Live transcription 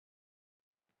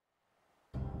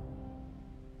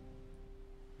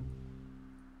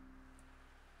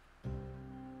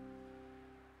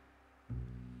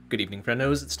Good evening,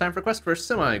 friendos. It's time for Quest for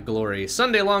Semi-Glory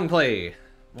Sunday Long Play.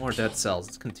 More Dead Cells.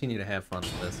 Let's continue to have fun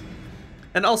with this.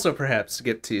 And also, perhaps,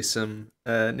 get to some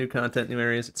new content, new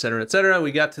areas, etc., etc.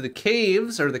 We got to the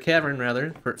caves, or the cavern,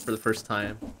 rather, for the first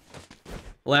time.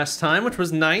 Last time, which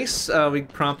was nice. We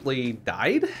promptly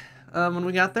died when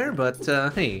we got there, but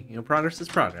hey, you know, progress is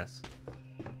progress.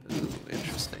 Ooh,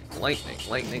 interesting. Lightning,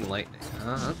 lightning, lightning.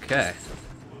 Okay.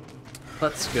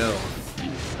 Let's go.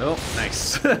 Oh,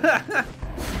 nice.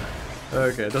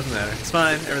 Okay, it doesn't matter. It's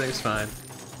fine. Everything's fine.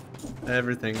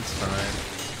 Everything's fine.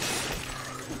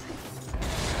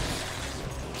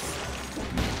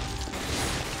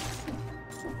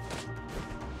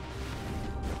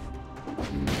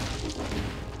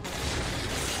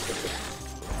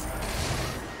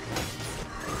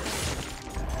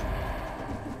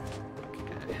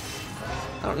 Okay.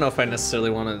 I don't know if I necessarily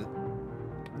want to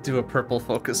do a purple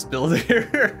focus build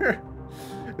here.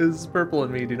 Because purple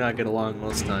and me do not get along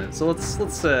most times. So let's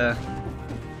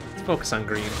focus on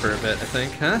green for a bit, I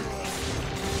think, huh?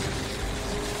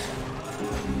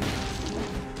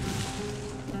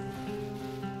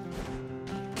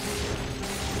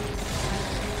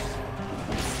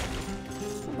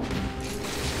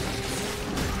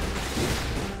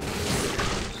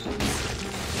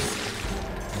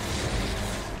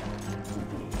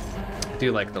 I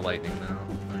do like the lightning though.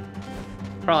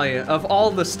 Probably, of all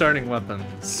the starting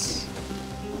weapons,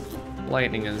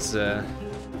 lightning is, I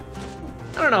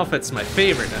don't know if it's my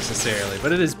favorite necessarily,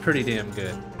 but it is pretty damn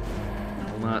good.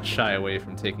 I will not shy away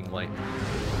from taking lightning.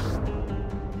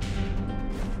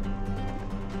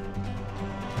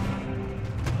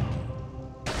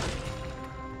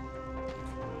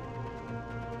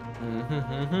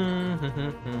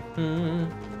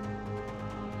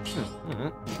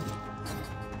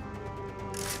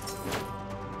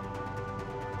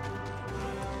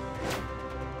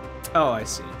 Oh, I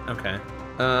see. Okay.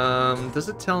 Does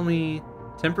it tell me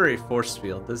temporary force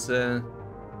field? Does does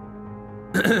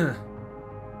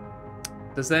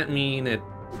that mean it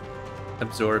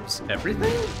absorbs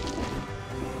everything?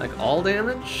 Like all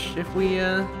damage if we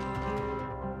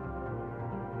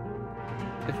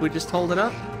just hold it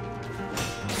up?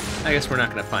 I guess we're not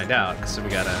gonna find out because we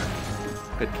got a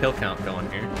good kill count going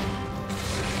here.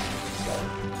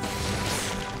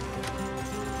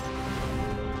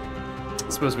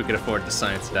 I suppose we could afford to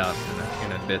science it out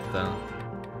in a bit, though.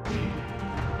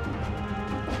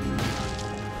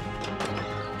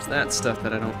 There's that stuff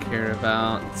that I don't care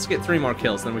about. Let's get 3 more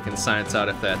kills, then we can science out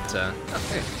if that,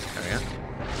 okay, there we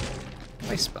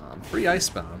go. Ice bomb, free ice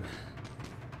bomb.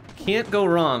 Can't go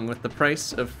wrong with the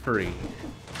price of free.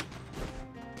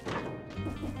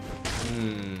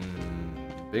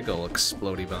 Big ol'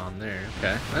 explodey bomb there.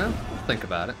 Okay, well, think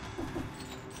about it.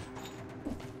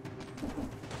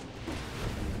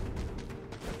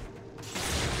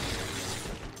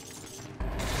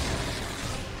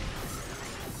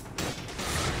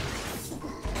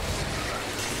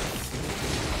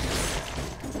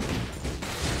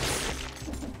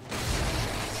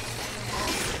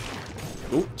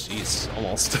 Oh, jeez,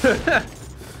 almost.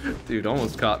 Dude,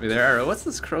 almost caught me there. What's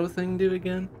this crow thing do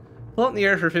again? Float in the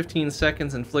air for 15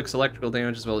 seconds, inflicts electrical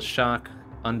damage as well as shock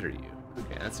under you.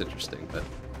 Okay, that's interesting, but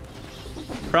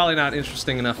probably not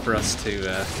interesting enough for us to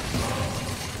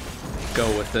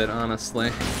go with it, honestly.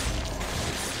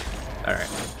 Alright.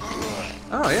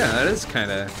 Oh yeah, that is kind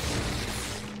of...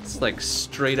 It's like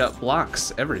straight up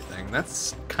blocks everything.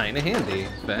 That's kind of handy,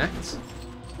 in fact.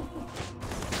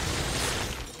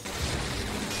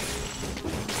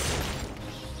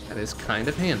 That is kind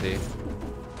of handy.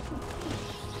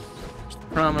 There's the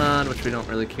promenade, which we don't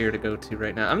really care to go to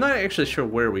right now. I'm not actually sure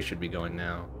where we should be going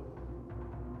now.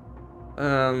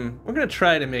 We're gonna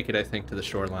try to make it, I think, to the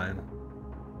shoreline.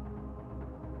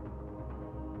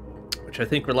 Which I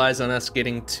think relies on us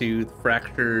getting to the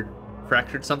fractured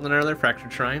something or other,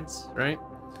 fractured shrines, right?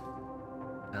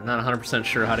 I'm not 100%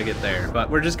 sure how to get there, but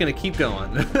we're just gonna keep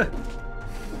going.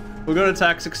 We'll go to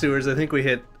Toxic Sewers. I think we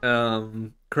hit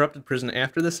Corrupted Prison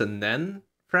after this and then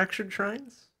Fractured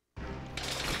Shrines?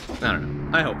 I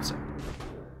don't know. I hope so.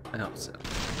 I hope so.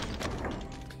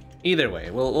 Either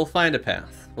way, we'll find a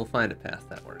path. We'll find a path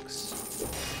that works.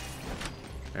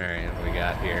 Alright, what do we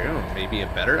got here? Oh, maybe a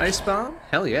better ice bomb?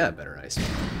 Hell yeah, a better ice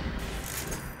bomb.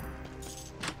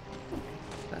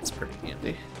 That's pretty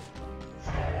handy.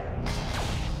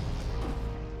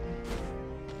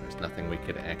 Nothing we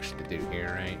could actually do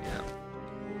here, right? Yeah.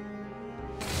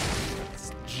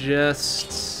 It's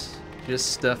just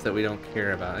stuff that we don't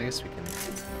care about. I guess we can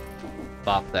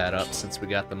bop that up since we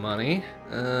got the money.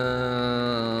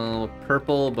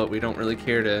 Purple, but we don't really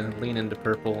care to lean into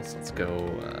purple, so let's go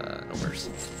no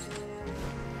mercy.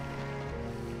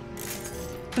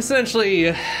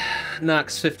 Essentially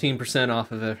knocks 15%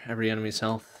 off of every enemy's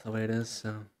health the way it is,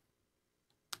 so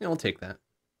yeah, we'll take that.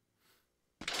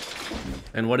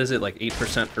 And what is it, like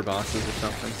 8% for bosses or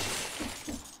something?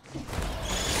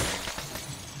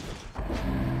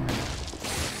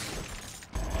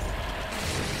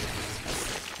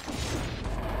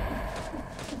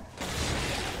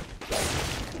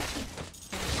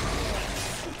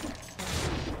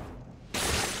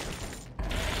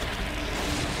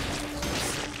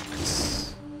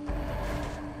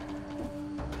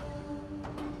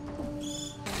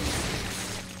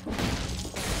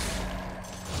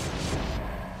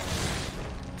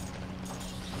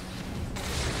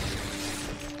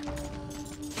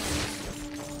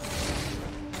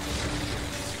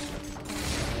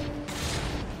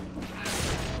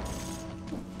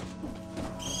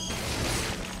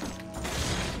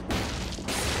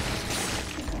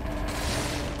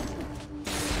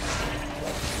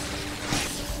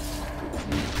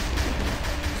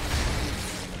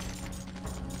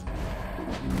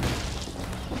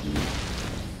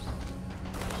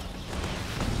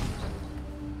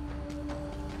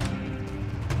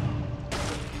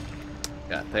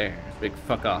 Got there. Big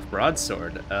fuck off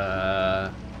broadsword.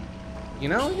 You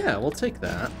know, yeah, we'll take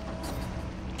that.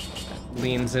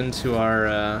 Leans into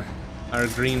our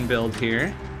green build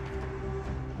here.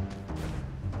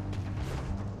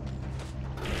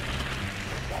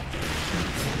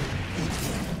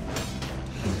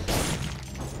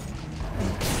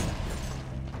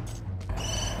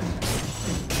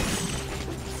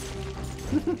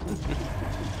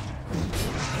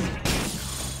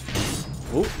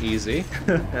 Oh, easy.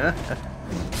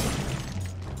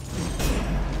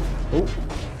 Oh,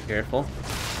 careful.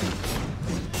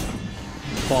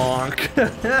 Bonk.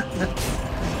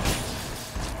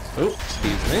 Oh,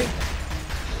 excuse me.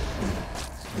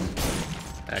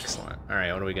 Excellent.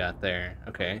 Alright, what do we got there?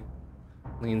 Okay.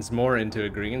 Leans more into a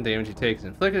green. Damage he takes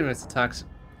inflicted amidst the toxic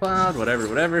cloud.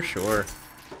 Whatever, sure.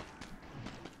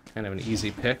 Kind of an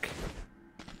easy pick.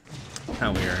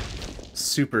 How we are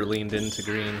super leaned into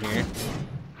green here.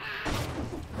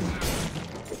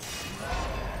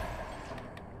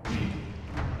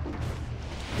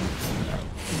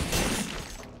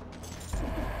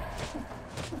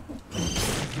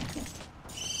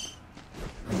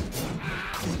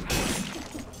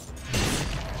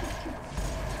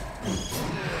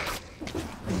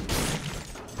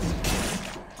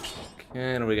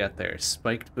 Okay, what do we got there?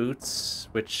 Spiked boots,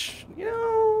 which, you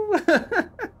know...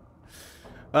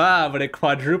 Ah, but it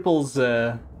quadruples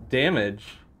damage.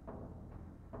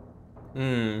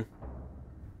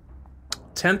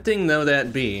 Tempting though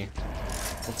that be,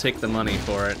 we'll take the money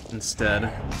for it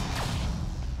instead.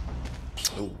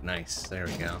 Oh, nice. There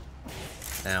we go.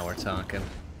 Now we're talking.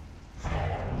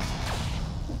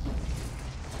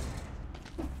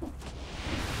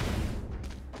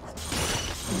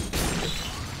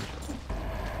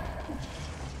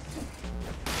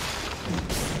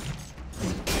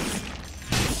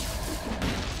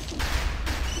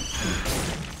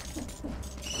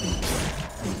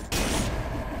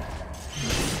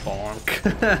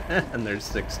 And there's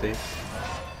 60.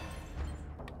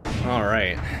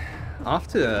 Alright. Off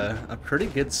to a pretty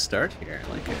good start here. I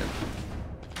like it.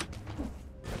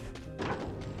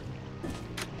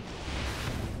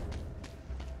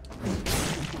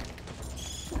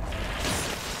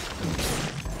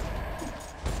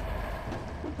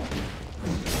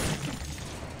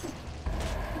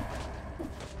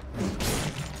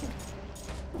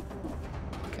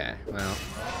 Okay, well,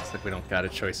 looks like we don't got a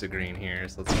choice of green here,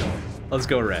 so let's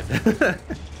go red.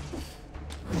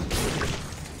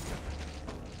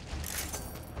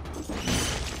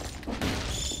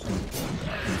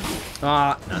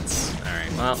 Ah, nuts.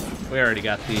 Alright, well, we already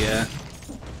got the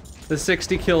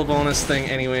 60 kill bonus thing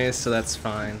anyways, so that's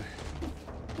fine.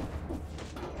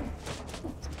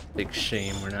 Big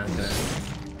shame we're not gonna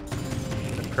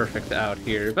get perfect out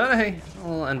here, but hey,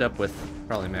 we'll end up with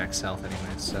probably max health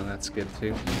anyways, so that's good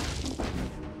too.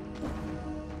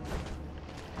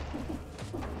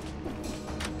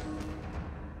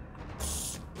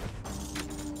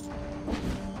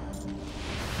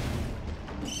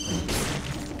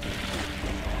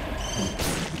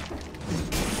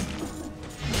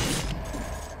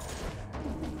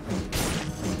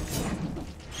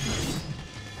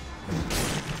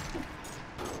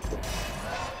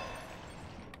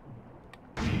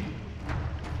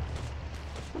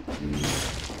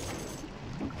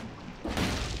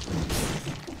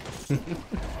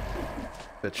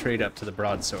 The trade up to the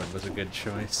broadsword was a good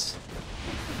choice.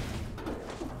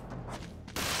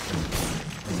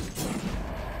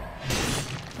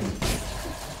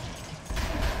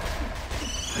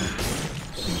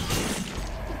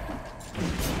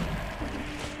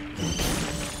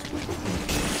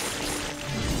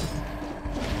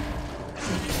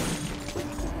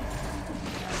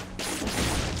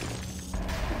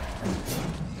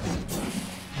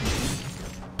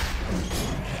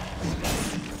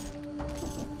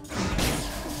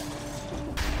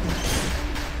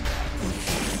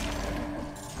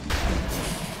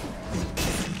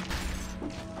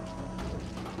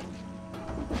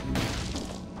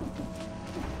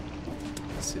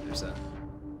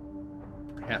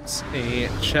 a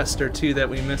chest or two that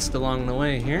we missed along the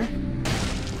way here.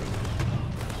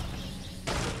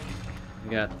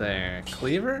 We got there.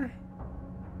 Cleaver?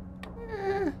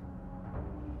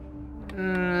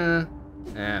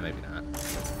 Maybe not.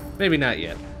 Maybe not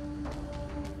yet.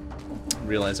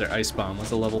 Realize our ice bomb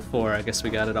was a level 4. I guess we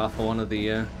got it off of one of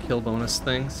the kill bonus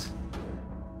things.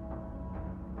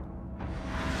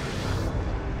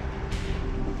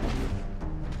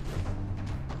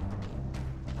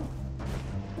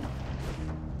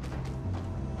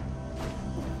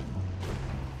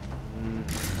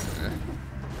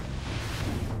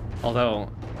 Although,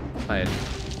 if I had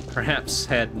perhaps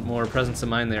had more presence of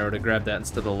mind there, I would have grabbed that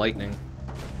instead of the lightning.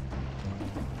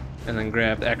 And then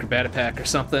grabbed acrobatic pack or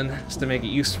something, just to make it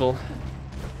useful.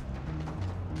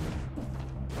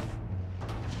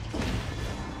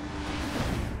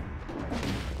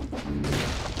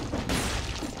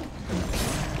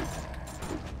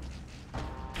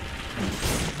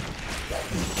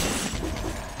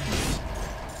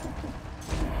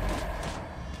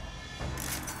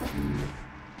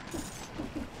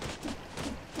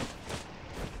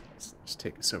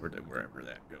 Take us over to wherever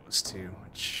that goes to,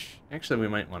 which actually we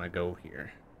might want to go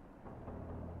here.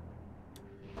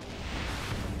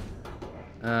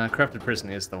 Corrupted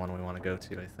Prison is the one we want to go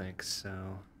to, I think,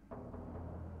 so...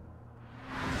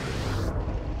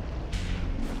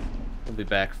 We'll be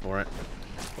back for it.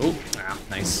 Oh, wow,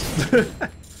 nice.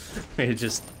 Maybe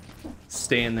just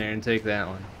stand there and take that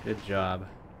one. Good job.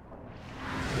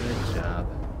 Good job.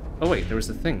 Oh wait, there was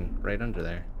a thing right under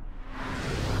there.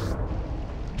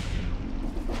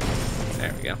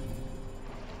 There we go.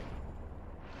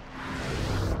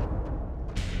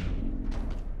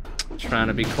 Trying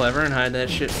to be clever and hide that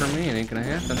shit from me, it ain't gonna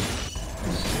happen.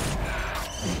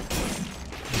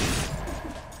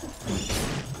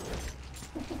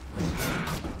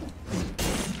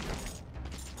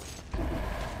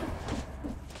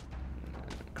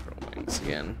 Crow wings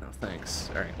again. No thanks.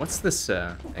 Alright, what's this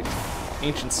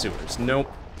ancient sewers?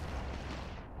 Nope.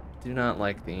 Do not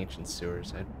like the ancient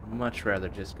sewers. I'd much rather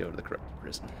just go to the corrupted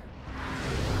prison.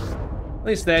 At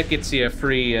least that gets you a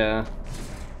free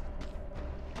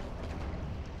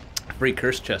free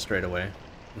curse chest right away,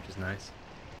 which is nice.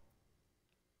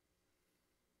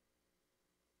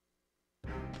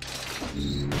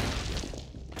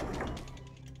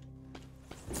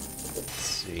 Let's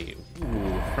see.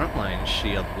 Ooh, frontline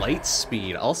shield, light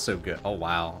speed, also good. Oh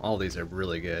wow, all these are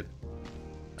really good.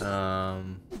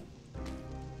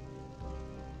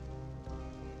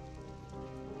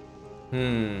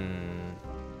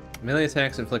 Melee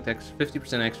attacks inflict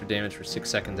 50% extra damage for 6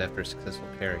 seconds after a successful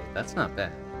parry. That's not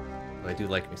bad. Though I do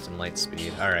like me some light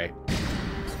speed. Alright.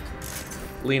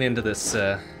 Lean into this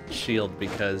shield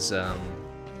because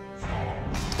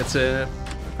it's a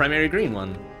primary green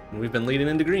one. And we've been leading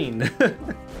into green.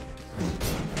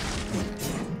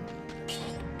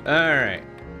 Alright.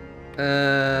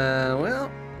 Well,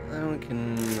 we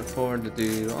can afford to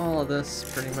do all of this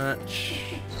pretty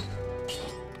much.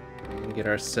 Get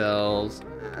ourselves,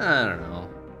 I don't know,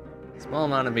 small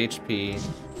amount of HP.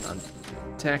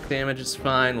 Attack damage is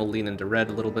fine. We'll lean into red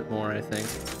a little bit more, I think,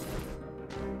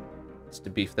 just to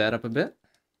beef that up a bit.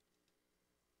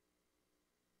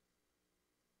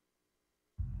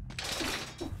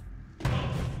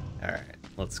 Alright,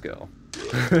 let's go.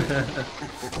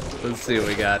 Let's see what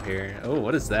we got here. Oh,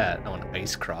 what is that? Oh, an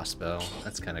ice crossbow.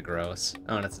 That's kind of gross.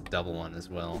 Oh, and it's a double one as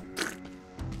well.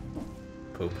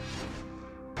 Poop.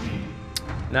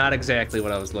 Not exactly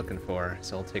what I was looking for,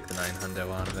 so I'll take the 900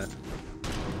 out of it.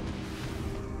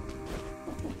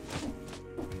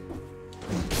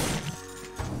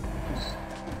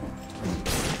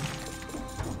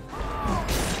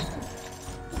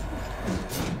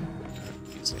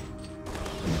 Easy.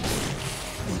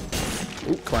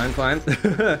 Ooh, climb, climb.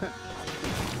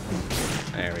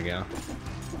 There we go.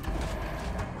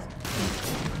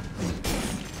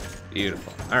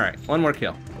 Beautiful. Alright, one more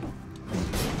kill.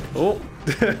 Oh!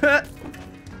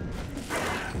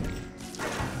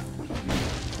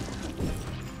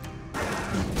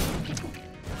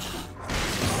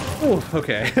 Oh,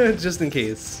 okay. Just in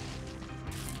case.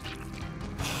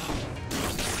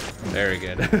 Very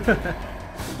good.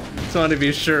 Just wanted to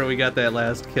be sure we got that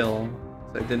last kill.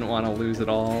 So I didn't want to lose it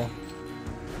all.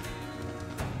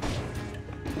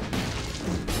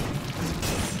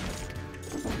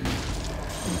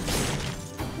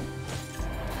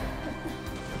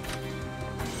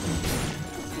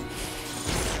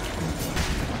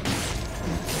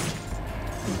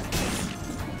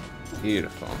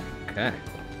 Beautiful. Okay.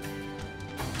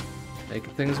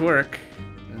 Making things work.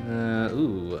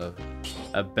 Ooh,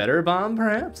 a better bomb,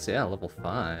 perhaps? Yeah, level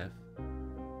 5.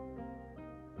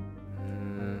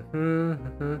 Yeah,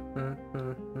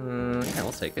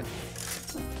 we'll take it.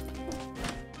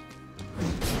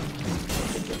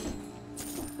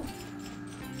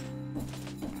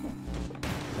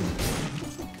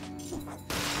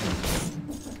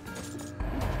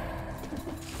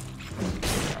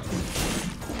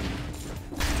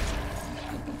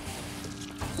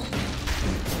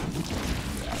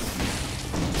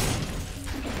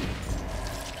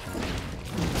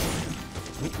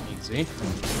 Easy.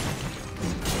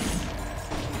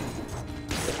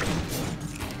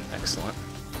 Excellent.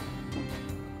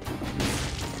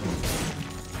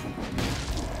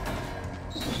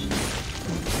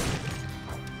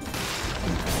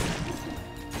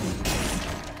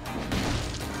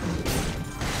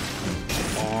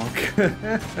 Bonk.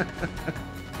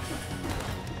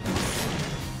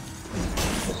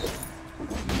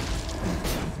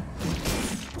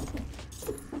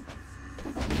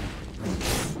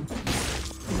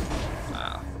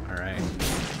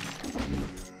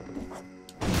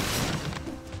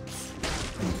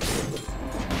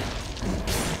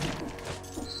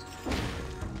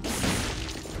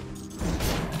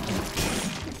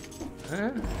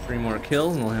 Three more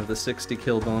kills and we'll have the 60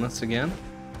 kill bonus again.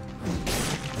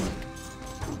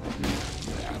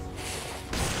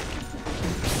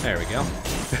 There we go.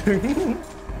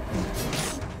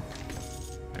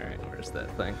 Alright, where's that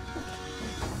thing?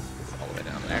 It's all the way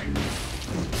down there.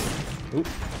 Oop.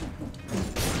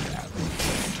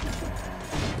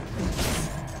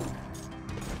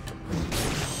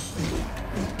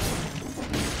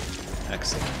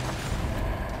 Excellent.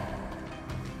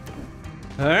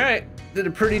 Alright. Did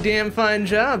a pretty damn fine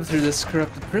job through this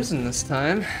corrupted prison this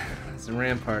time. It's the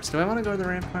ramparts. Do I want to go to the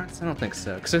ramparts? I don't think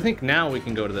so. Because I think now we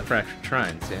can go to the fractured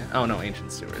shrines, yeah? Oh no,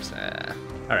 ancient sewers.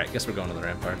 Alright, guess we're going to the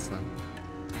ramparts then.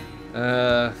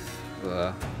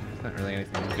 Not really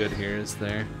anything good here, is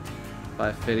there?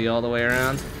 550 all the way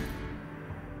around.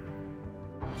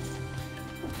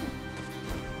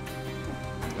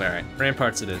 Alright,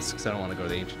 ramparts it is, because I don't want to go to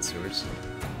the ancient sewers.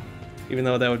 Even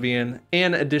though that would be an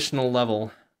additional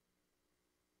level.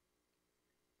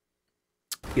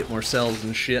 Get more cells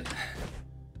and shit.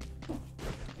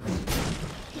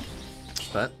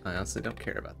 But I honestly don't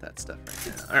care about that stuff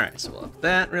right now. Alright, so we'll up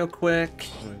that real quick.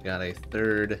 We've got a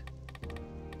third.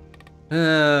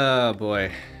 Oh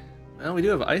boy. Well, we do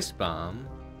have Ice Bomb.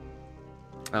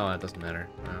 Oh, it doesn't matter.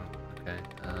 Oh, okay.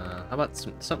 How about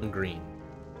something green?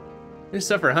 They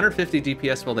suffer 150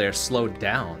 DPS while they are slowed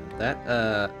down.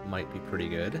 That might be pretty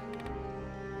good.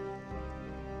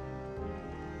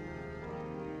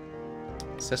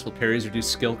 Successful parries reduce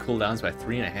skill cooldowns by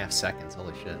 3.5 seconds.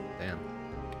 Holy shit, damn.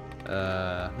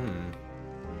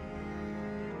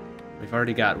 We've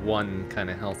already got one kind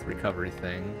of health recovery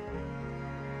thing.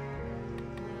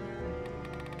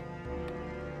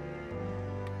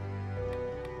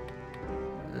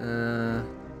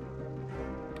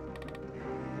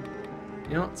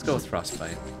 You know what, let's go with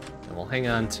Frostbite. And we'll hang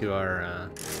on to our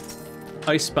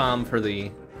Ice Bomb for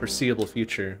the foreseeable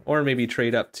future. Or maybe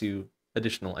trade up to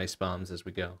additional Ice Bombs as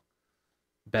we go.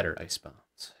 Better Ice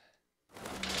Bombs.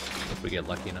 If we get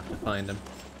lucky enough to find them.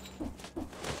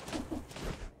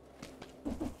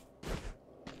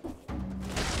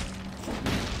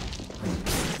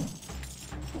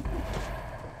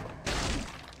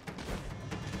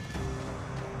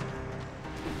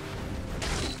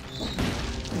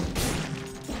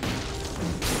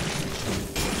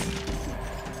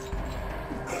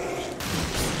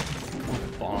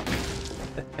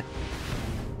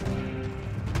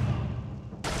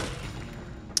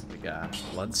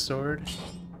 Blood sword.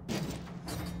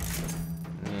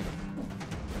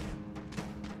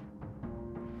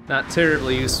 Not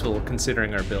terribly useful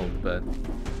considering our build, but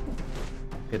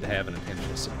good to have in a pinch,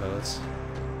 I suppose.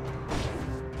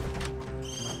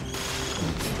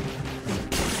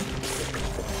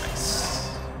 Nice.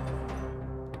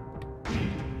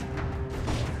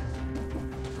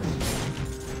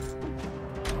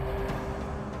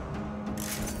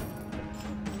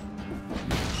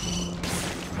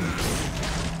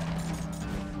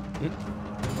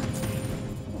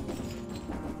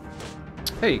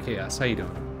 Hey, Chaos, how you doing?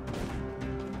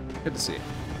 Good to see you.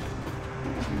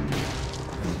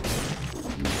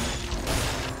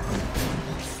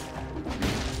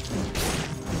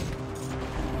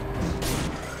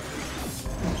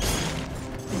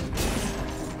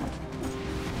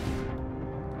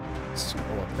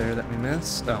 Scroll up there that we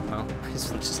missed. Oh, well,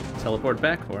 let's just teleport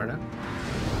back for it, huh?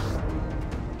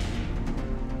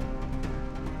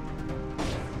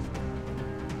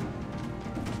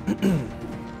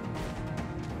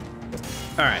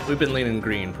 Alright, we've been leaning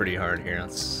green pretty hard here.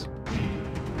 Let's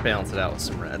balance it out with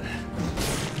some red.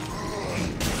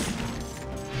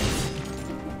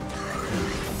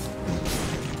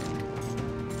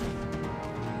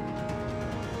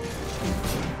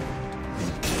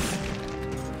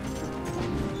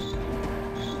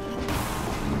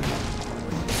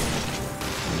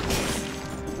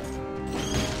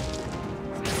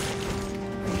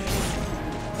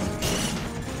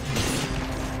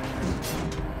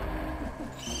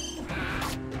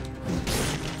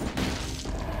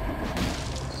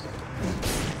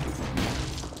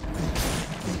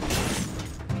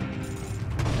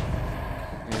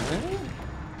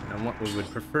 on what we would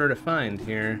prefer to find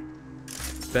here.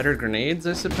 Better grenades,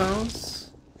 I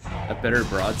suppose? A better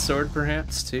broadsword,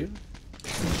 perhaps, too?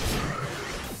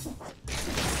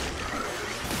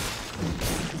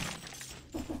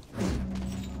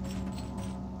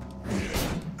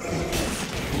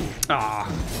 Ah,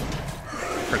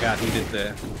 forgot he did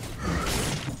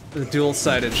the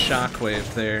dual-sided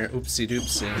shockwave there. Oopsie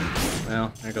doopsie.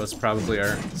 Well, there goes probably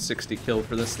our 60 kill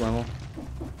for this level.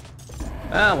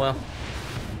 Ah, well.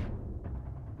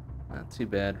 Not too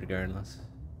bad, regardless.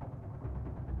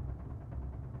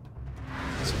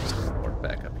 Let's just work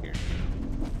back up here.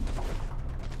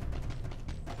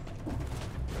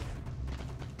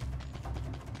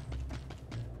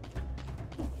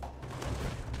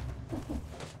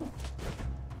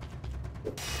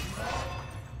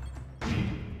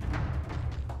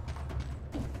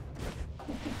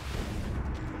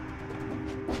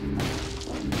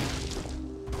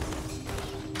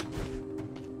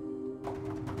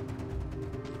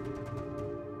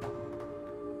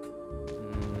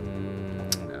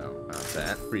 No, not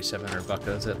that. 700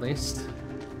 buckos at least.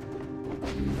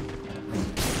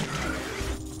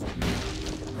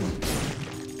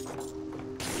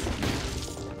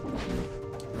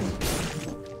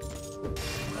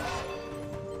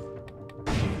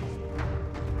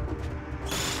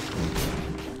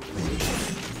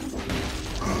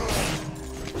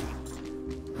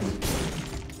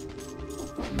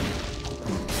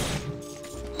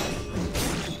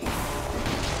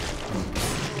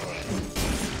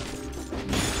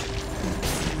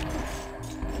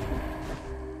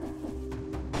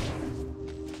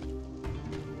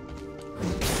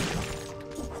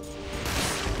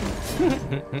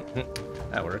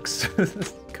 That works.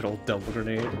 Good old double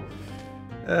grenade.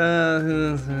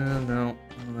 No.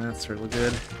 That's really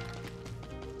good.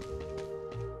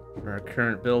 For our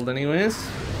current build anyways.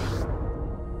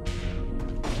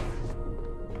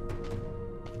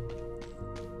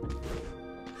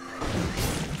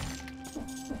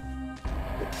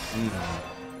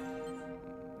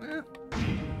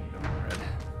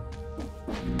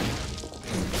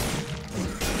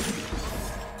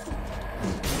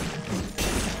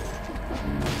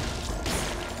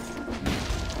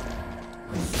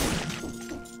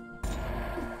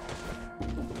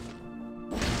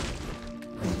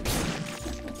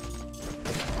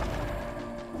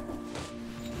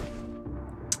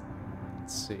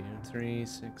 Let's see, 3,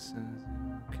 6,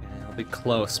 okay, I'll be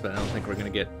close, but I don't think we're gonna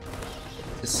get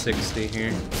to 60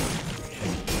 here.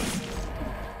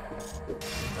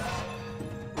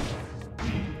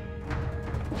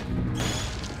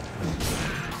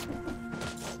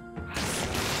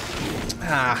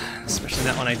 Ah, especially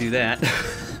not when I do that.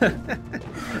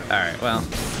 Alright, well,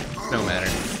 no matter.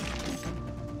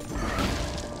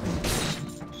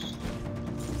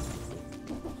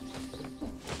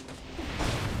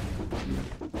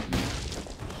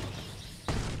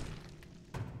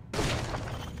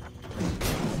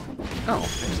 Oh,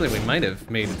 actually we might have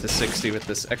made it to 60 with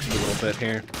this extra little bit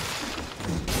here.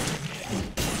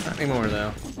 Not anymore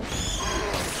though.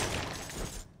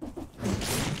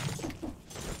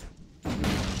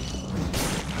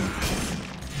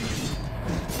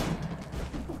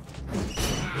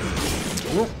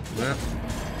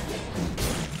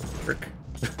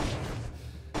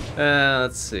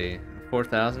 Let's see.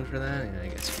 4,000 for that? Yeah, I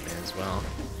guess we may as well.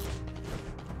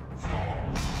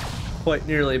 Quite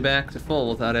nearly back to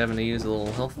full without having to use a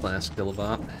little health flask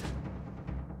Dillabop.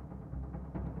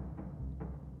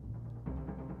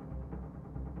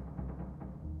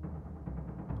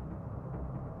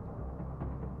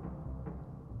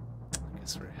 I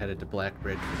guess we're headed to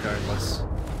Blackbridge regardless.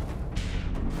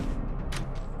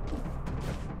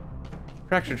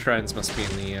 Fractured Shrines must be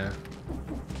in the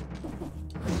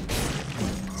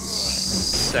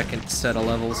second set of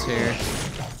levels here,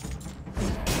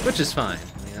 which is fine.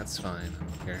 I mean, that's fine. I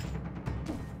don't care.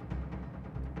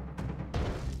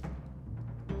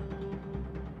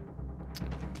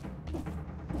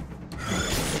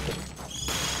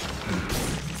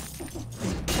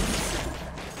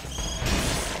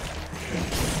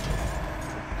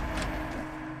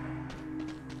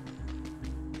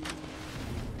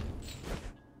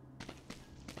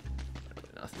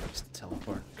 Really nothing, just a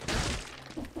teleport.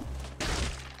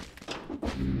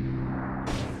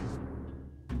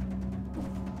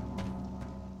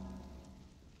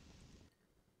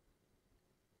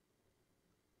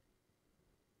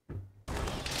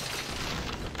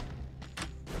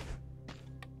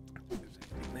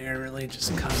 They're really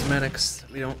just cosmetics that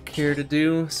we don't care to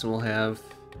do, so we'll have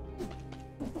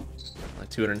like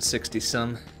 260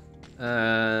 some.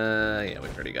 Yeah,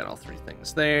 we've already got all three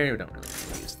things there. We don't really need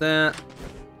to use that.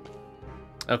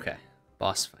 Okay,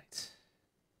 boss fight.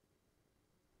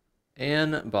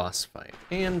 And boss fight.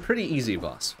 And pretty easy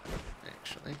boss fight,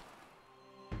 actually.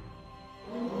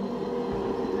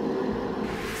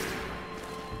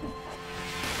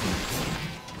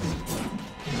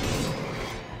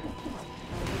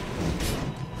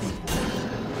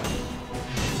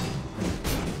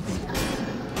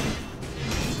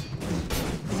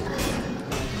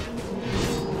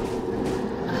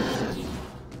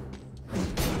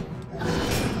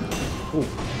 Ooh,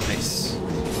 nice.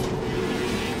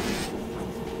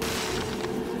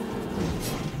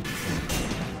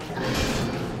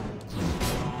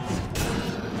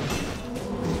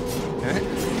 Okay.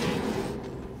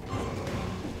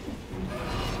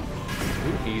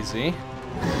 Ooh, easy.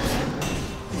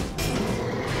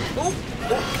 Oh,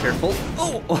 oh, careful.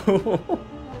 Oh,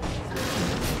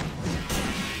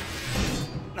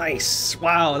 nice.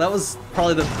 Wow, that was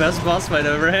probably the best boss fight I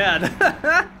ever had.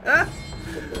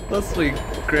 Plus we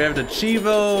grabbed a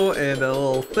Chivo and a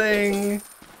little thing.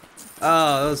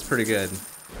 Oh, that was pretty good.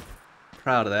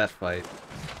 Proud of that fight.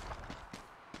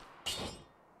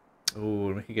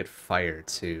 Ooh, we can get fire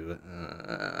too.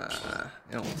 Yeah,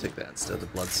 we'll take that instead of the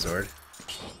blood sword.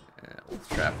 Yeah,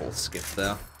 trap will skip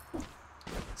though.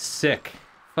 Sick.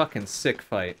 Fucking sick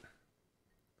fight.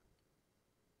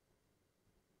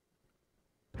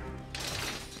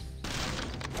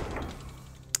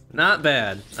 Not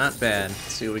bad, not bad.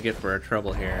 Let's see what we get for our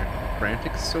trouble here.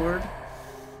 Frantic sword.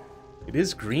 It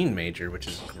is green major, which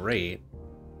is great.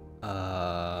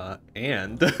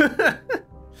 And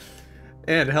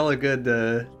and hella good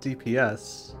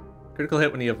DPS. Critical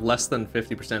hit when you have less than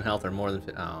 50% health or more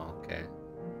than oh, okay.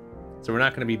 So we're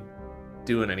not going to be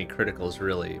doing any criticals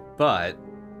really, but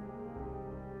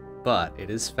it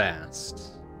is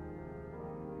fast.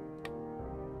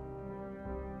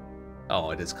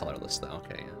 Oh, it is colorless though.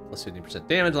 Okay, yeah. Plus 15%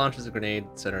 damage, launches a grenade,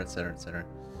 etc., etc., etc.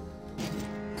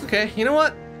 Okay, you know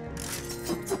what?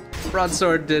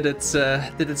 Broadsword did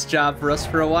its job for us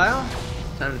for a while.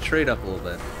 Time to trade up a little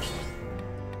bit.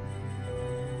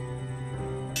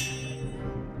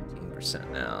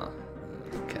 15% now.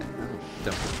 Okay,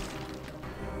 dump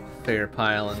a fair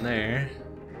pile in there.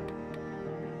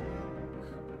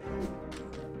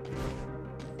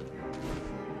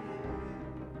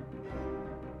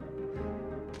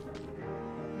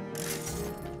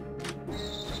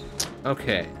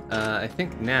 Okay, I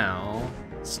think now,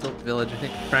 Stilt Village, I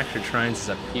think Fractured Shrines is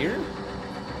up here?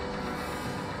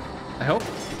 I hope?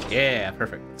 Yeah,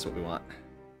 perfect, that's what we want.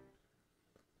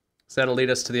 So that'll lead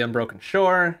us to the Unbroken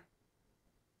Shore.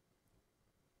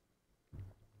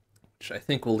 Which I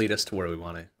think will lead us to where we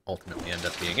want to ultimately end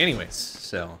up being anyways,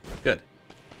 so good.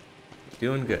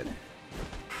 Doing good.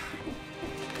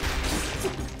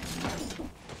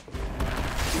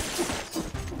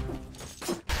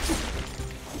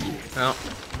 Oh.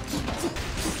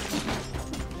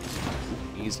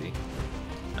 Easy.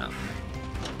 Oh.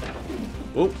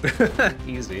 Whoop.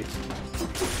 Easy.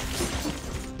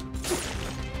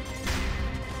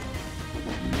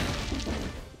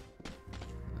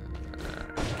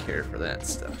 Care for that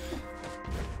stuff.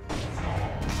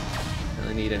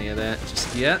 Really need any of that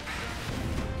just yet.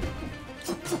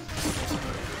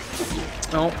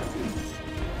 Oh.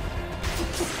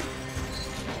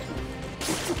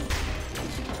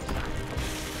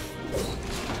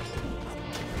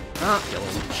 Ah, you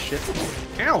little shit.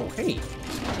 Ow, hey.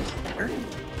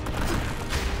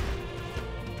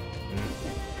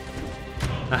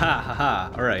 Haha, haha,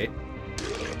 alright.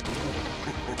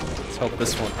 Let's hope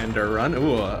this won't end our run.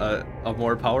 Ooh, a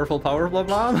more powerful power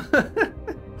bomb?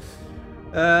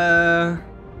 No,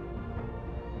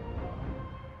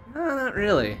 not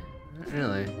really. Not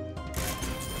really.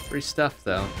 Free stuff,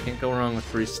 though. Can't go wrong with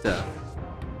free stuff.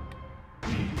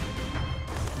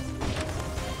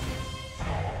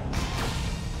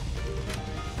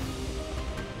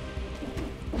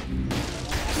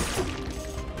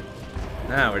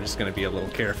 Now we're just gonna be a little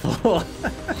careful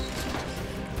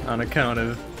on account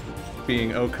of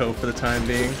being Oko for the time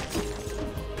being.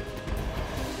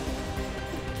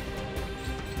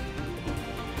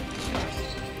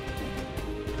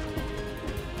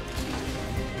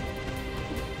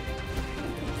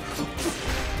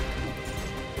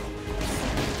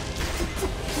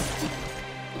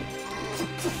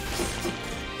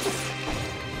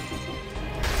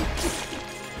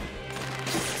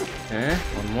 Okay,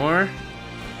 one more.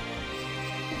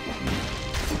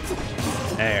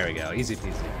 There we go, easy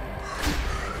peasy.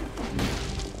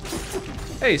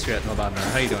 Hey, Strat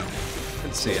Nobodnar, how you doing?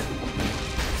 Good to see you.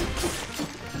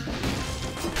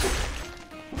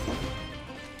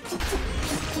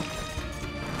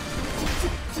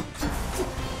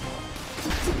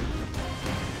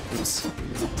 Oops,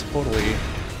 totally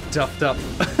duffed up.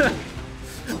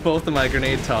 both of my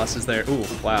grenade tosses there. Ooh,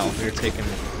 wow, we were taking...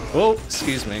 Oh,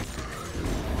 excuse me.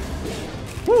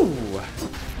 Woo!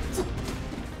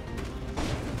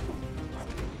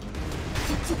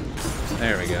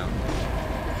 There we go.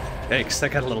 Yikes,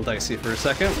 that got a little dicey for a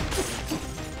second.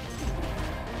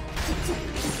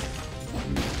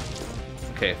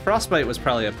 Okay, Frostbite was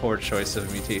probably a poor choice of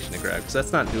a mutation to grab, because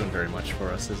that's not doing very much for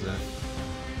us, is it?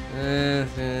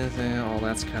 Oh,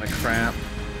 that's kind of crap.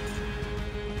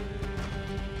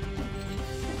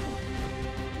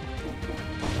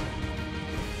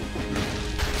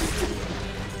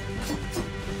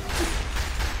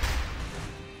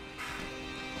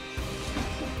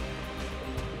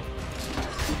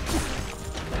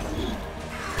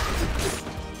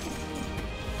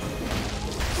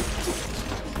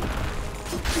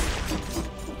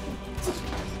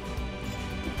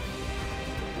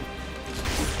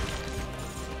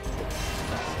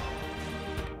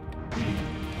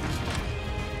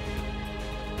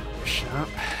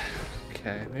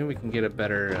 Maybe we can get a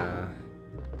better,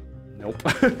 nope.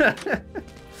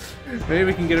 Maybe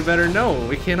we can get a better, no,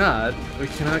 we cannot. We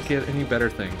cannot get any better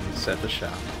things at the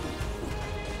shop.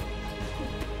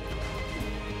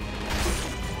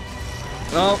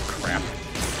 Oh, crap.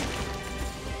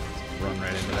 Let's run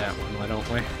right into that one, why don't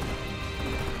we?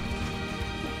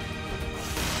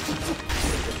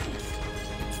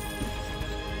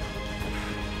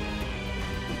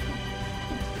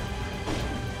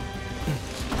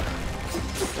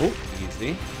 Oh,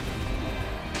 easy.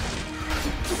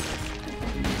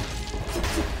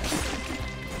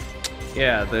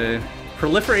 Yeah, the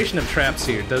proliferation of traps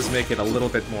here does make it a little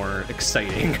bit more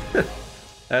exciting.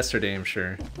 That's for damn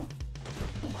sure.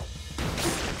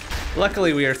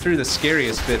 Luckily, we are through the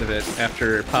scariest bit of it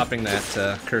after popping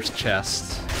that cursed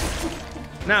chest.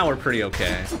 Now we're pretty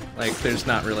okay. Like, there's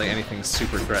not really anything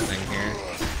super threatening here.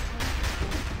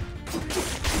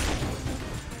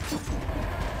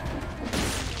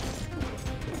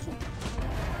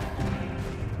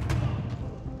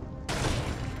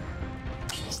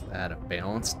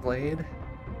 Balanced blade?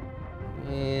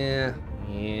 Yeah.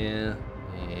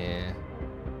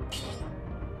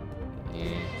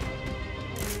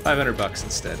 500 bucks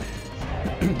instead.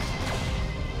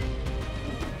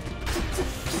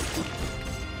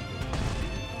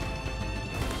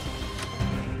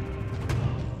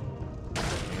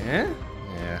 Yeah?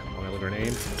 Yeah, oil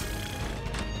grenade.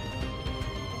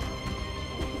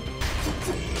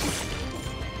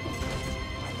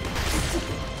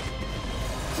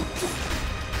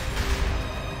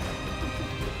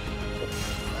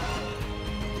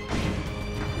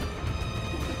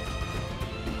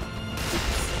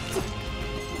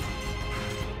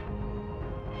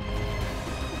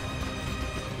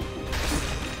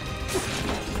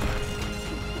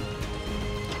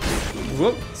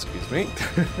 Whoop, excuse me.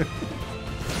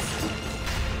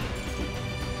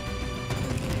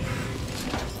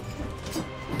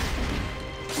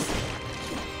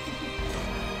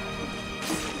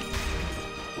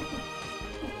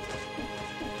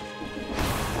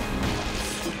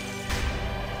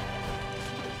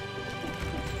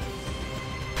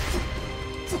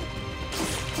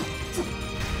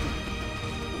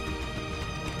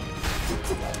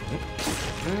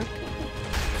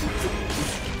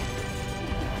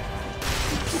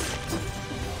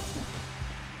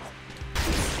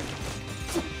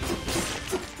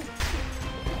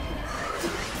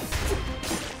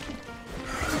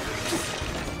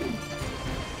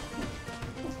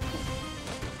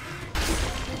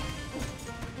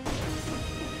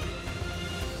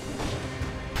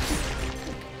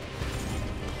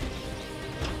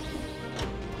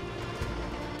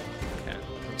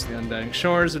 The Undying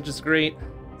Shores, which is great.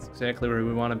 It's exactly where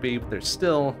we want to be, but there's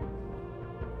still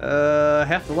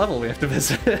half the level we have to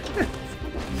visit.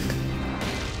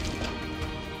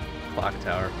 Clock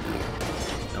tower.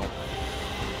 Nope.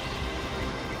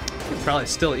 We could probably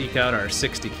still eke out our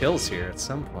 60 kills here at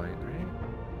some point, right?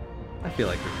 I feel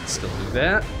like we can still do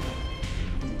that.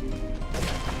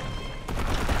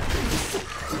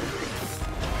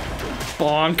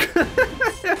 Bonk!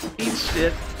 Eat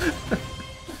shit.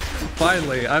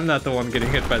 Finally, I'm not the one getting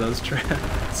hit by those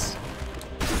traps.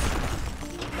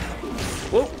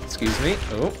 Whoa, excuse me.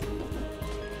 Oh.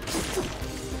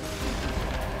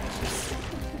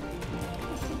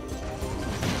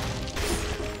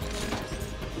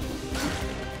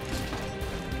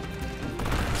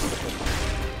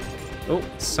 Oh,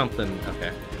 something.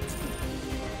 Okay.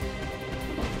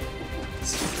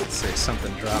 Let's say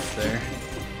something dropped there.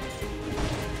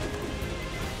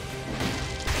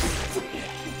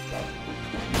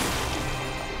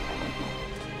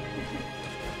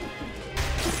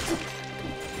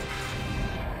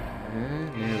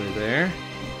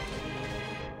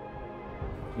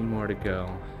 go.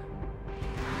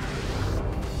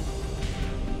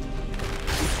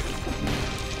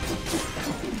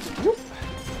 Whoop.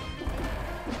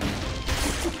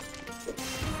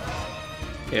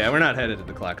 Yeah, we're not headed to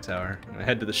the clock tower. We're gonna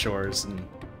head to the shores and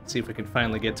see if we can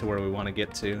finally get to where we want to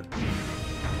get to.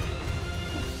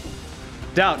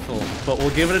 Doubtful, but we'll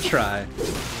give it a try.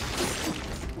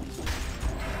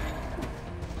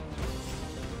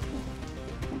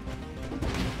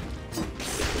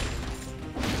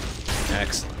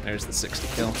 Excellent. There's the 60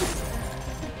 kill.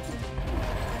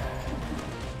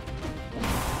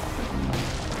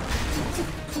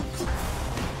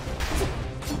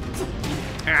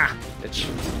 Ah, bitch.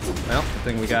 Well, I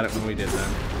think we got it when we did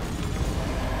then.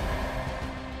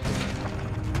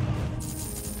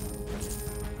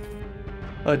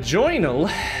 A journal?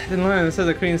 Didn't learn it said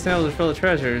the Queen's Temple was full of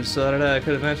treasures, so that I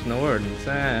could have mentioned the wardens.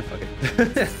 Ah, fuck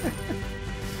it.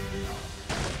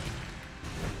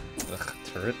 Ugh,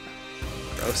 turret.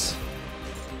 Gross.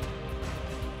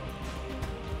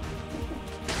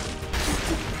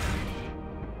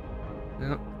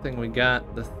 No, I think we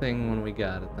got the thing when we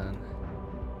got it then.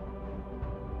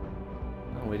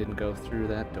 Oh, we didn't go through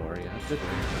that door yet, did we?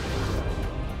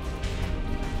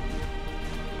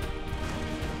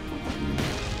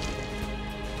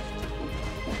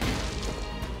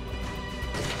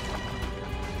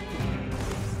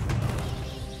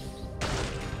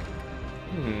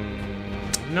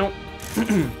 Nope.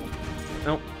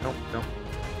 Nope, nope, nope.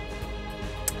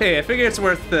 Hey, I figure it's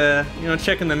worth, you know,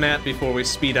 checking the map before we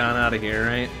speed on out of here,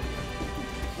 right?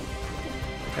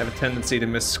 I have a tendency to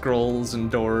miss scrolls and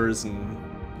doors and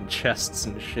chests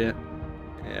and shit.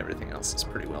 Yeah, everything else is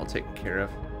pretty well taken care of.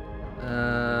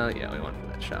 Yeah, we went for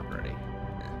that shop already.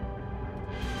 Yeah.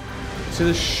 To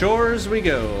the shores we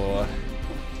go.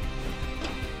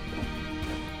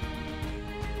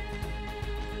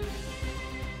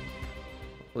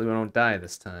 Hopefully we don't die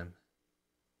this time.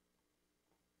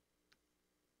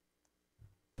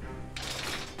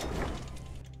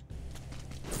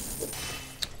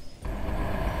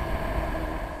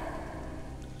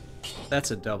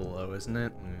 That's a double O, isn't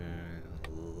it?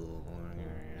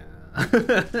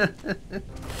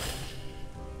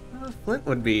 Well, Flint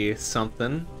would be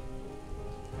something.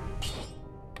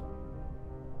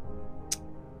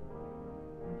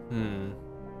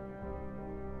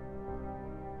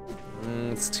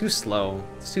 It's too slow.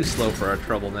 It's too slow for our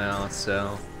trouble now,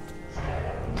 so...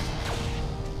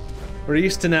 We're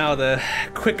used to now the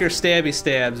quicker stabby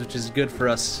stabs, which is good for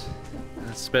us.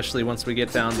 Especially once we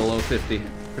get down below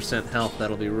 50% health,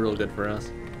 that'll be real good for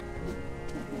us.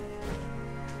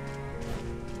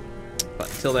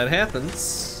 But until that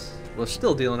happens, we're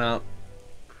still dealing out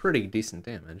pretty decent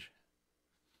damage.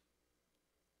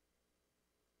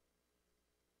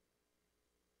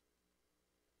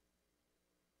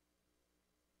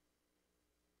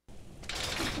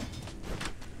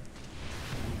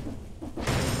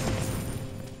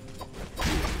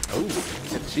 Oh,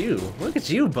 look at you. Look at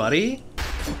you, buddy.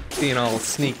 Being all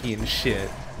sneaky and shit.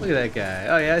 Look at that guy.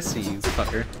 Oh yeah, I see you,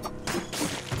 fucker.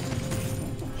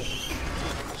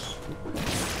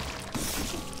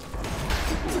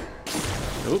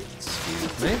 Oops,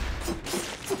 excuse me.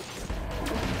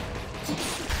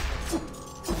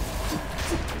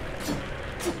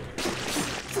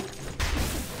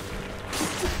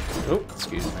 Oh,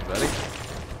 excuse me, buddy.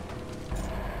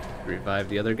 Revive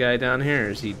the other guy down here, or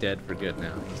is he dead for good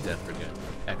now? He's dead for good.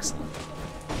 Excellent.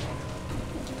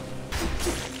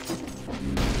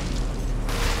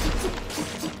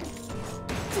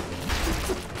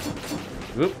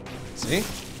 Whoop. See?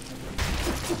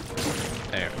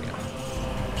 There we go.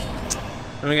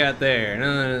 What we got there?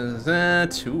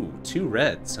 Two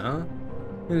reds, huh?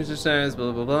 Exercise,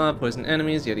 blah blah blah, poison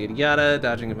enemies, yada yada yada,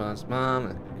 dodging a boss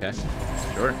bomb. Okay,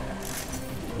 sure.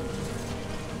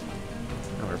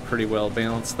 Now we're pretty well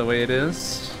balanced the way it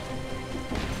is.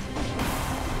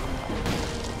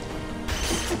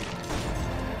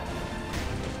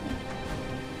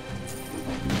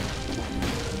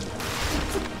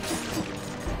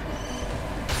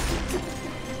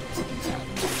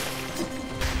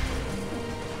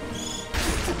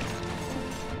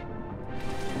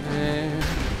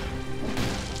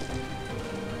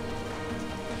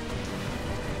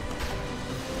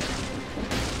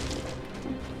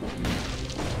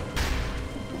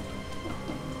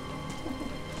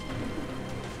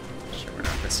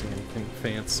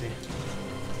 Fancy.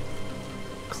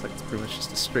 Looks like it's pretty much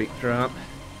just a straight drop.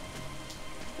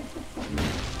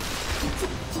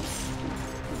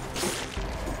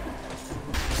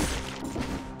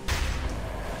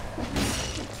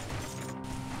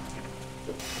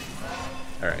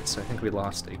 Alright, so I think we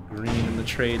lost a green in the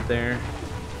trade there.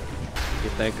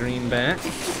 Get that green back.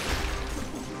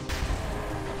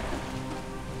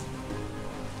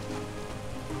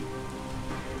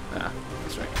 Ah,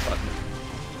 that's right, button.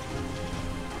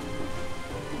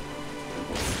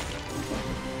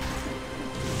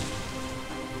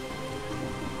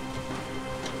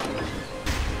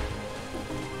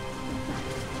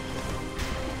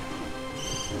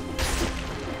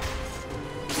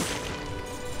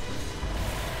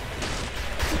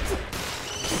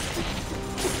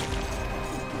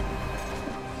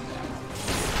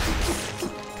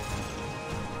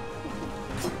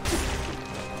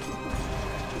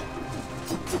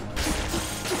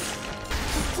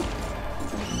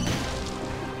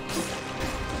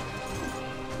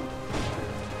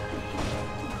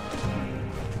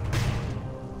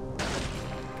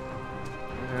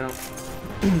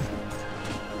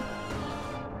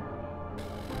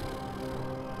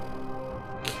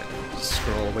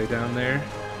 Scroll way down there.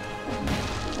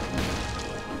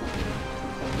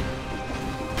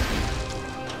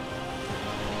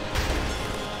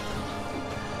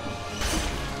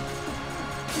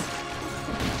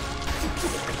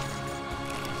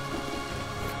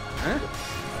 Huh?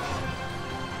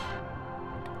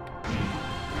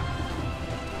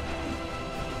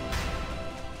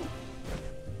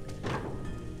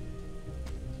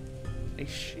 A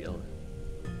shield.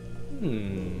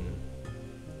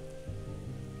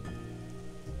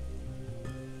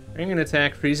 Ring an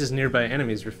attack freezes nearby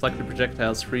enemies. Reflected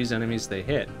projectiles freeze enemies they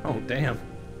hit. Oh, damn.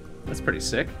 That's pretty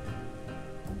sick.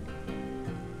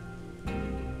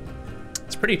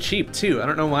 It's pretty cheap, too. I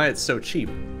don't know why it's so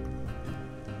cheap.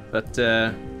 But,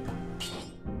 you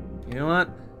know what?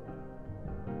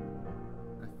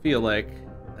 I feel like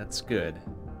that's good.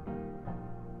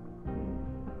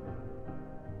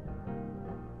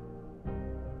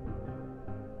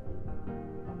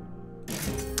 I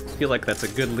feel like that's a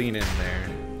good lean in there.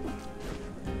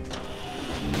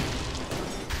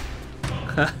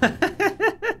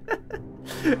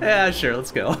 Yeah, sure,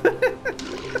 let's go.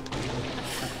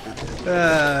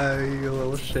 You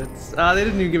little shits. They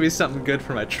didn't even give me something good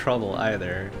for my trouble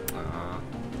either. Aw.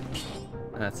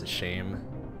 That's a shame.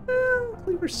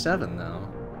 Cleaver 7 though.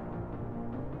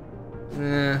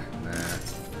 Nah.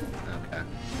 Okay.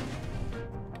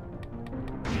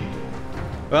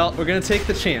 Well, we're gonna take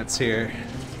the chance here.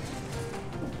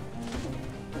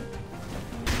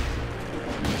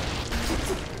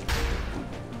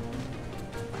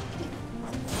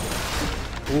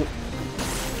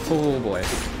 Oh boy.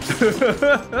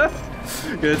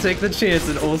 Gonna take the chance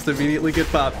and almost immediately get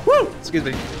popped. Woo! Excuse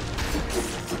me.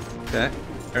 Okay.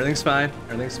 Everything's fine.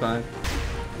 Everything's fine.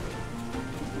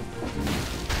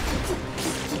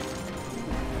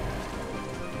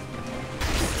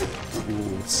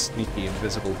 Ooh, sneaky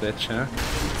invisible bitch, huh?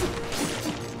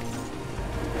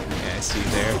 Yeah, I see you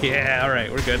there. Yeah, alright,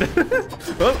 we're good.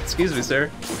 Oh, excuse me, sir.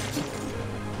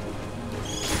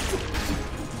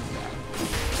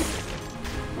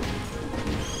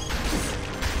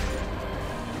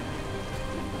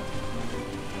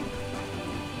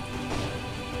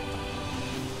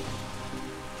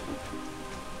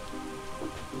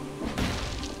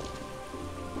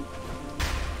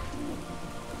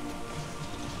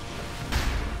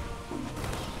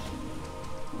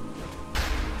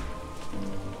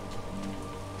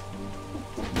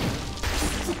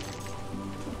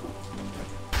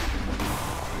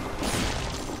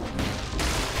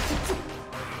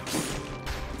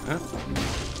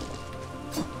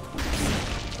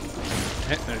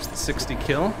 Okay, there's the 60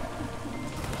 kill.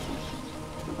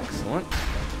 Excellent.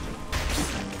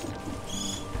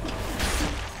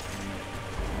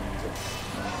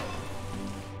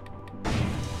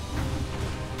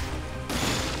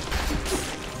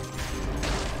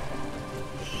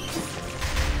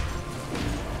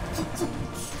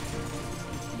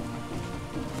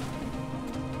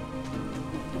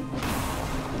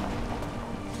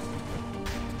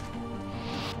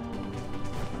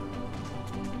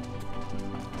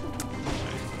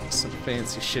 Some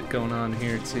fancy shit going on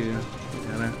here too.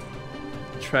 Gotta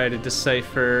try to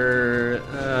decipher.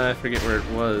 I forget where it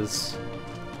was.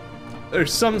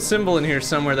 There's some symbol in here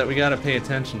somewhere that we gotta pay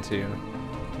attention to,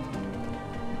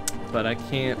 but I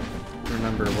can't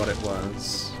remember what it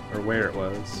was or where it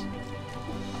was.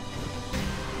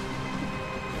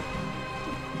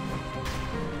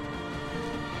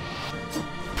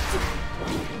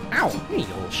 Ow! Hey, you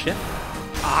little shit!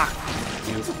 Ah!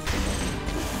 You.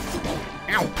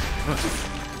 Ow!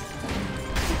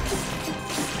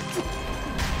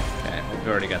 Okay, we've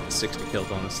already got the 60 kill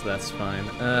bonus, so that's fine.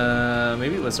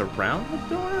 Maybe it was around the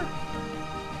door?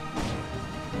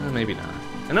 Maybe not.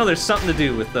 I know there's something to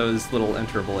do with those little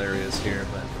enterable areas here,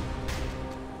 but...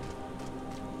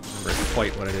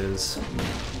 quite what it is.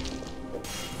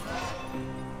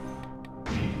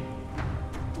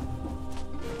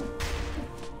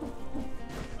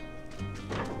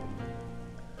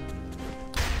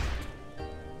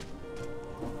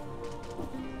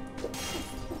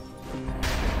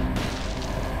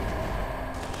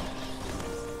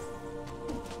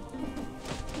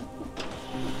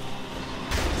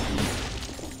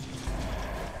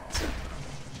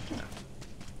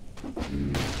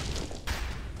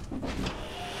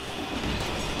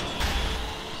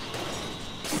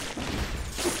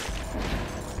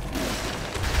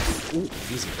 Ooh,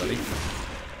 easy, buddy.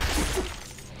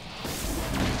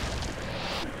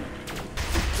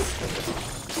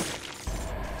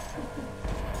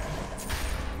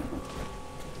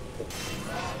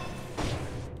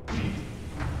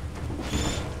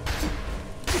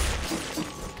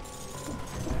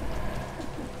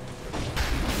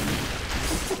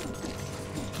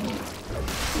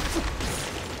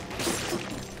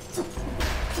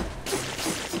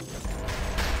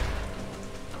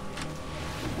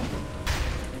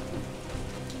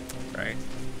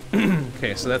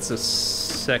 Okay, so that's the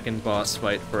second boss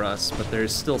fight for us, but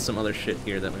there's still some other shit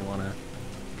here that we want to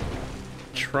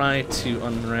try to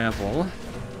unravel.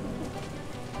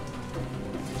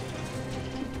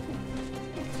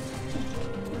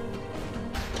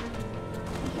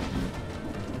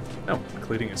 Oh,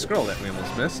 including a scroll that we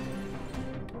almost missed.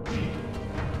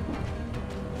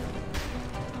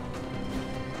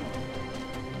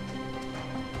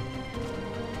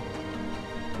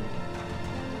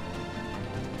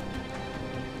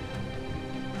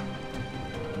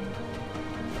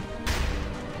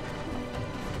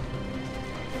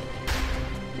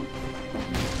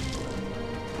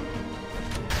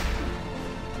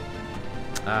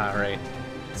 Ah, right.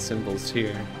 Symbols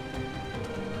here.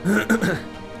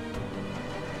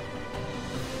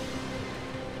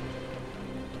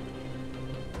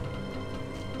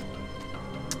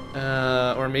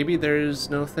 Or maybe there's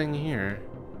no thing here.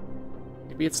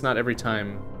 Maybe it's not every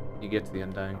time you get to the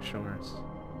Undying Shores.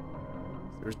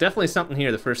 There was definitely something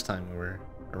here the first time we were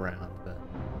around, but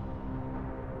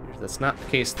that's not the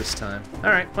case this time.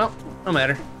 Alright, well, no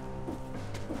matter.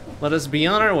 Let us be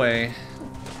on our way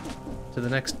to the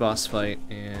next boss fight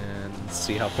and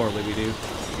see how poorly we do.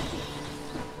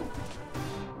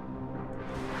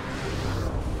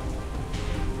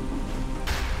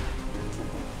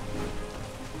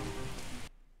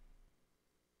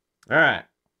 All right.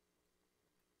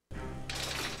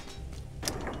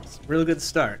 It's a real good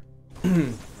start.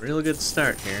 Real good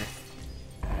start here.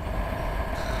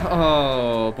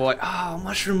 Oh boy. Oh,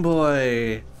 Mushroom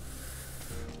Boy.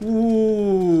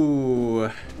 Ooh.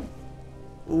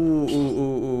 Ooh, ooh,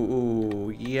 ooh, ooh, ooh,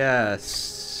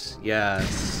 yes,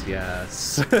 yes,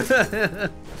 yes.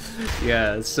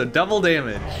 Yes, so double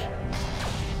damage.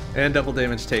 And double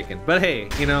damage taken. But hey,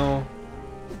 you know,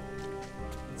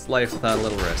 it's life without a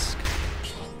little risk.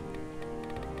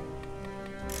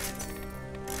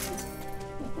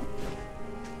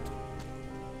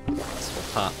 So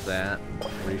we'll pop that,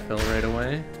 refill right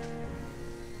away.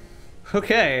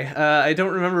 Okay, I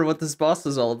don't remember what this boss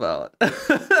is all about.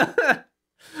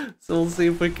 So we'll see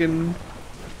if we can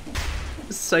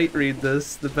sight read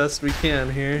this the best we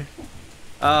can here.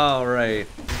 Oh, right.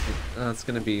 Oh, it's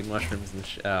gonna be mushrooms and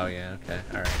oh, yeah, okay.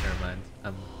 Alright, never mind.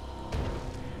 I'm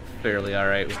fairly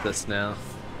alright with this now.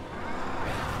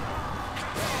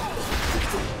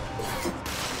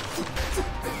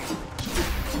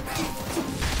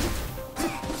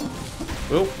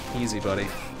 Oh, easy, buddy.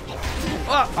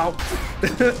 Oh, ow.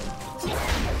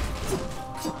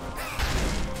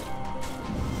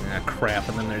 Ah, crap,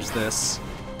 and then there's this.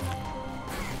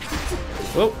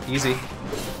 Oh, easy.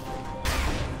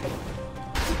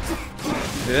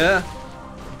 Yeah.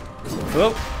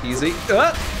 Oh, easy.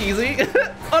 Easy.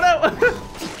 Oh no!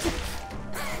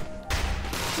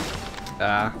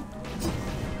 Ah.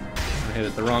 I hit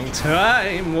it the wrong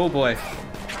time. Oh boy.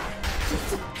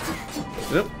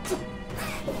 Oop.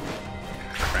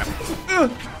 Crap.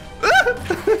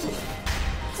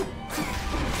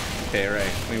 Okay,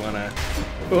 right. We wanna.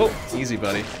 Oh, easy,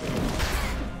 buddy.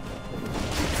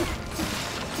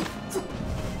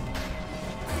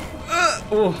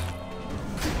 Oh.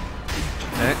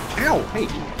 Ow! Hey!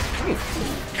 Hey!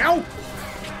 Ow!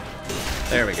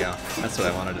 There we go. That's what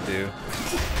I wanted to do. A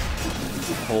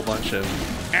whole bunch of.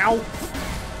 Ow!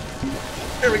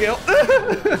 There we go.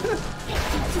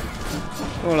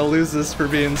 I want to lose this for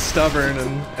being stubborn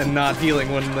and not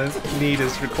healing when the need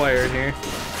is required here.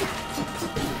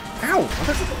 Ow!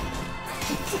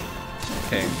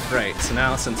 Okay, right. So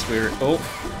now since we're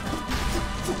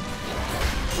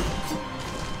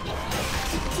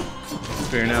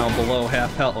We are now below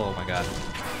half health. Oh my god.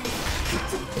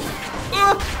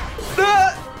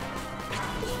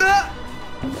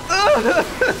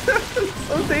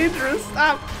 So dangerous.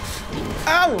 Stop.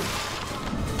 Ow.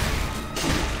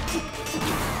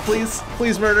 Please,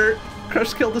 please murder.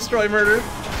 Crush, kill, destroy, murder.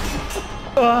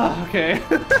 Oh, okay.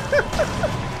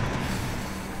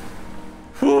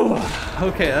 Whew.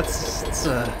 Okay,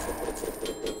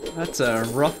 that's a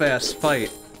rough ass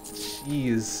fight.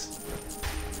 Jeez.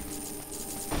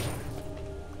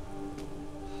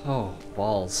 Oh,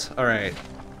 balls. Alright.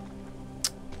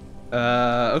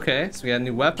 Okay, so we got a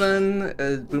new weapon.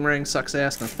 Boomerang sucks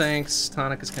ass, no thanks.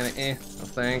 Tonic is kinda eh, no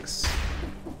thanks.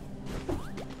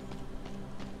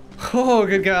 Oh,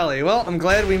 good golly. Well, I'm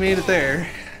glad we made it there.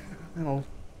 That'll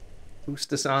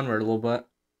boost us onward a little bit.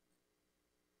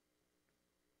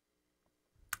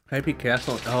 High Peak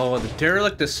Castle. Oh, the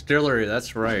Derelict Distillery,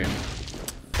 that's right.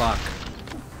 Fuck.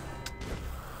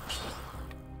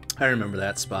 I remember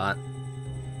that spot.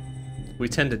 We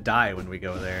tend to die when we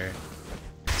go there.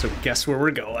 So guess where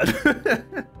we're going.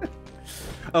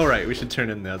 Oh right, we should turn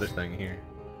in the other thing here.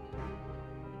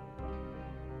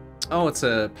 Oh, it's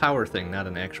a power thing, not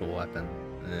an actual weapon.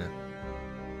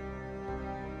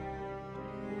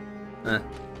 Okay.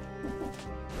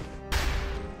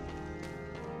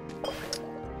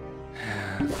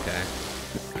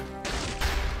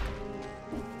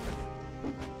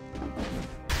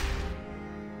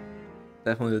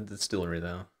 Definitely the distillery,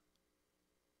 though.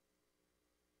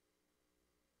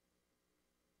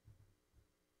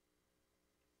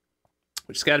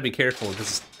 We just gotta be careful,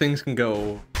 because things can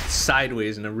go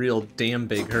sideways in a real damn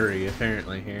big hurry,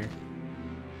 apparently, here.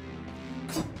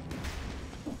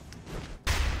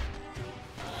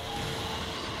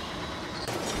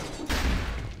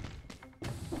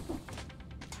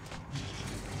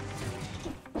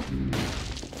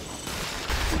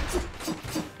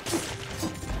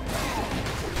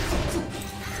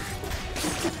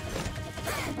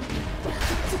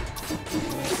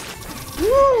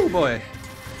 Woo, boy.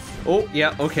 Oh,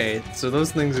 yeah, okay. So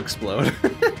those things explode.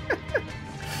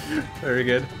 Very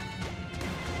good.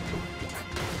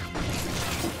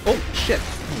 Oh, shit.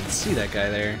 I didn't see that guy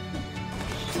there.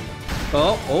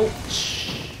 Oh, oh,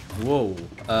 shh. Whoa.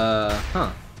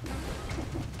 Huh.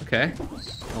 Okay.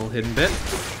 Little hidden bit.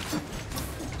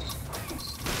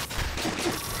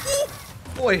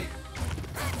 Boy.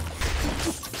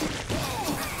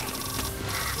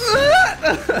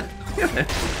 Damn it.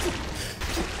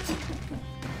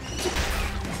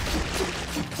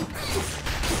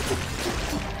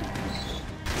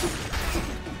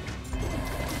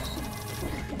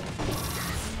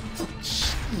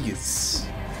 Jeez.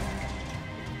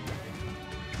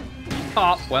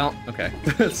 Oh, well, okay.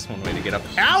 That's one way to get up.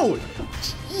 Ow!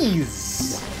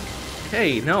 Jeez!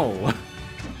 Hey, no.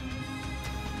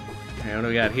 Okay, what do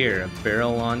we got here? A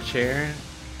barrel launcher?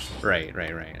 Right.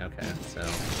 Okay, so...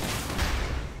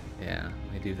 yeah,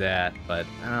 we do that, but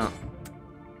I don't...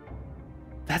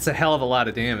 That's a hell of a lot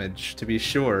of damage, to be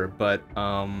sure, but,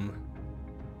 I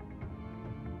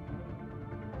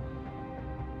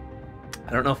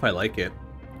don't know if I like it.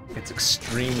 It's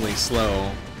extremely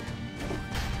slow.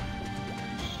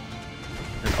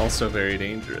 And also very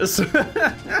dangerous. I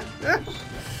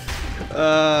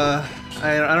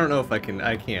don't know if I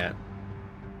can't.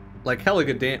 Like, hella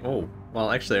good oh,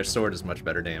 well, actually our sword is much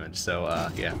better damage, so,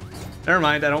 yeah. Never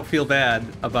mind, I don't feel bad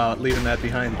about leaving that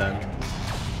behind then.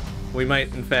 We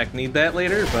might, in fact, need that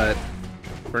later, but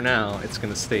for now, it's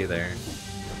gonna stay there.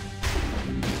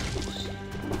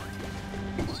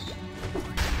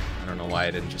 I don't know why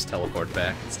I didn't just teleport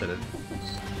back instead of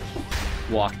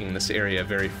walking this area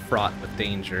very fraught with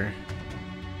danger.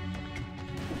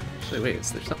 Actually, wait,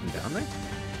 is there something down there?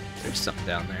 There's something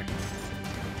down there.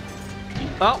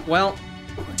 Oh, well.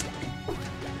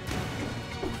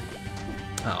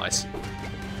 Oh, I see.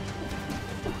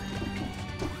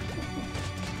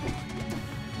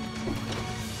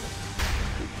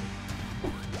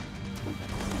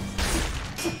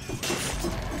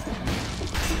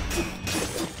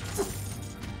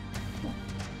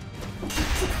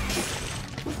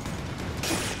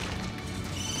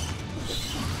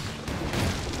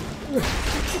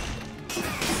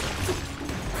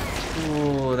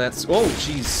 Oh, that's... oh,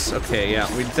 jeez. Okay, yeah,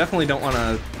 we definitely don't want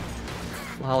to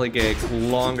lollygag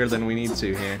longer than we need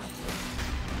to here.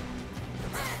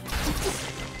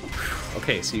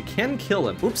 Okay, so you can kill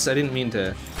him. Oops, I didn't mean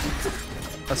to...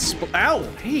 ow!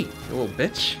 Hey, you little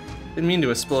bitch. Didn't mean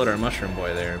to explode our mushroom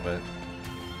boy there, but...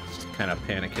 just kind of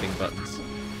panic hitting buttons.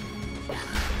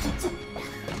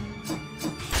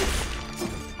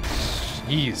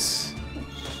 Jeez.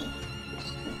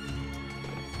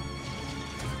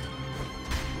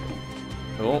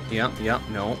 Oh, yeah,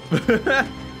 no.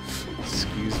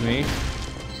 Excuse me.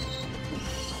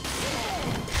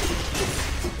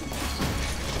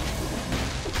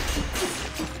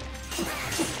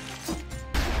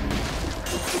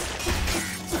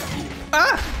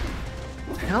 Ah!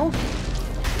 Hell?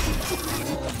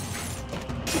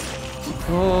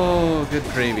 Oh, good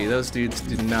gravy. Those dudes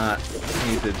do not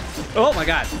need to... Oh my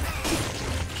god!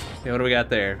 Okay, what do we got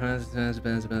there? Blah,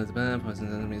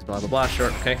 blah, blah.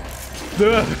 Short, okay.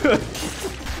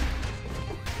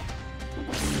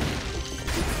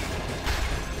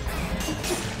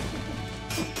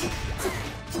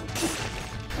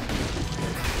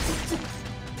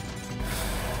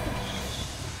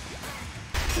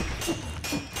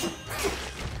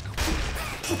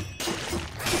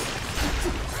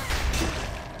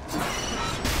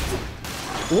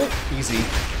 Oh, easy.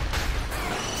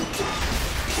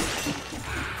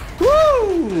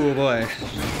 Woo, boy.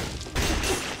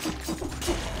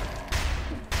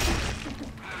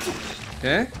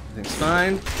 Okay, everything's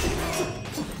fine.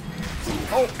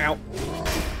 Oh, ow.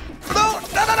 No.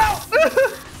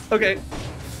 Okay.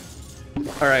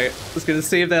 All right, just gonna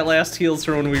save that last heals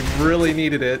for when we really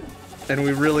needed it, and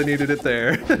we really needed it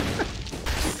there.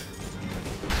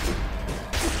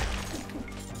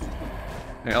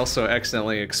 I also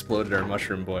accidentally exploded our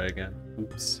mushroom boy again.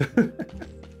 Oops.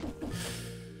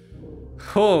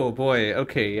 Oh boy,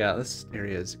 okay, yeah, this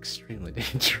area is extremely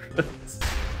dangerous.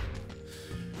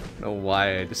 I don't know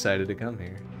why I decided to come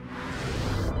here.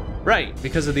 Right,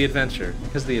 because of the adventure.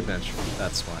 Because of the adventure,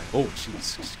 that's why. Oh,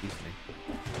 jeez, excuse me.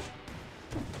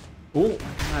 Oh my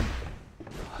god.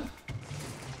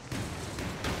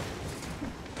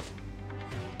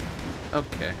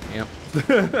 Okay, yep.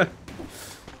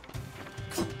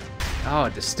 Oh, a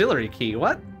distillery key,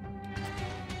 what?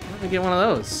 Let me get one of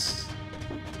those.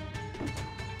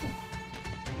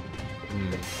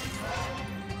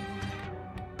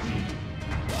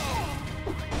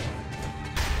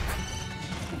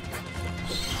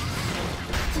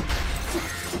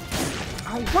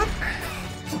 Oh, what?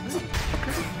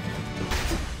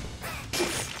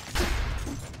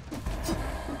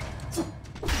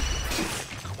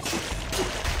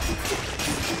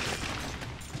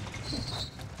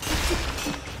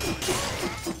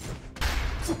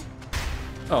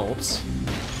 Oh, whoops.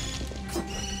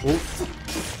 Oop.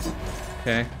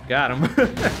 Okay, got him.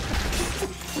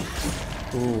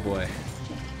 Oh boy.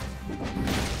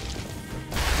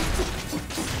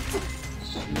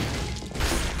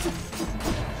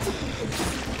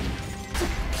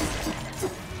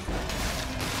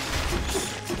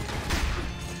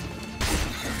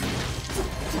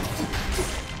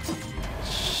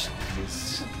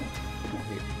 Jeez.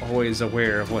 Always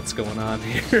aware of what's going on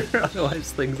here,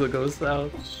 otherwise things will go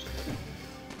south.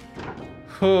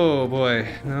 Oh boy,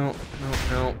 no.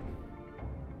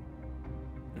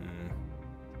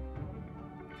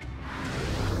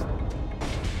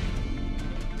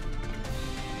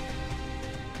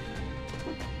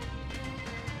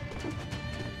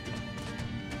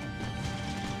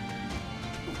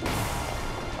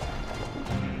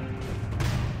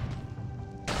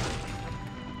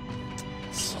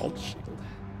 Salt shield.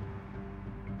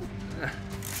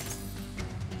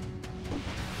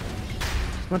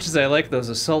 As much as I like those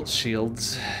assault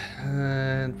shields,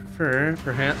 I'd prefer,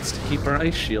 perhaps, to keep our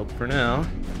ice shield for now.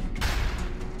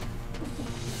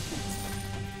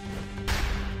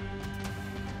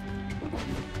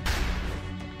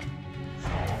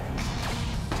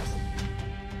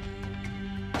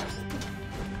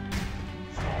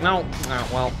 No, oh,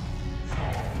 well.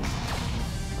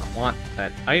 I want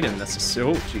that item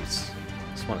necessarily. Oh, jeez.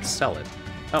 Just want to sell it.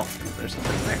 Oh, there's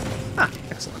something there. Ah,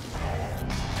 excellent.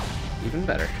 Even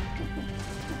better.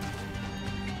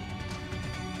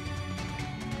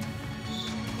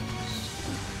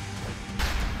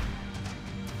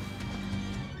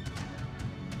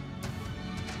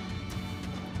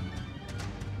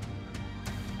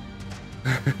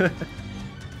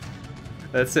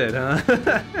 That's it, huh?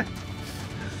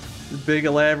 Big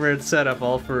elaborate setup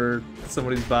all for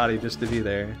somebody's body just to be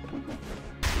there.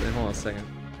 Wait, hold on a second.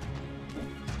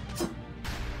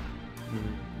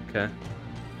 Okay.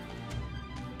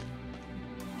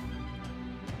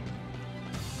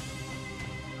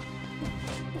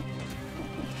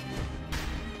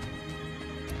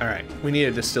 Alright, we need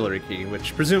a distillery key,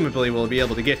 which presumably we'll be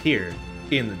able to get here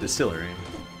in the distillery.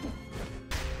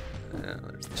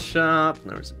 There's the shop, and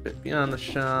there's a bit beyond the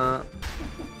shop.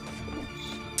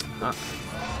 Ah.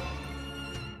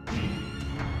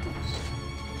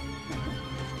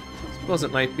 Suppose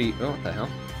it might be... Oh, what the hell?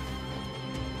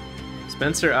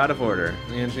 Dispenser out of order.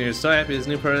 The engineer is so happy his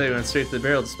new product, they went straight to the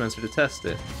barrel dispenser to test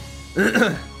it.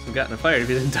 have gotten fired if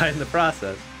he didn't die in the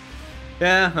process.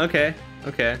 Yeah, okay,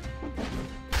 okay.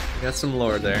 Got some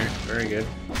lore there. Very good.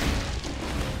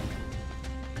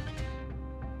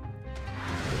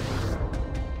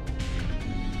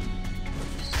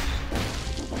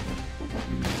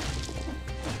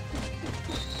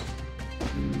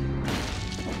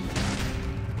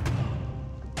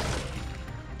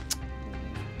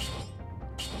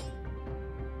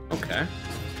 Okay.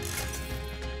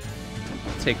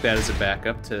 Take that as a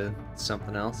backup to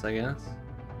something else, I guess.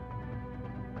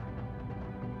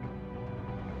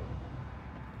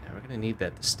 Yeah, we're gonna need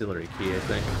that distillery key, I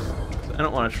think. I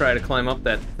don't want to try to climb up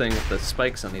that thing with the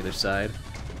spikes on either side.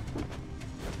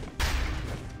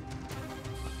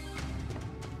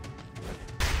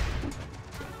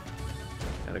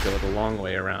 Gotta go the long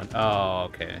way around. Oh,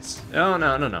 okay. Oh,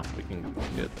 no, no, no. We can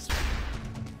do it this way.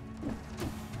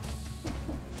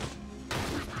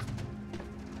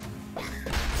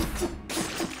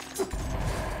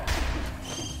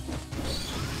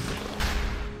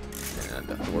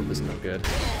 Orb is no good.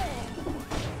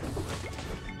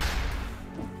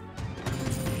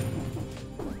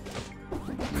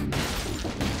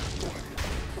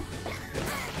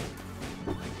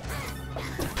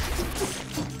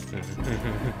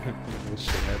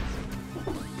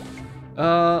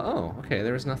 Oh, okay,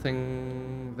 there was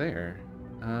nothing there.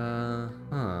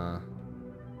 Huh.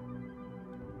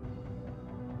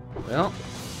 Well,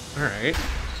 alright.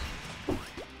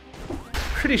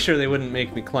 Pretty sure they wouldn't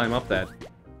make me climb up that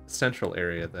central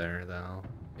area there, though.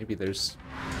 Maybe there's...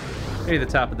 Maybe the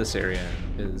top of this area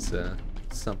is,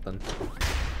 something.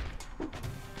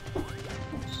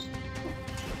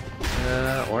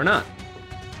 Or not.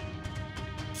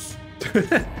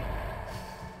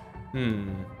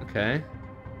 Okay.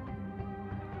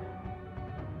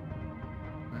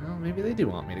 Well, maybe they do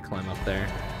want me to climb up there.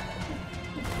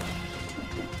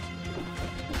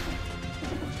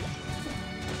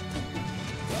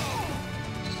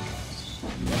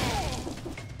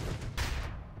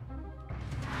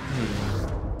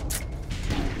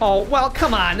 Oh, well,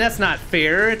 come on, that's not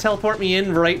fair. Teleport me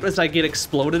in right as I get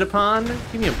exploded upon?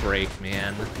 Give me a break,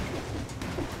 man.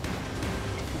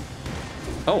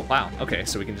 Oh, wow, okay,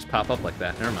 so we can just pop up like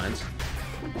that. Never mind.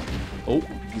 Oh,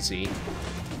 easy.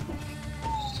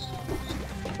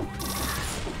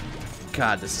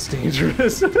 God, this is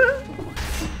dangerous.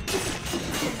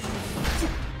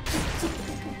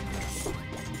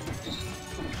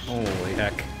 Holy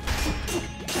heck.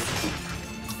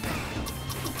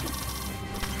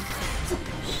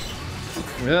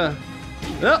 Yeah.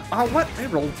 Oh, what? I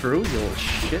rolled through, you little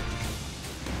shit.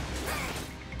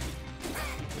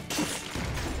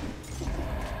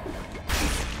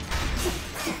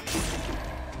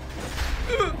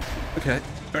 Okay,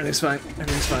 everything's fine.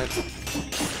 Everything's fine.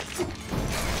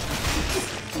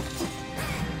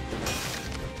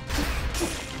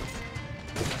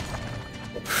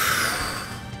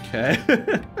 Okay.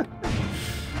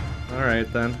 All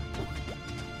right then.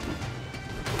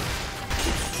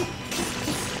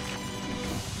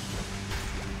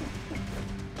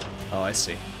 Oh, I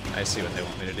see. I see what they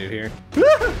want me to do here.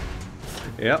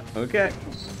 Yep, okay.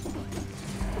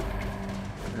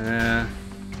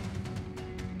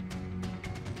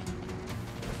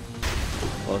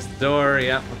 Close the door,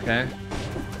 yep, okay.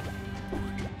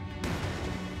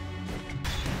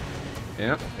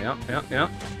 Yep.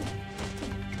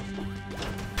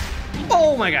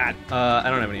 Oh my god! I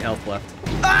don't have any health left.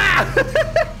 Ah!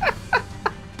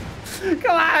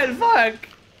 Come on, fuck!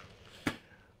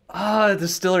 Ah, the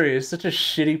distillery is such a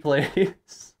shitty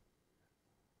place.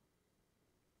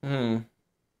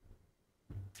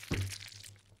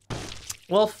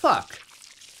 Well, fuck.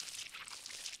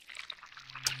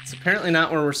 It's apparently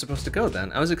not where we're supposed to go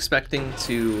then. I was expecting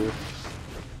to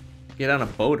get on a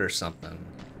boat or something.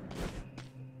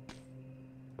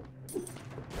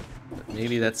 But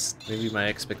maybe my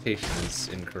expectation is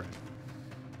incorrect.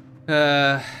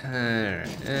 Alright.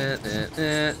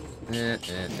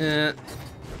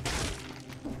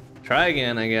 Try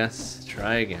again, I guess.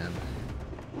 Try again.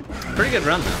 Pretty good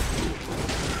run, though.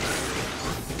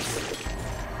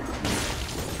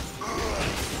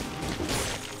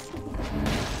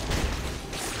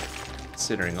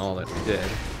 Considering all that we did.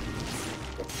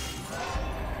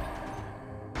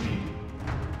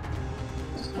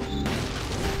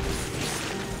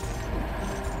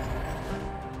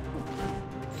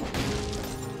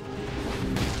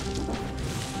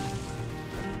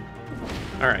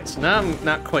 Alright, so now I'm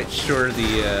not quite sure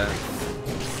the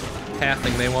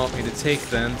pathing they want me to take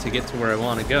then to get to where I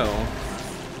want to go.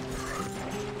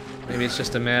 Maybe it's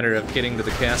just a matter of getting to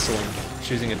the castle and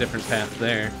choosing a different path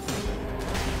there.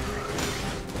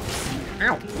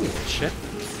 Ow! Ooh, shit.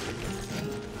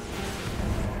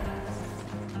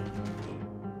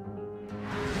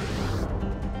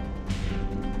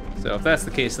 So if that's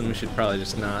the case, then we should probably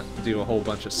just not do a whole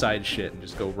bunch of side shit and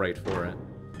just go right for it.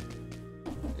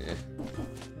 Yeah.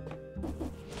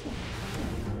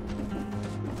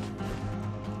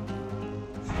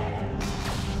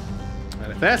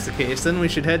 And if that's the case, then we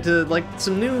should head to, like,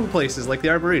 some new places, like the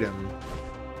Arboretum.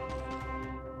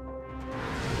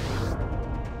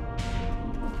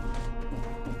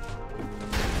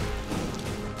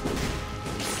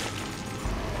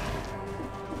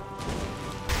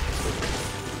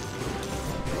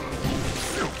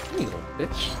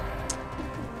 Bitch.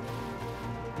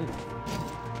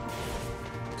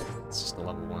 It's just a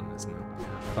level 1, isn't it?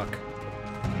 Fuck.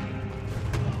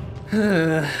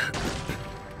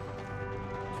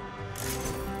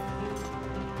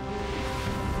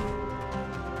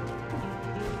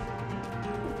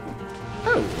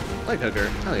 Oh, light hugger.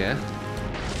 Hell yeah.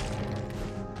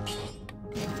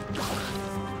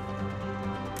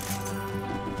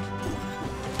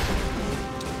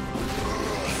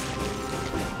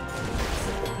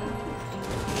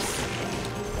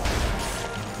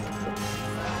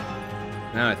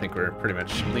 Now I think we're pretty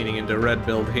much leaning into red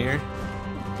build here.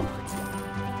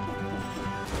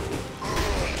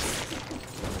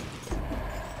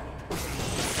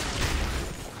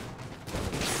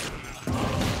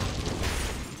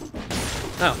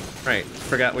 Oh, right.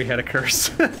 Forgot we had a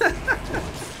curse.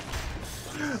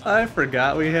 I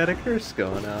forgot we had a curse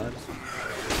going on.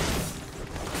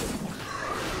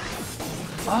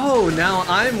 Oh, now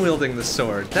I'm wielding the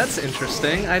sword. That's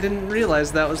interesting. I didn't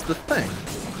realize that was the thing.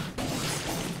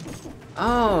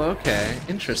 Oh, okay.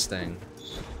 Interesting.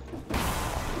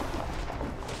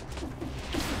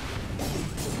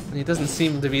 He doesn't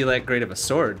seem to be that great of a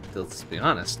sword, let's be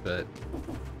honest, but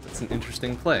it's an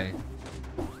interesting play.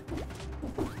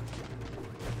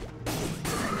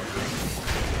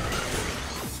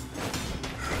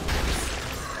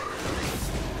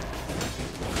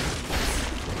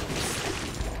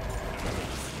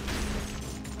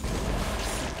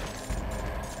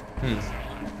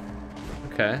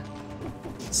 Okay.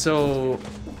 So,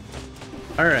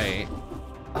 alright.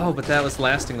 Oh, but that was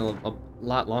lasting a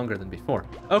lot longer than before.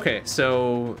 Okay,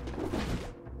 so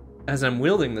as I'm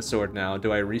wielding the sword now,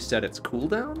 do I reset its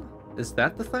cooldown? Is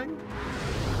that the thing?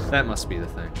 That must be the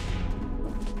thing.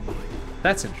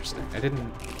 That's interesting. I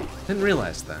didn't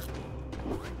realize that.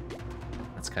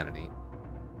 That's kind of neat.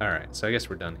 Alright, so I guess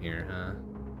we're done here, huh?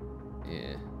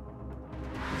 Yeah.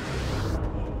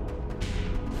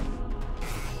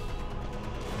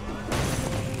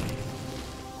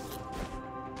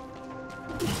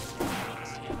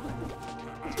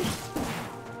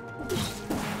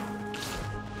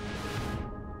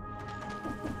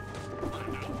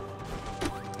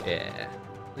 Yeah,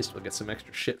 at least we'll get some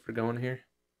extra shit for going here.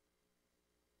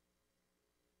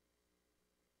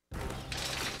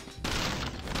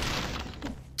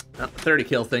 Not the 30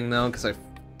 kill thing though, because I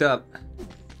fucked up.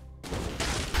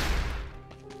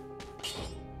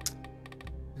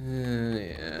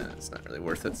 Yeah, it's not really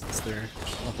worth it since they're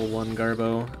level 1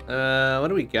 Garbo. What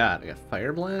do we got? I got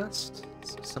Fire Blast?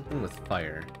 Something with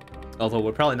fire. Although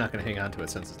we're probably not going to hang on to it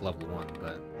since it's level 1,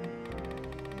 but...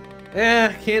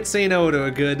 yeah, can't say no to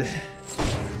a good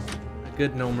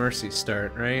No Mercy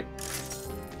start, right?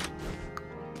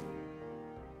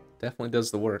 Definitely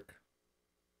does the work.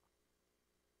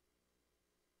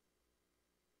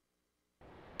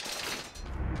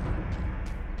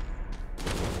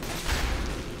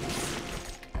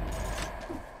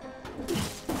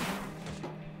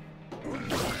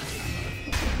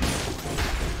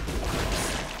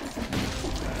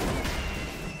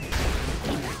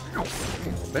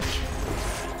 Bitch.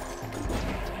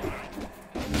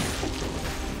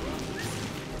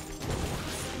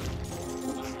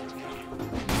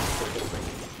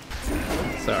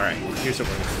 So, alright, here's what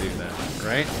we're gonna do then,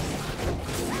 right?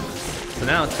 So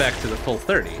now it's back to the full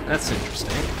 30. That's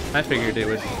interesting. I figured it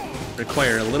would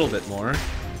require a little bit more.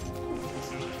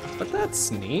 But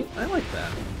that's neat. I like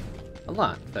that. A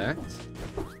lot, in fact.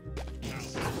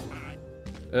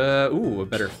 Ooh, a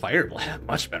better Fire Blast.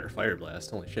 Much better Fire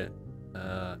Blast. Holy shit.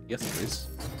 Yes, please.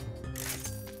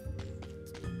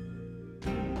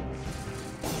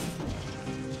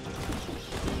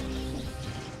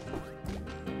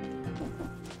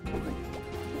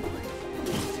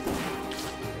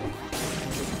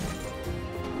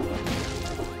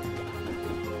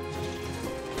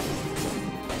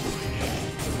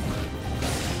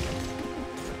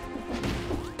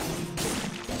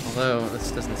 Although,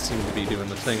 this doesn't seem to be doing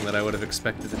the thing that I would have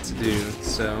expected it to do,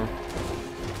 so...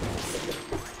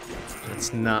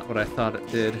 it's not what I thought it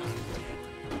did.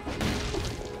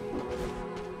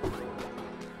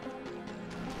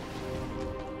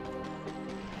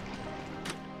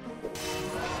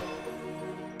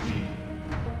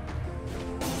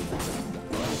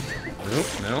 Nope,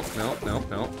 no, no, no,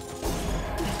 no.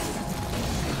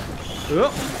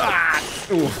 Oh, ah!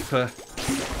 Oof.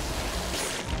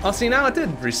 Oh, see, now it did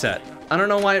reset. I don't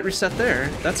know why it reset there.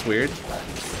 That's weird.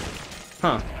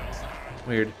 Huh.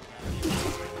 Weird.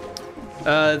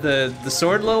 The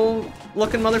sword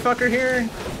looking motherfucker here?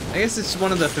 I guess it's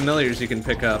one of the familiars you can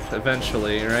pick up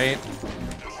eventually, right?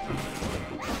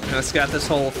 And it's got this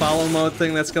whole follow mode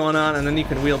thing that's going on, and then you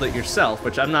can wield it yourself,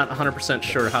 which I'm not 100%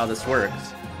 sure how this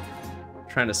works. I'm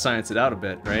trying to science it out a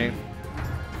bit, right?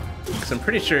 Because I'm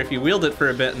pretty sure if you wield it for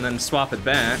a bit and then swap it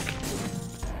back...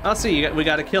 I'll see, we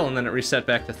got a kill and then it reset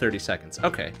back to 30 seconds.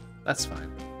 Okay, that's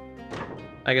fine.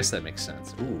 I guess that makes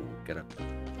sense. Ooh, get a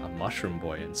mushroom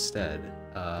boy instead.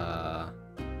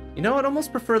 You know, I'd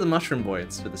almost prefer the mushroom boy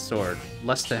instead of the sword.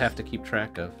 Less to have to keep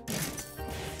track of.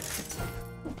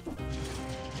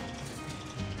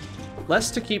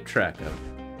 Less to keep track of.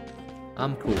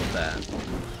 I'm cool with that.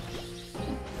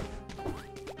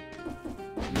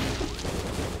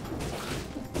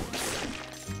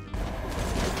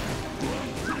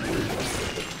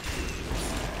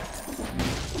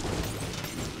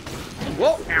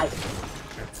 Whoa! Ow!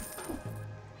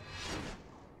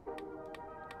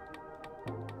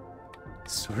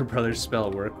 Sword Brothers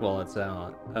spell work while it's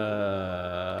out.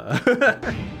 I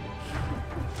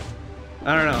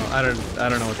don't know. I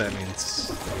don't know what that means.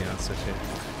 To be honest with you.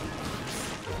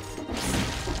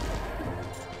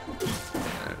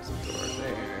 There's a door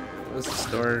there. What's the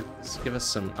store? Just give us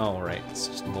some. Oh right, it's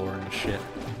just lore and shit.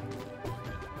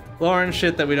 Lore and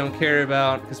shit that we don't care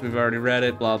about because we've already read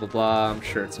it. Blah blah blah. I'm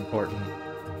sure it's important.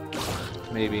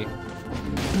 Maybe.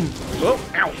 Whoa!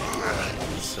 Ow!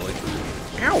 Silly.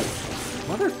 Ow!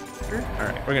 Motherfucker. All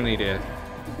right, we're gonna need a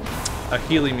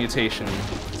Healy mutation.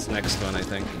 This next one, I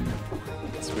think.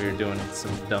 So we were doing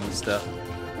some dumb stuff.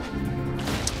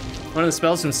 One of the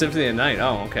spells from Symphony of the Night.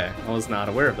 Oh, okay. I was not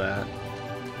aware of that.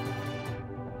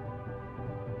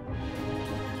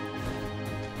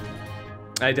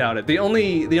 I doubt it. The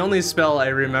only spell I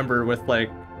remember with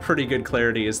like pretty good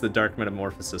clarity is the Dark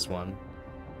Metamorphosis one,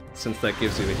 since that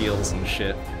gives you the heals and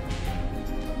shit.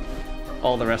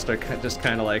 All the rest are just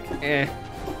kind of like, eh.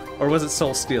 Or was it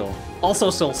Soul Steel?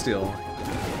 Also Soul Steel.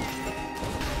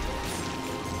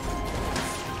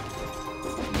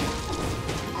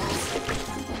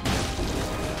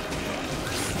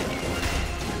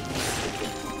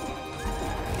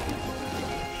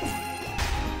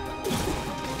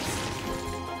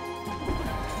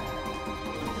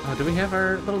 Oh, do we have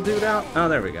our little dude out? Oh,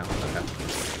 there we go. Okay. I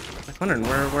was wondering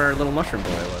where our little mushroom boy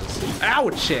was.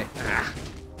 Ouch! Shit! Ah.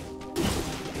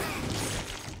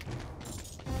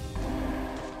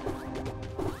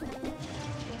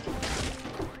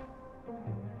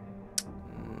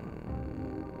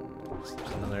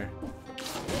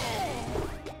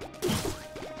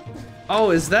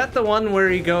 Oh, is that the one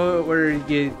where you go, where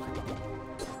you...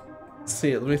 Let's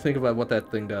see, let me think about what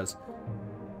that thing does.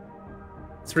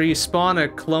 It's where you spawn a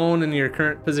clone in your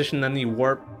current position, then you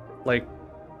warp, like,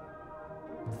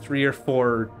 3 or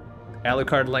 4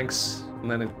 Alucard links,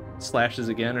 and then it slashes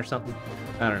again or something?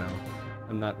 I don't know.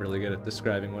 I'm not really good at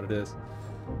describing what it is.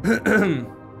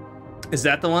 Is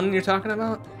that the one you're talking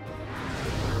about?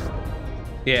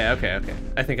 Yeah, okay, okay.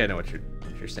 I think I know what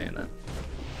you're saying then.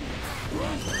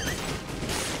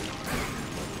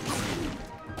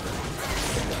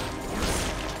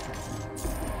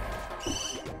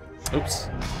 Oops.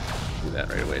 Do that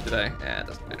right away, did I? Ah, it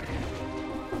doesn't matter.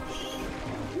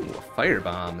 Ooh, a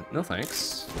firebomb. No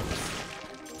thanks.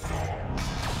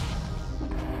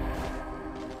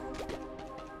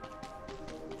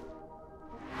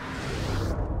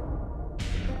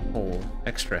 A whole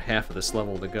extra half of this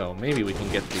level to go. Maybe we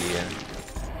can get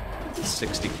the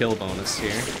 60 kill bonus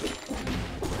here.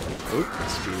 Oop,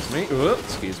 excuse me. Oop,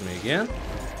 excuse me again.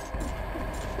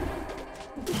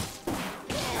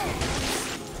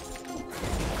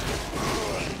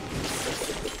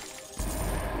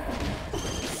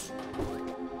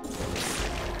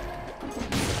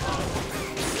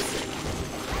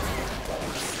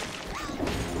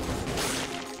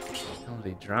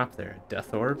 Drop there.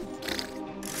 Death orb?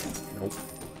 Nope.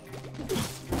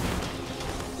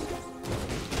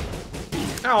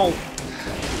 Ow!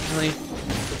 Really?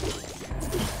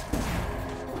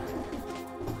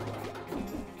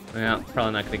 Well,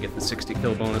 probably not gonna get the 60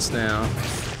 kill bonus now,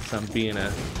 so I'm being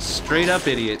a straight up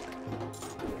idiot.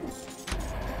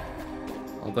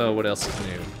 Although, what else is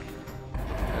new?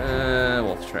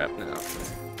 Wolf trap now.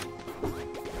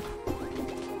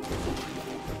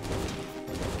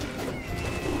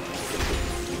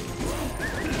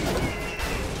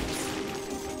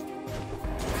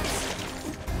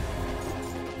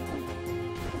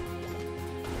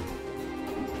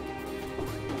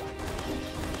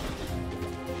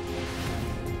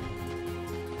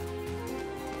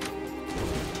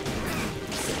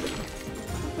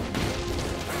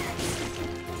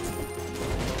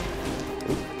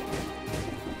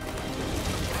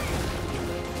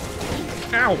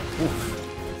 Ow! Oof.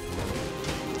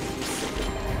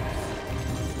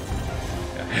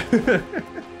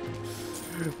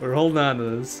 We're holding on to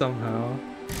this somehow.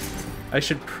 I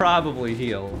should probably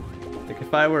heal. Like,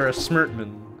 if I were a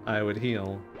Smirtman, I would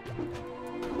heal.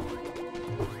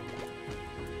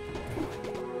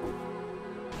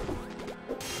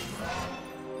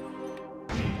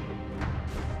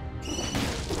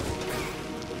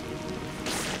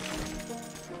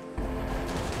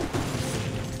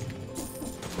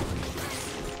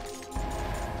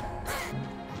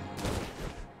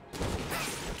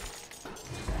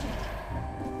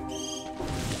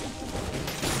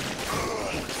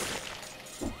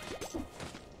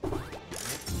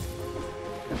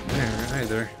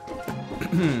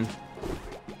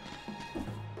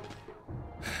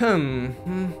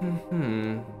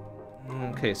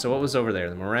 Okay, so what was over there?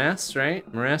 The morass, right?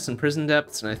 Morass and prison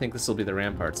depths, and I think this will be the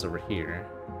ramparts over here.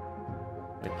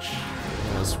 Which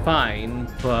was fine,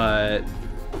 but...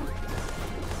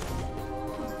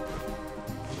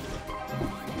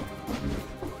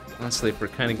 honestly, if we're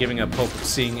kind of giving up hope of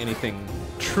seeing anything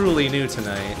truly new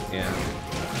tonight, yeah.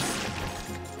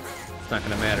 It's not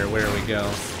gonna matter where we go.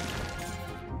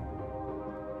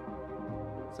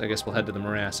 So I guess we'll head to the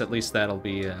morass. At least that'll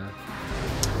be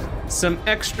some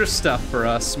extra stuff for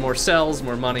us. More cells,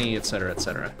 more money, etc.,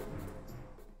 etc.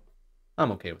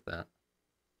 I'm okay with that.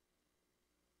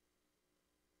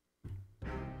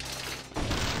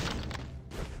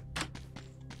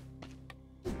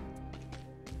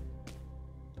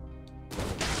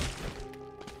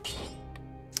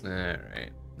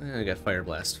 Alright. I got Fire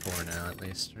Blast 4 now, at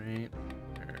least, right?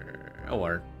 Oh,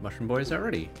 our Mushroom Boy's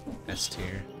already S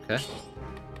tier. Okay.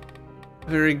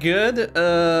 Very good.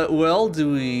 Well,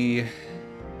 do we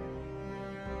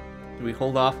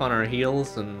hold off on our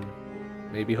heals and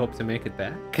maybe hope to make it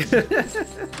back?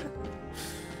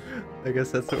 I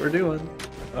guess that's what we're doing.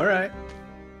 Alright.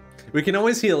 We can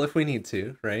always heal if we need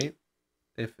to, right?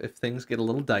 If things get a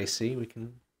little dicey, we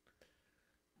can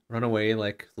run away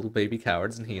like little baby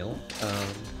cowards and heal.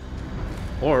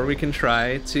 Or we can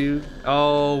try to...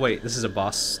 oh, wait, this is a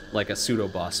boss, like a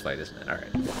pseudo-boss fight, isn't it? Alright.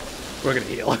 We're gonna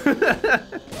heal.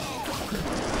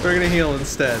 We're gonna heal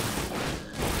instead.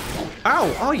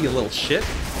 Ow! Oh, you little shit.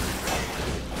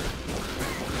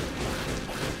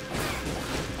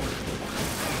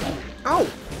 Ow!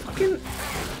 Fucking...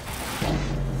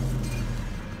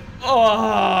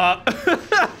 oh!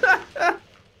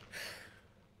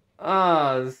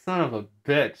 Ah, son of a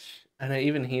bitch. And I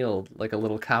even healed like a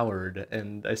little coward,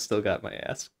 and I still got my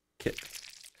ass kicked.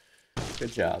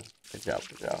 Good job. Good job,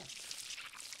 good job.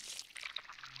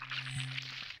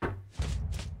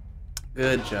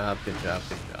 Good job, good job,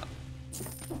 good job.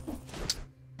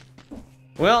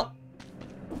 Well,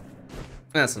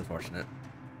 that's unfortunate.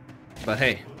 But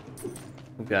hey,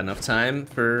 we've got enough time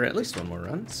for at least one more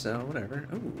run, so whatever.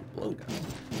 Ooh, blowgun.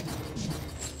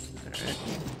 Alright.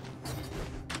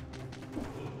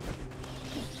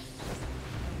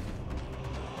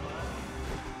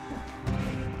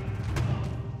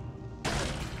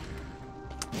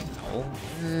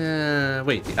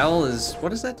 Wait, the owl is... what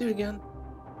does that do again?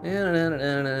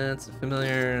 It's a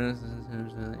familiar...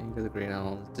 ink of the great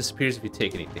owl. It disappears if you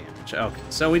take any damage. Okay,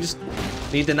 so we just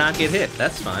need to not get hit.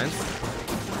 That's fine.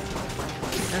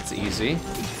 That's easy.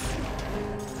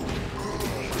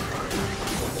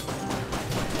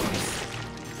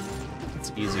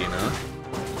 It's easy enough.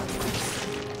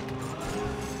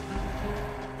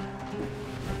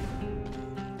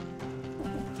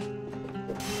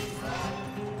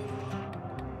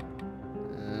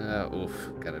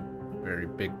 Oof, got a very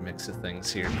big mix of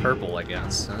things here. Purple, I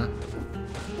guess, huh?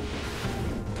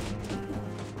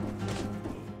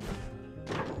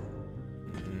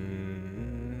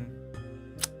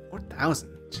 4,000.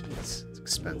 Jeez, it's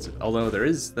expensive. Although there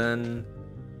is then...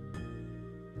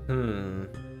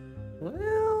 well...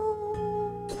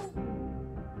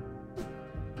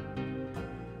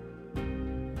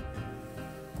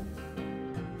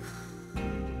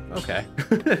 okay.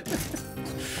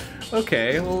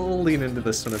 Okay, we'll lean into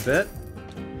this one a bit.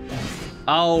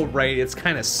 Oh, right, it's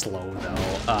kind of slow,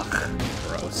 though. Ugh,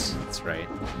 gross. That's right.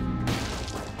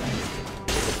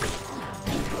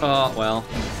 Oh, well.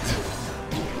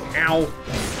 Ow!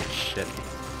 Shit.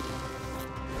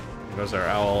 There goes our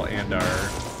owl and our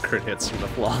crit hits from the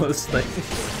flawless thing.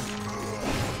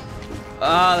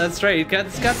 Ah, that's right.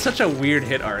 It's got such a weird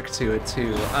hit arc to it,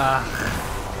 too.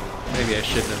 Maybe I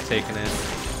shouldn't have taken it.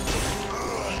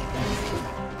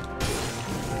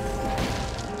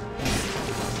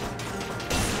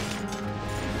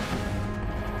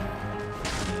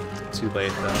 Too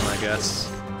late though, I guess.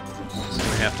 Just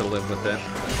gonna have to live with it.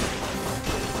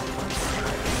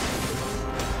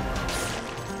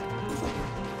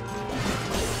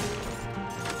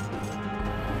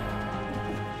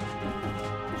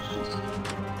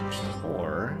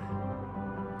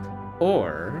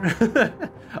 Or...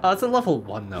 oh, it's a level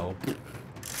 1, though.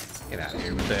 Get out of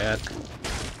here with that.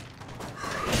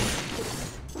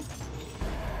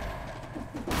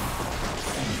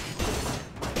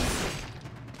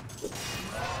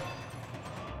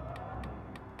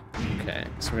 Okay,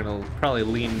 so we're gonna probably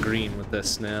lean green with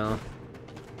this now.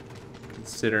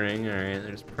 Considering, alright,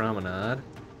 there's Promenade.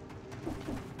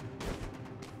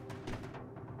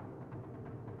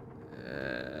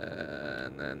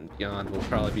 And then beyond will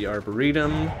probably be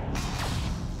Arboretum.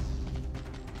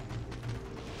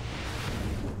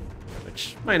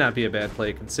 Which might not be a bad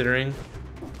play considering.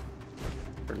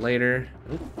 For later.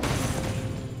 Ooh.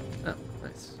 Oh,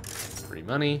 nice. Free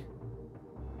money.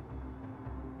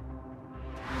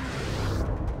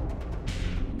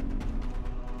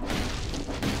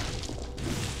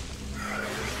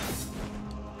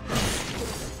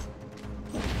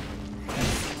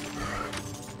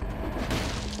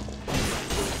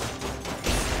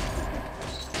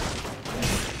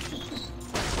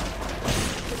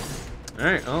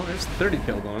 Alright, well, there's the 30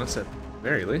 kill bonus at the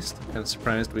very least. I'm kind of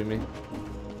surprised we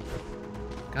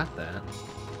got that.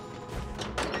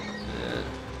 Yeah.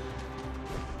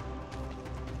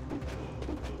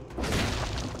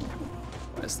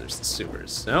 Yes, there's the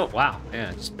sewers. Oh, wow.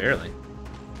 Yeah, just barely.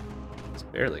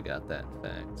 Just barely got that, in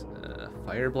fact.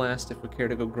 Fire Blast, if we care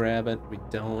to go grab it. We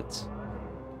don't.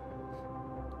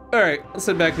 Alright, let's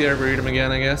head back to the Arboretum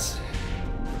again, I guess.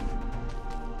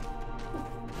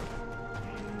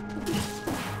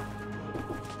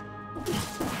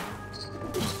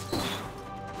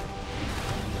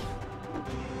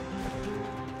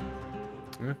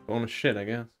 Bonus shit, I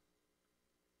guess.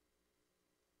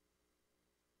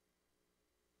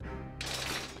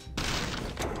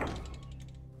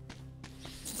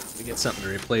 We get something to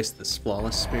replace this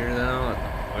Flawless Spear, though.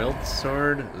 An Oiled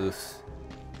Sword. Oof.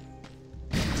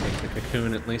 Take the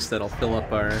Cocoon, at least that'll fill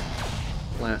up our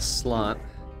last slot.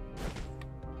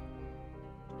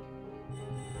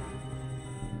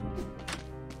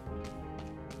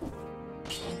 I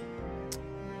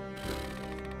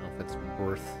don't know if it's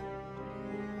worth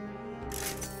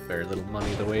very little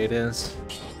money the way it is.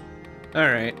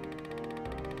 Alright.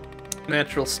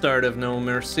 Natural start of No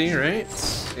Mercy, right?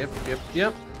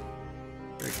 Yep.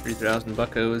 33,000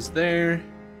 bucko is there.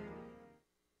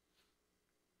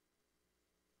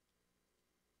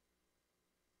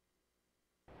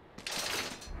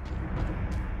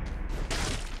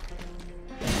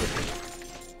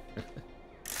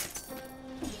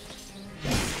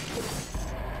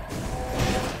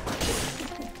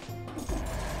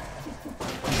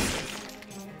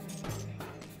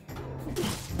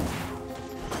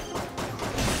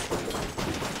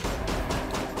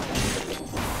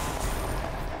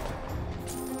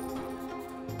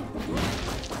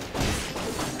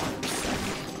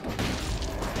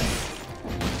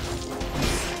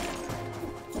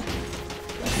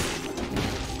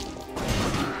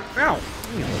 Ow!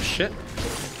 You little shit.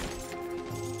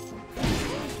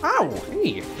 Ow!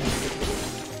 Hey!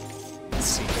 Let's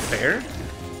see, fair?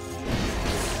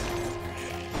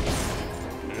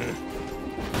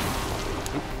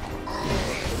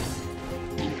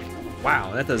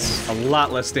 Wow, that does a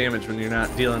lot less damage when you're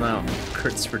not dealing out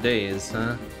crits for days,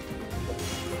 huh?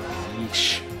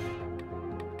 Yeesh.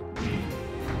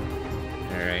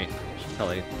 Alright, should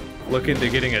probably look into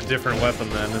getting a different weapon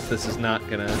then if this is not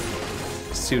gonna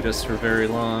suit us for very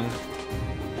long.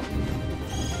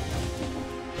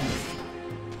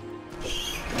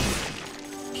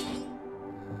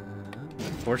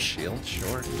 Force shield,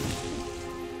 sure.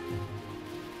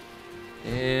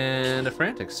 And a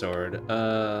frantic sword.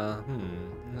 No.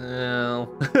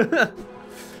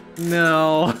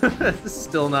 No.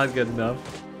 Still not good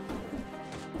enough.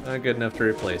 Not good enough to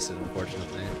replace it,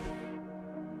 unfortunately.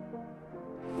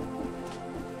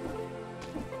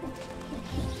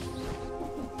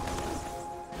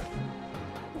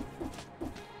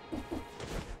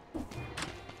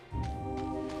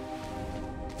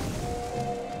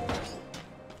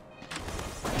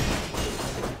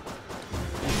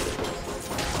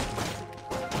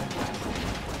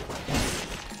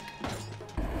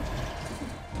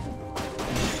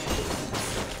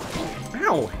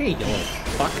 Ow! Hey, you little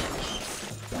fuck.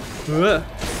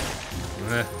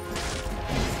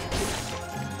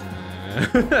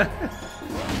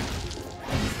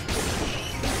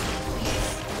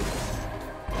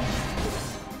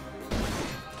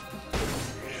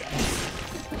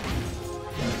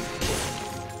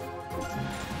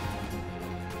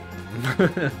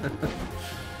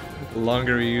 The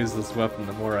longer we use this weapon,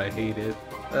 the more I hate it.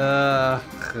 Ugh.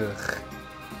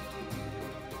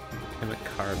 Chemic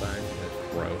Carbine,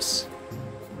 gross.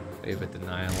 Wave of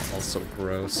Denial, also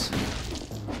gross.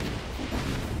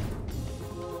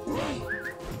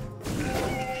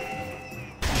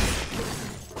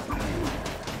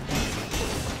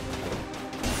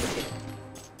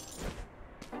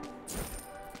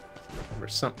 Or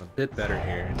something a bit better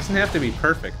here. It doesn't have to be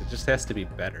perfect, it just has to be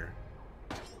better.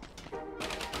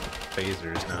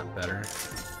 Phaser is not better.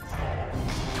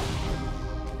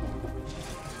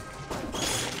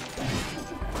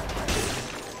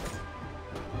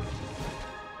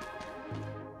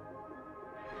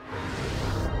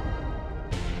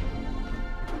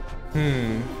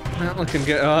 Not looking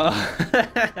good. Oh.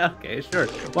 Okay, sure.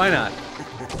 Why not?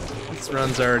 This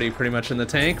run's already pretty much in the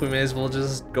tank. We may as well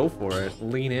just go for it.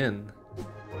 Lean in.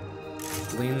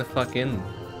 Lean the fuck in.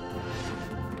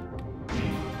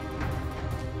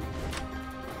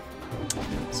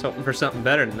 I was hoping for something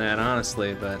better than that,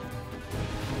 honestly, but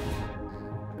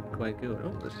didn't quite do it.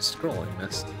 Oh, there's a scroll I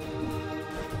missed.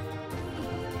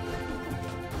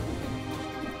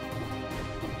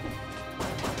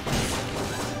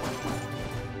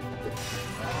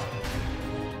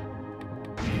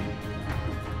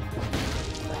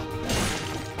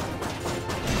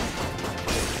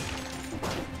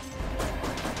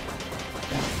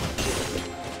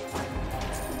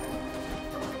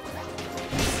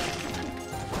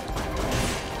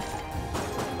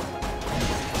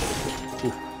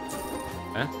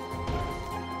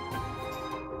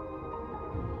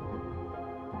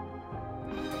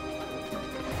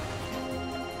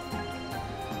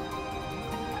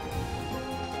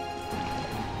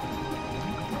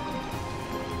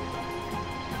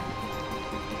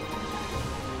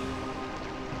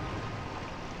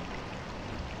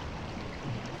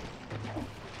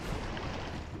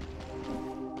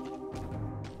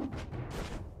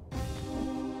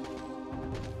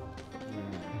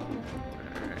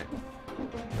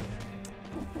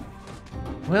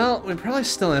 Well, we probably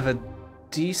still have a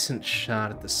decent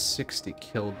shot at the 60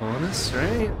 kill bonus,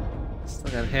 right?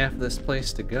 Still got half of this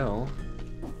place to go.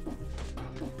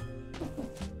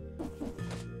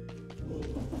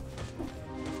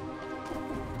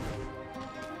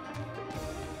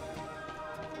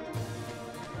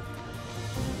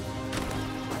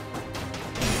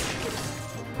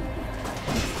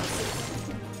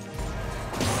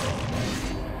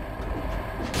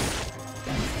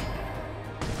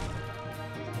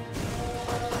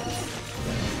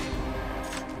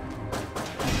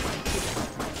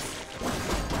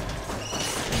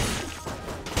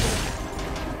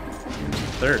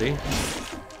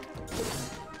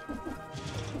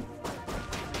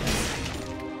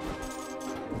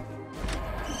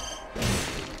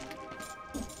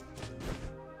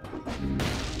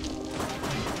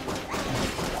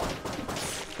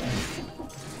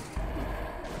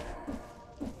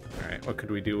 What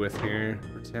could we do with here?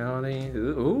 Brutality.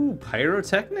 Ooh,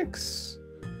 pyrotechnics.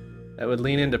 That would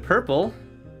lean into purple.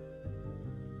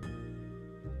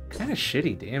 Kind of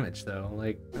shitty damage though.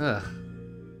 Like, ugh.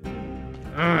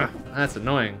 Ugh, that's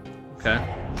annoying. Okay.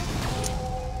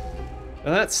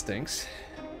 Well, that stinks.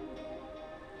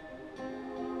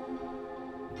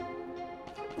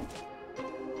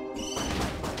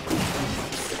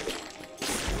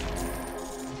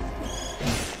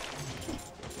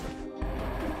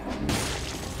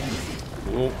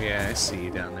 Oh, yeah, I see you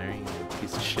down there, you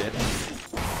piece of shit.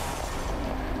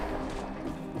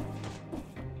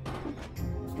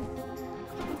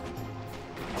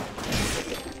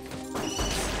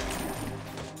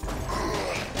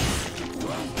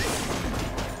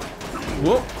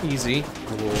 Whoa, easy.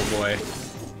 Oh boy.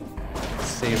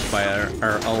 Saved by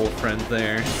our owl friend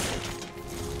there.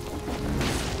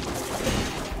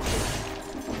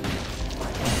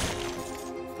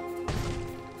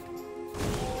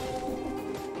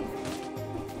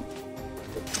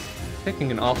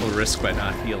 Taking an awful risk by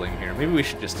not healing here. Maybe we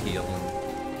should just heal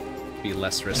and be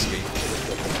less risky.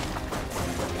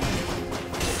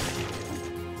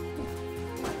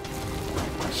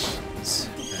 Jeez.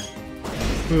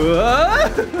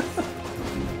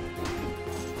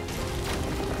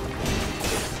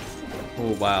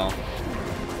 Oh, wow.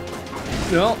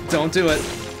 No, don't do it.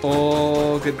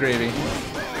 Oh, good gravy.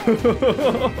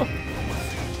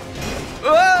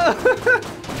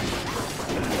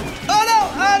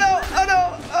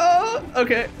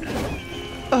 Okay.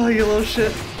 Oh, you little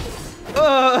shit.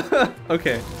 Oh,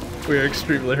 okay. We are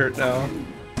extremely hurt now.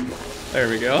 There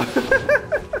we go.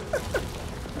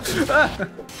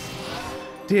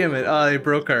 Damn it. Oh, they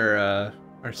broke our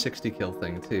 60 kill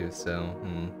thing too, so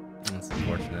that's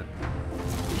unfortunate.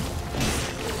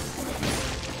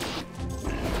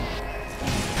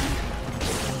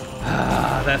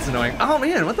 Ah, that's annoying. Oh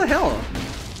man, what the hell?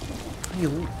 You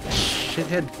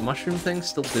shithead mushroom thing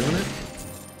still doing it?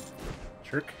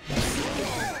 Jerk.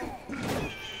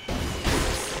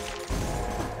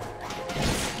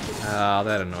 Oh,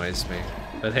 that annoys me.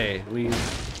 But hey, we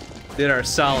did our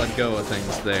solid go of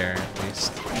things there, at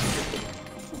least.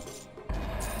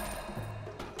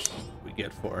 We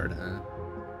get for it, huh?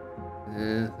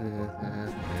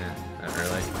 Not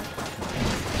really.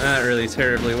 Not really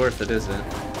terribly worth it, is it?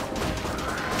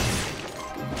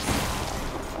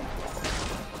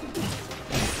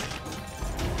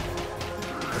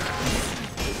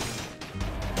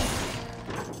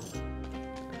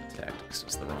 Tactics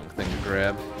was the wrong thing to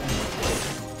grab.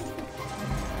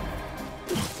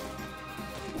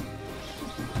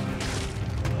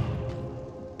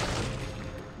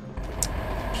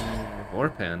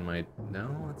 Warpan might...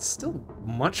 No, it's still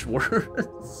much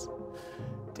worse.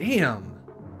 Damn.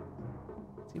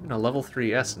 It's even a level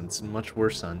 3 essence and much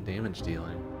worse on damage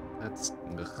dealing. That's...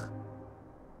 Ugh.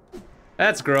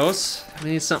 That's gross.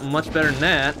 We need something much better than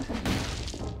that.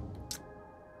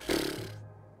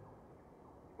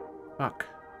 Fuck.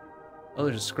 Oh,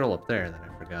 there's a scroll up there that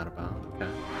I forgot about. Okay.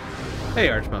 Hey,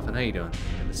 Archmuffin, how you doing?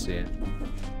 Good to see you.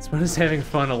 This one is having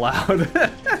fun aloud.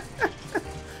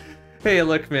 Hey,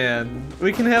 look, man.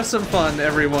 We can have some fun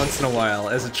every once in a while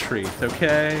as a treat,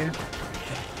 okay?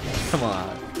 Come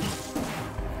on.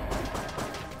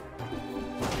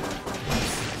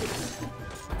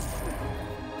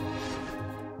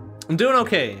 I'm doing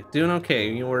okay. Doing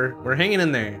okay. We're hanging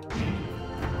in there.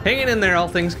 Hanging in there, all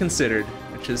things considered,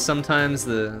 which is sometimes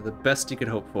the best you could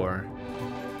hope for.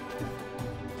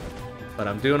 But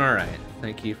I'm doing all right.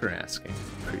 Thank you for asking.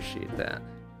 Appreciate that.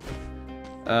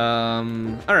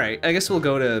 Alright, I guess we'll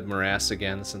go to Morass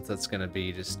again, since that's gonna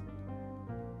be just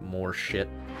more shit.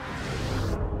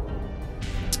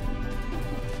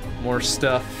 More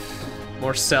stuff,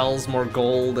 more cells, more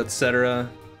gold, etc.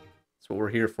 That's what we're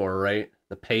here for, right?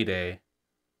 The payday.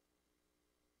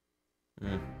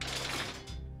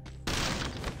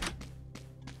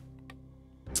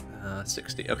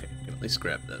 60, okay, can at least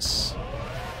grab this.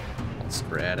 I'll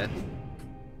spread it.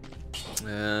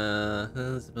 I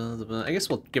guess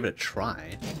we'll give it a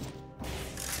try.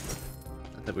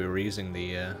 Not that we were using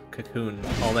the cocoon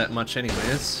all that much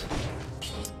anyways.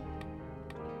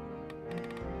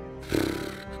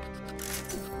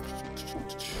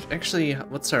 Actually,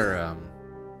 what's our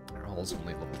hull's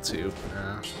only level 2.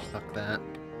 Fuck that.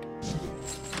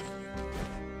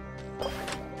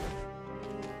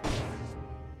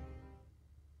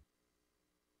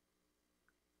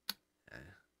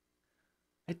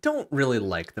 I don't really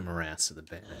like the Morass of the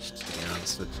Banished, to be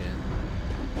honest with you.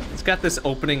 It's got this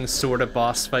opening sort of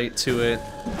boss fight to it.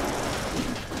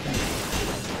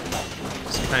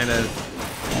 Just kind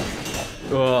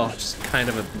of... Oh, just kind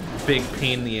of a big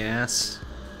pain in the ass.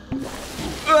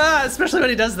 Ah, especially when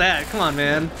he does that. Come on,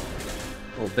 man.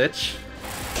 Little bitch.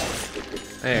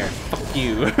 There. Fuck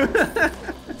you.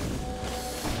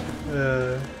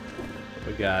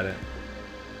 We got it.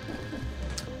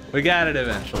 We got it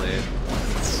eventually. It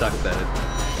sucked that it...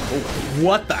 Oh,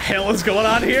 what the hell is going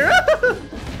on here?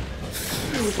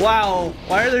 Wow,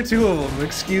 why are there 2 of them?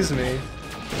 Excuse me.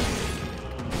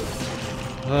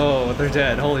 Oh, they're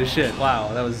dead. Holy shit.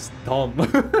 Wow, that was dumb.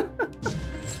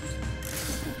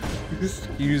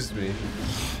 Excuse me.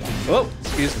 Oh,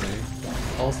 excuse me.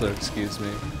 Also, excuse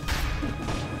me.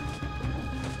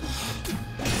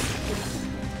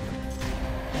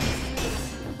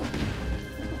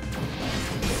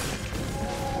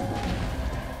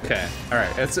 Okay,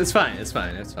 alright, it's fine, it's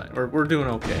fine, it's fine. We're doing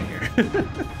okay here.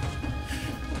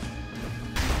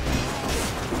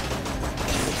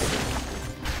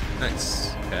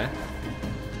 Nice, okay.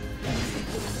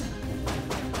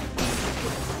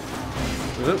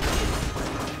 Whoop.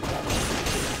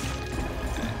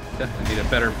 Okay, definitely need a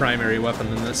better primary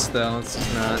weapon than this though. It's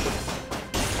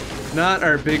just not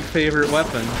our big favorite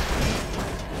weapon.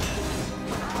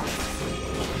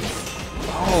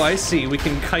 Oh, I see. We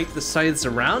can kite the scythes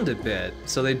around a bit,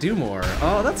 so they do more.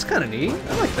 Oh, that's kind of neat.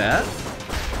 I like that.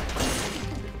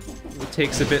 It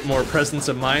takes a bit more presence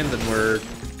of mind than we're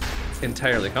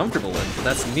entirely comfortable with, but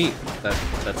that's neat. That's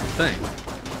a thing.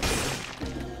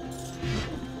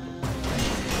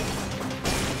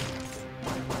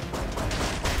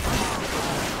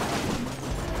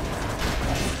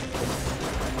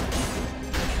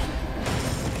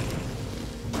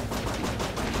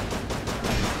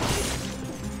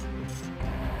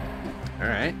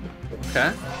 Alright,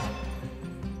 okay.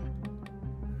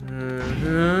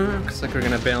 Looks like we're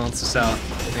gonna balance this out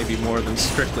maybe more than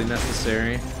strictly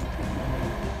necessary.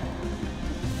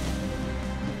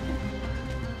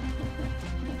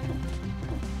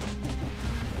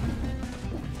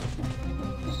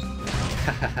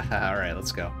 Alright,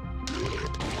 let's go.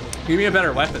 Give me a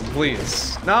better weapon,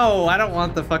 please. No, I don't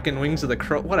want the fucking wings of the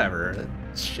crow. Whatever.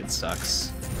 That shit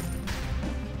sucks.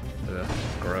 Ugh,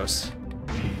 gross.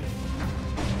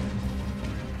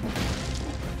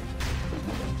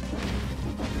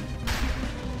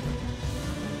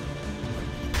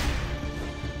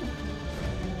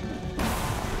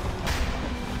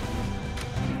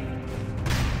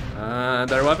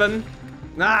 Better weapon?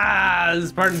 Ah, this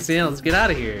is part and seal. Let's get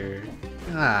out of here.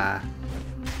 Ah.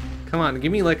 Come on,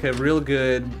 give me like a real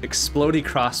good explodey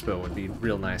crossbow would be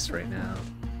real nice right now.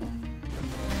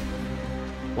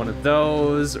 One of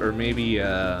those, or maybe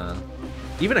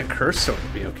even a curse sword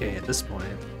would be okay at this point,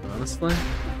 honestly. Okay,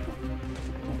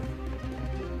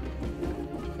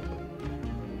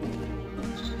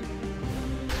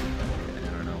 I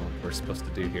don't know what we're supposed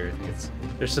to do here. I think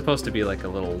there's supposed to be like a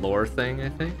little lore thing, I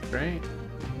think, right?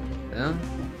 Yeah?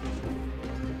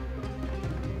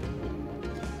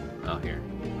 Oh, here.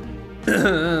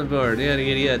 Board, yada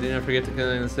yada yada. Do not forget to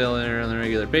clean the cylinder on a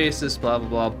regular basis, blah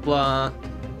blah blah blah.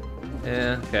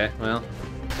 Yeah, okay, well.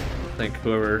 I think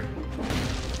whoever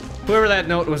that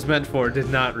note was meant for did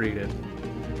not read it.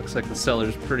 Looks like the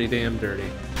cellar's pretty damn dirty.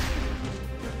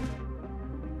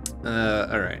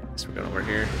 Alright, so we're going over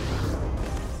here.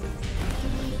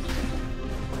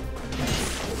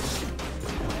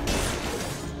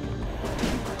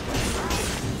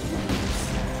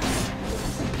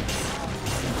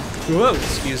 Whoa,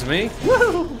 excuse me.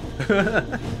 Woo!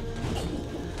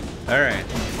 Alright.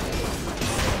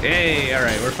 Hey,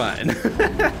 alright, we're fine.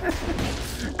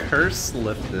 Curse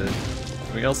lifted.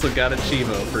 We also got a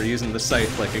Chivo for using the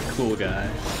scythe like a cool guy.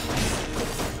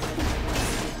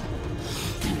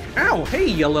 Ow, hey,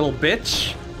 you little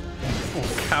bitch!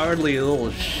 Oh, cowardly little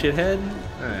shithead.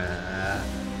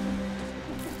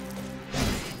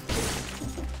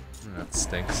 That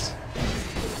stinks.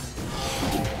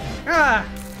 Ah!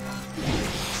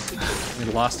 We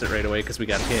lost it right away because we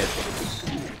got hit.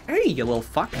 Hey, you little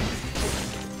fuck.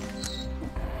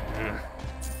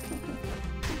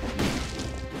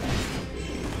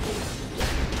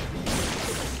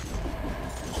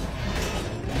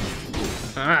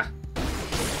 Ah.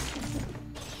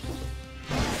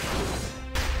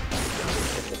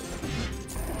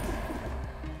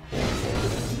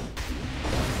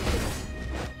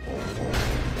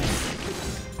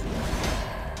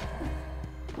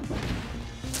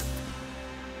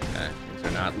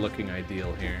 Looking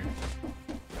ideal here.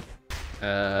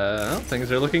 Well,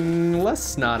 things are looking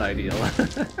less not ideal.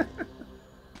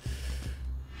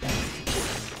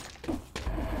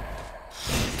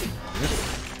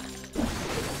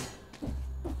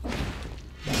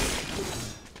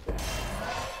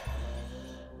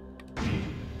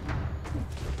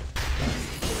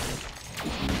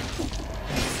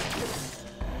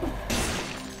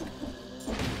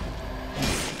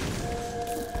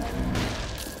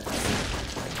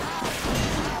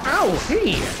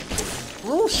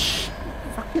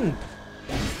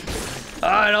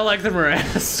 I don't like the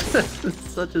morass.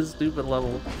 It's such a stupid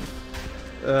level.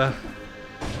 Damn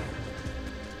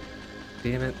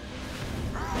it.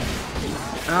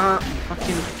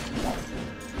 Fucking.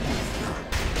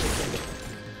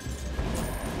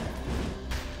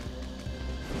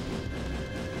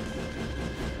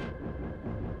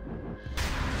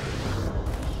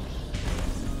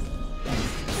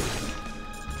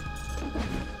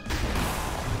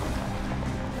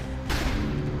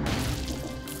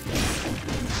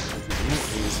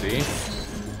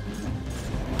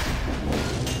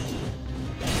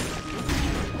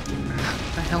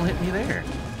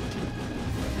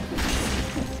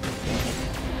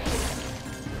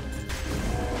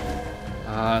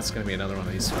 It's gonna be another one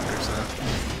of these fuckers, huh?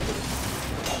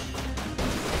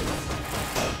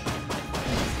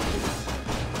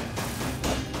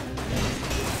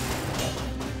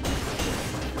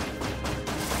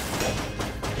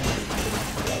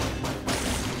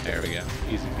 There we go.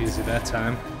 Easy peasy that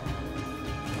time.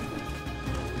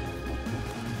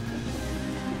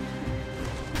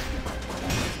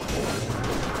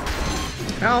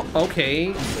 Oh, okay.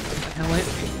 What the hell hit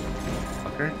me?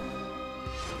 Fucker.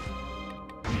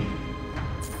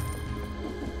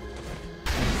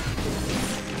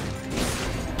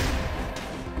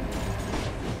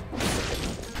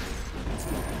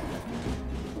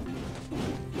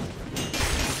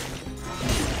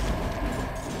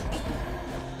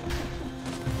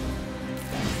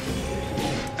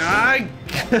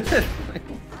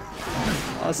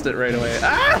 Lost it right away.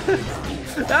 Ah!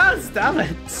 Ah, stop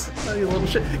it! Oh, you little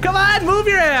shit. Come on, move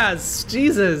your ass!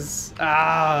 Jesus!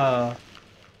 Ah.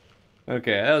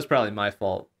 Okay, that was probably my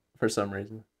fault for some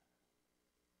reason.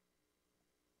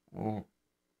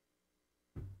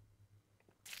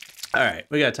 Alright,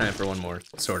 we got time for one more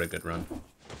sort of good run.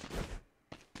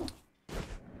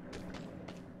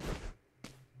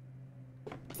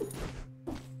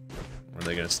 Where are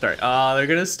they gonna start? Oh, they're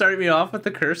gonna start me off with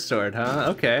the Cursed Sword, huh?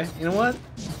 Okay, you know what?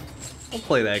 I'll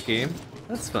play that game.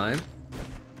 That's fine.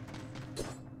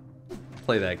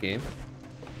 Play that game.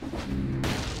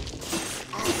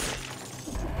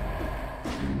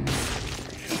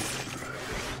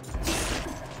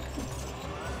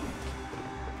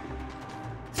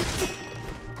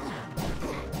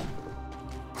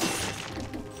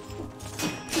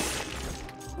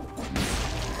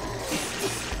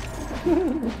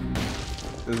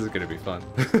 This is gonna be fun.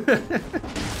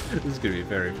 This is gonna be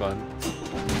very fun.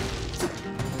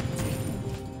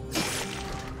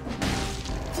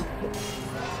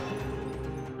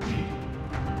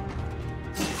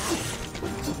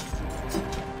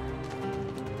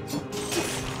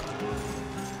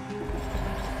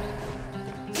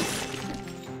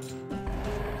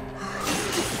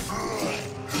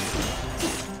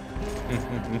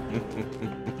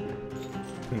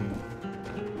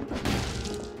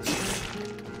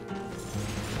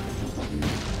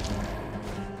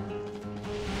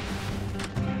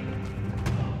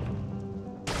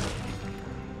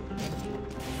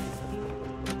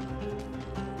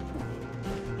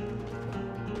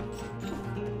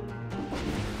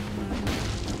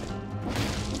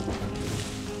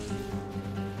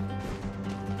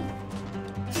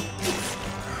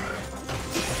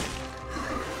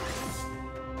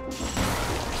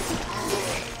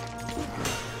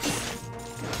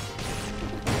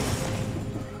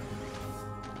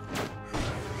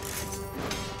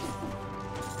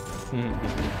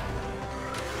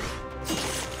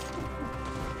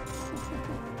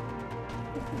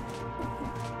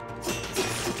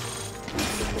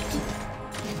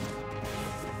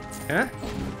 Yeah.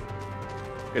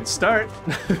 Good start.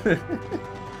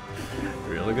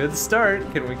 Real good start.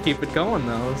 Can we keep it going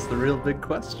though? Is the real big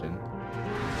question.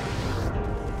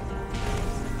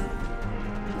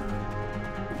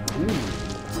 Ooh.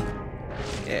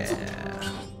 Yeah.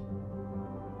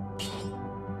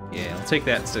 Yeah, I'll take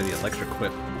that instead of the electric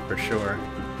whip for sure.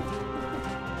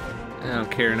 I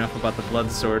don't care enough about the blood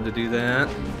sword to do that.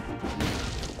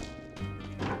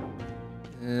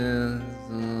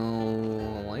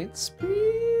 Light speed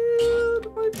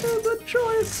might be a good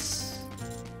choice.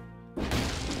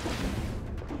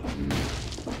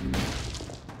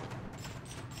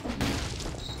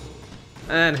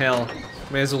 And hell,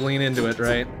 may as well lean into it,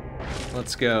 right?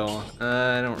 Let's go.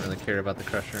 I don't really care about the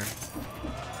crusher.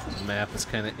 The map is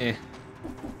kind of eh.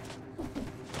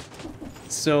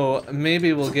 So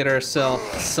maybe we'll get ourselves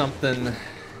something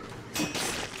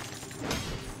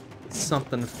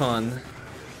fun.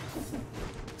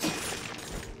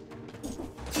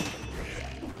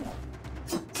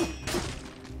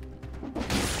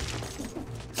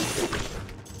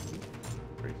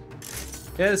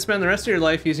 Yeah, to spend the rest of your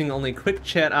life using only quick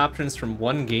chat options from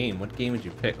one game. What game would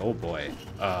you pick? Oh boy.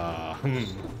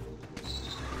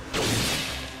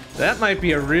 That might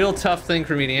be a real tough thing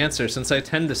for me to answer, since I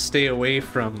tend to stay away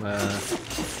from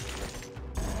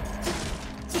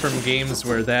games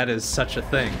where that is such a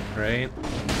thing, right?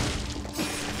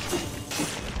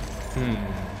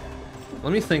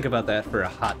 Let me think about that for a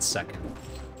hot second.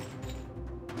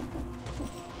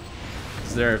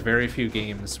 Because there are very few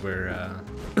games where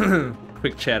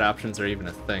quick chat options are even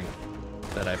a thing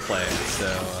that I play, so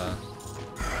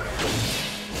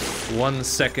 1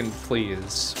 second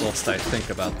please, whilst I think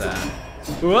about that.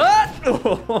 What?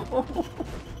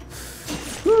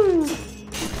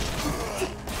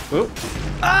 Oop.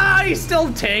 Ah, he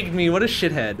still tagged me, what a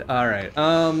shithead. Alright,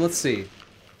 let's see.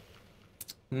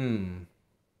 Trying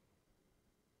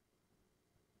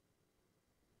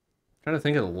to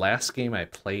think of the last game I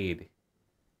played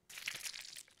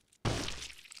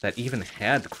that even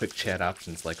had quick chat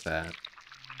options like that.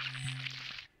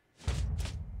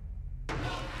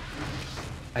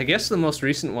 I guess the most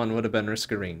recent one would have been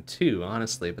Risk of Rain 2,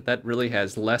 honestly, but that really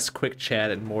has less quick chat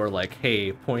and more like,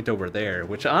 hey, point over there,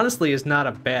 which honestly is not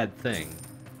a bad thing.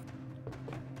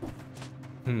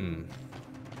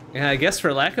 Yeah, I guess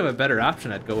for lack of a better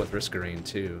option, I'd go with Risk of Rain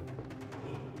 2.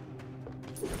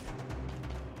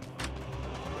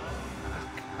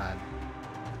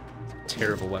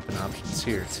 Terrible weapon options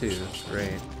here too.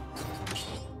 Great.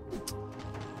 So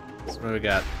what do we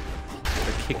got?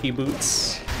 The kicky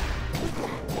boots.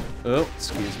 Oh,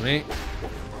 excuse me.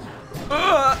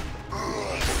 Ow!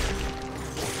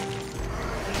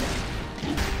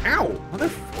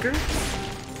 Motherfucker!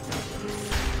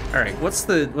 Alright, what's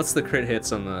the crit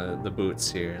hits on the boots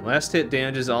here? Last hit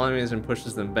damages all enemies and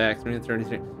pushes them back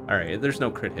 333. Alright, there's no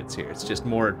crit hits here. It's just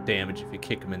more damage if you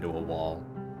kick them into a wall.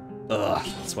 Ugh,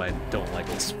 that's why I don't like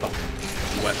this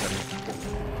fucking weapon.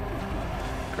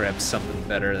 Grab something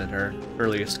better at our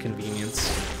earliest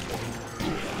convenience.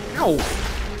 Ow!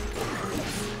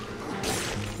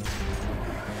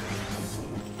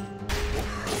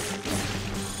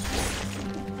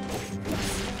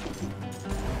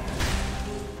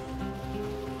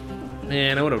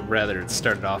 Man, I would have rather it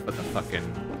started off with a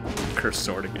fucking cursed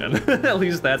sword again. At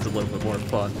least that's a little bit more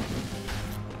fun.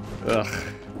 Ugh.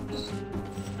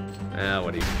 Ah,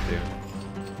 what do you do?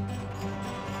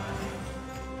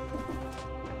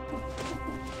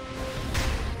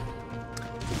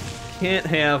 Can't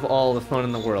have all the fun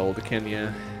in the world, can you?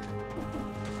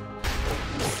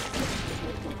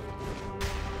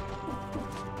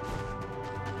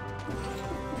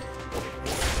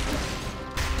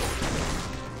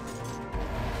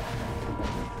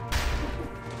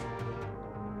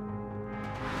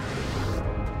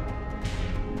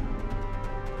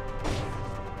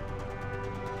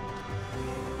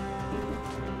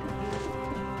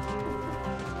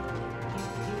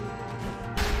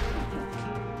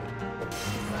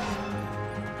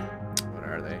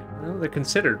 They're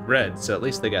considered red, so at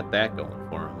least they got that going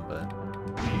for them, but...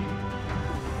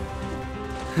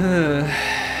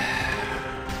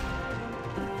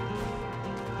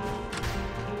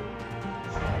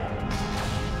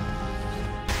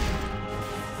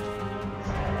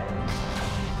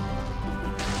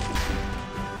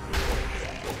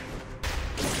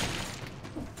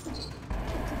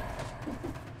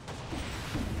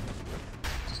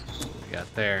 What we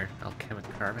got there? Alchemic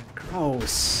carbon?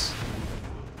 Gross!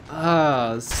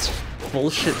 Ah, this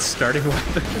bullshit starting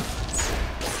weapons.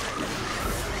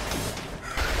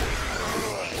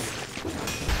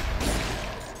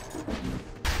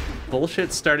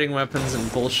 Bullshit starting weapons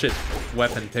and bullshit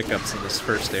weapon pickups in this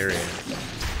first area.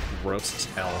 Gross as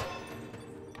hell.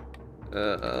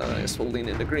 I guess we'll lean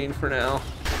into green for now.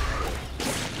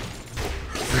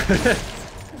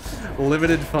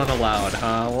 Limited fun allowed,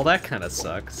 huh? Well, that kind of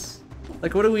sucks.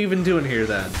 Like, what are we even doing here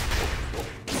then?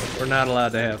 We're not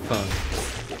allowed to have fun.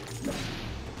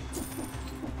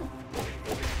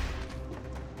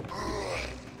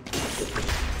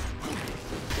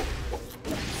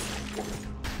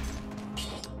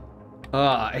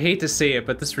 I hate to say it,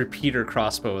 but this repeater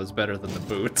crossbow is better than the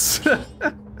boots.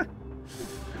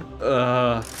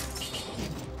 I'll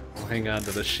hang on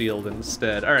to the shield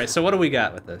instead. Alright, so what do we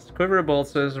got with this? Quiver of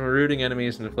bolts says we're rooting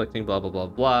enemies and inflicting blah blah blah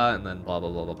blah, and then blah blah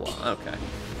blah blah blah. Okay.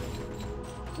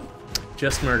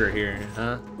 Just murder here,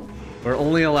 huh? We're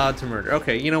only allowed to murder.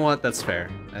 Okay, you know what? That's fair.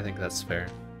 I think that's fair.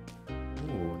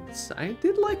 Ooh, I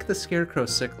did like the Scarecrow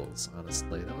Sickles,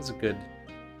 honestly. That was a good,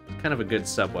 kind of a good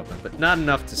sub-weapon, but not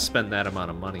enough to spend that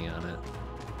amount of money on it.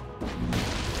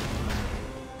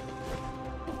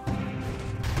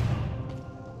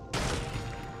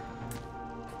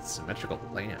 Symmetrical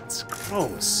lance.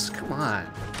 Gross. Come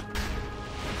on.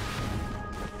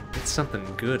 It's something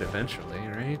good eventually,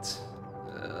 right?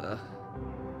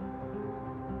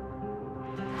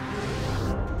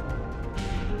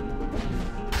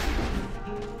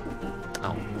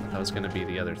 Oh, that was gonna be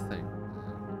the other thing.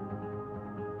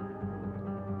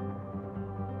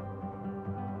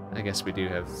 I guess we do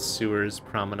have sewers,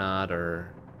 promenade,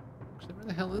 or... Actually, where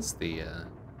the hell is the,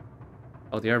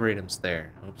 Oh, the Arboretum's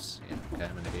there. Oops. Yeah, okay,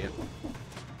 I'm an idiot.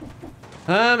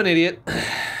 I'm an idiot.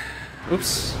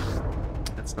 Oops.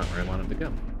 That's not where I wanted to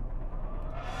go.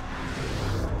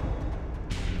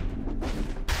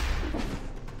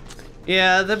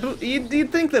 Yeah,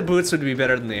 you'd think the boots would be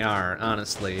better than they are,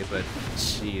 honestly, but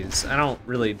jeez, I don't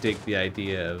really dig the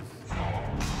idea of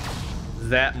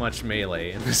that much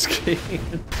melee in this game,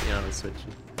 to be honest with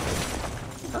you.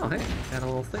 Oh, hey, got a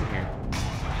little thing here.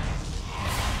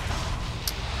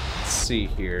 Let's see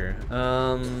here.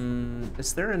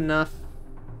 Is there enough?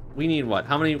 We need what?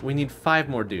 How many? We need 5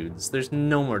 more dudes. There's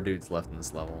no more dudes left in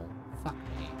this level. Fuck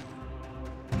me.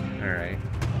 Alright.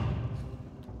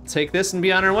 Take this and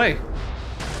be on our way.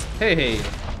 Hey,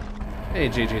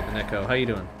 JJ the Neko, how you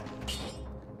doing?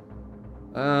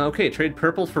 Okay, trade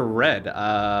purple for red.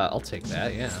 I'll take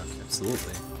that, yeah,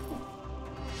 absolutely.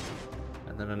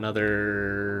 And then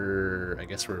another, I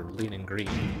guess we're leaning green.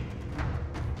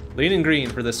 Leaning green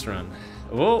for this run.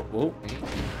 Whoa, whoa.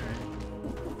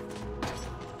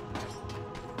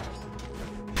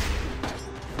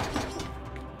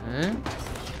 Okay,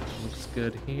 looks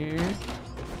good here.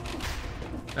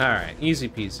 Alright, easy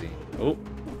peasy. Oh,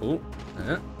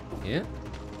 yeah.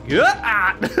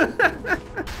 Yeah!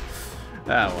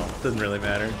 Ah, well, doesn't really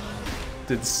matter.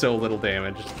 did so little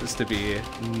damage just to be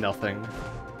nothing.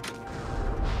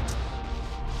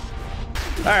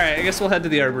 Alright, I guess we'll head to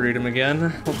the Arboretum again.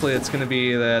 Hopefully it's gonna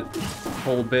be that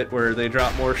whole bit where they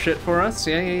drop more shit for us.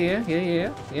 Yeah.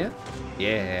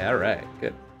 Yeah, alright,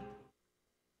 good.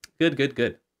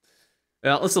 Good.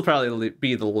 Well, this will probably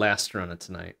be the last run of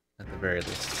tonight, at the very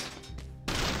least.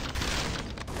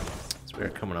 So we're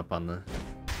coming up on the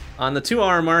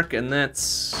 2-hour mark, and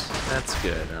that's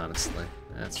good, honestly.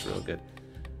 That's real good.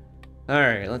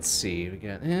 Alright, let's see. We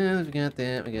got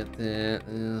that.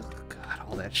 Ugh, God,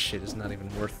 all that shit is not even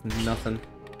worth nothing.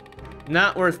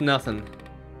 Not worth nothing.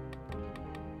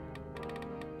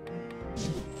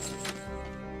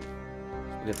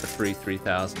 We get the free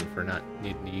 3,000 for not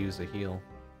needing to use a heal.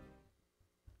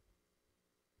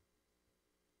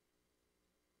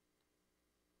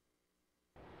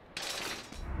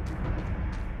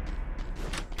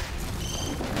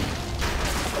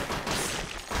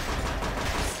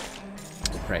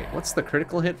 Right, what's the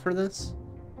critical hit for this?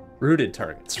 Rooted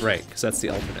targets, right, because that's the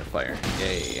alternate fire.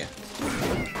 Yeah.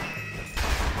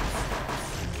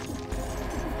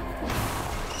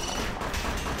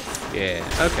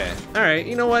 Yeah, okay. Alright,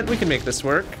 you know what? We can make this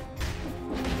work.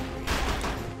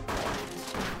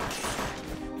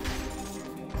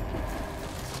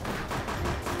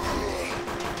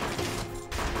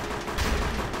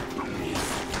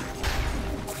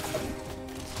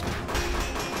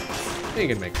 You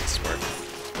can make this work.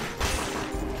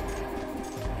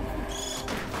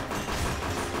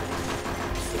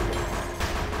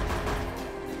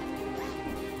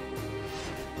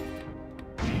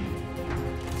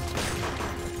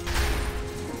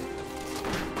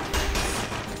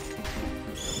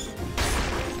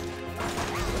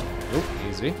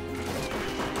 Easy.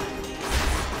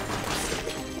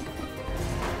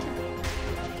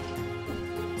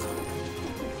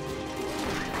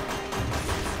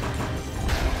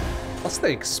 Plus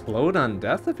they explode on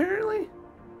death, apparently?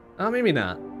 Oh, maybe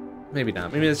not. Maybe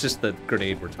not. Maybe it's just the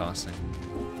grenade we're tossing.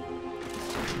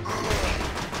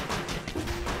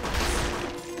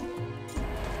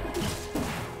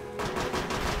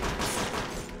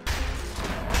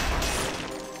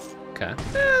 Okay.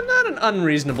 Not an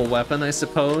unreasonable weapon, I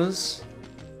suppose.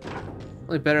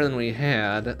 Really better than we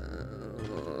had.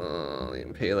 The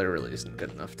Impaler really isn't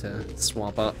good enough to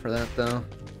swap out for that, though.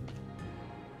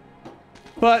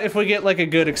 But if we get like a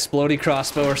good explodey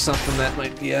crossbow or something, that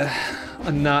might be a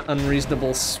not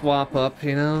unreasonable swap up,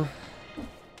 you know?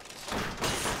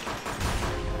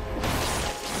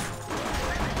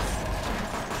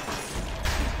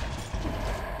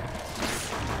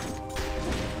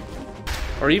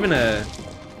 Or even a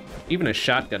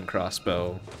shotgun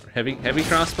crossbow. Heavy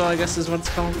crossbow, I guess is what it's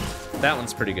called. That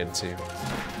one's pretty good too.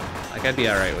 Like, I'd be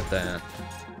alright with that.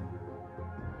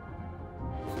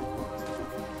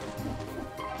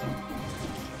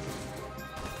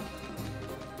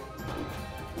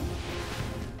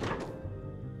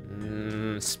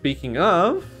 Speaking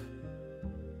of...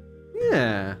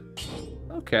 Yeah.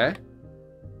 Okay.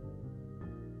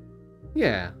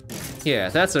 Yeah,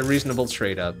 that's a reasonable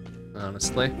trade-up,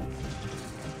 honestly.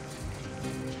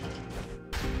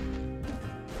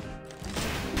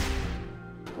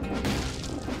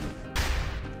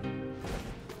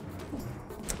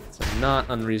 It's a not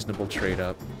unreasonable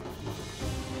trade-up.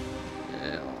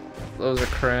 Yeah, those are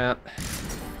crap.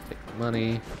 Take the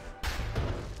money.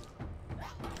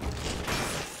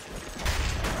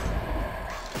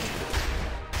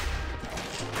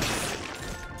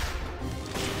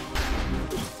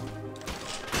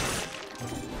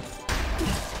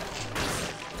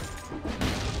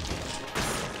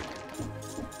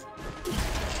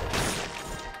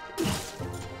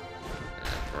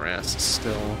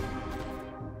 Still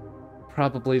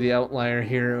probably the outlier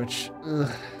here, which,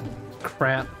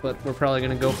 crap, but we're probably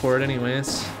gonna go for it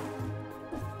anyways.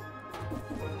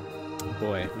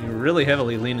 Boy, we're really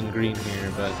heavily leaning green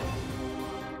here, but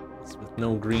with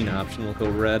no green option, we'll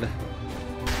go red.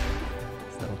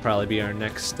 So that'll probably be our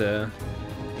next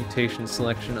mutation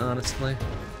selection, honestly.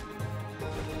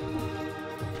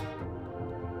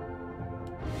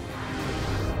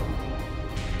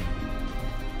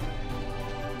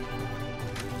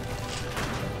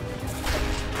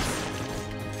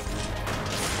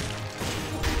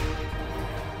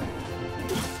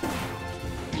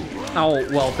 Oh,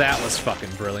 well, that was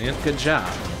fucking brilliant. Good job.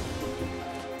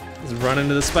 Just run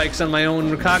into the spikes on my own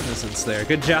recognizance there.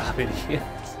 Good job, idiot.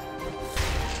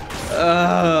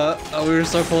 Oh, we were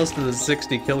so close to the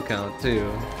 60 kill count,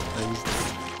 too. I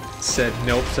just said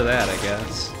nope to that, I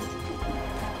guess.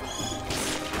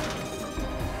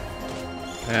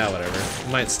 Yeah,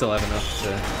 whatever. Might still have enough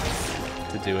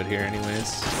to do it here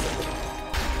anyways.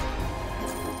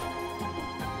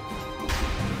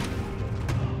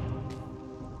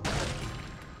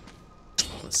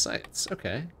 scythes.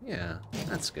 Okay, yeah,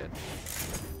 that's good.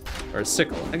 Or a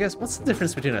sickle. I guess, what's the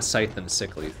difference between a scythe and a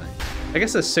sickle, you think? I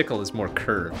guess a sickle is more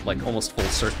curved, like almost full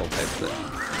circle type thing.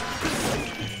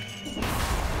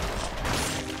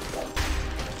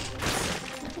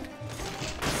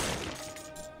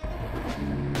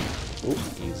 Ooh,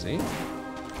 easy.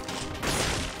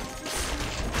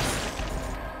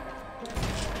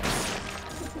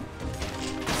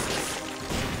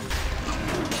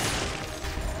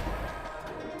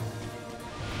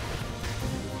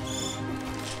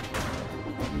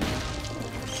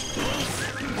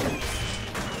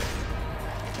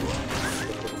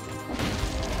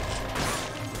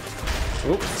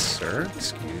 Oops, sir,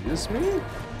 excuse me.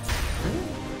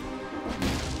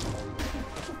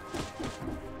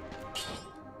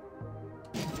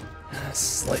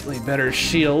 Slightly better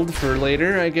shield for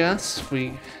later, I guess, if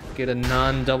we get a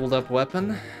non-doubled up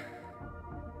weapon.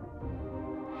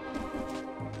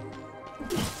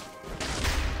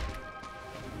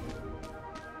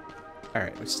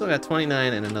 Alright, we still got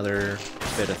 29 and another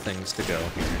bit of things to go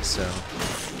here, so...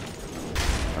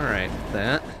 Alright,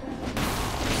 that.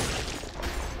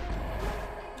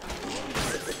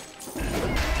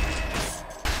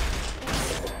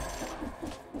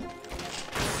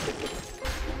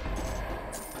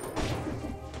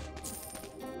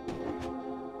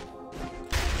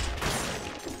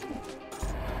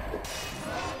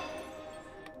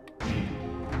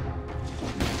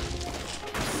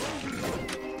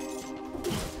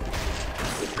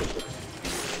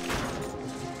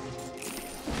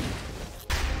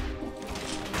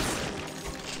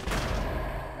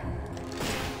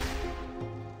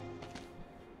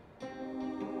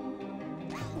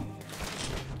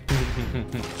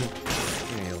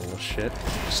 You little shit.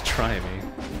 Just try me.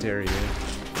 Dare you.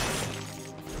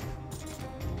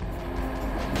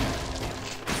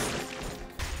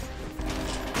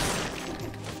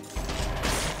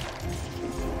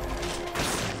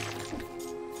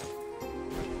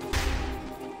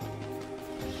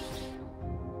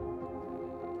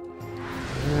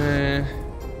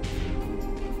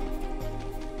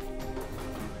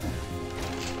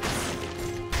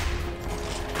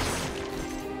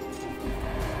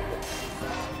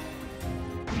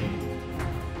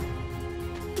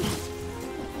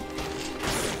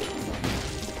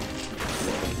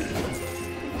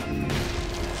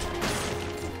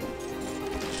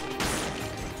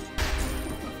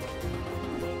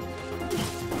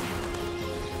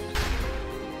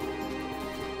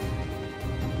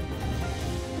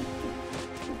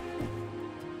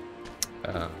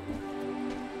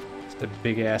 Just a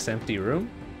big ass empty room?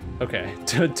 Okay,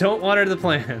 don't water the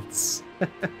plants.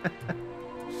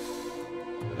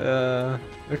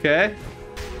 Okay.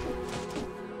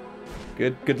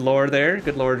 Good lore there.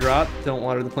 Good lore drop. Don't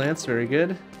water the plants. Very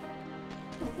good.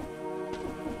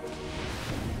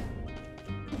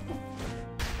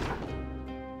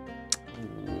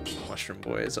 Ooh, Mushroom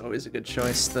Boy is always a good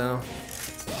choice, though.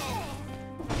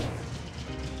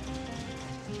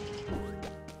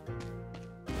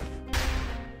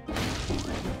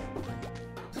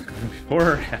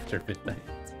 Before or after midnight?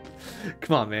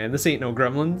 Come on, man. This ain't no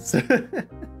gremlins.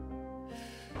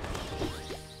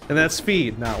 And that's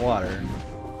speed, not water.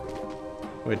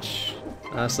 Which,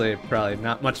 honestly, probably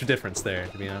not much difference there,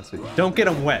 to be honest with you. Don't get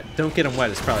them wet. Don't get them wet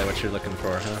is probably what you're looking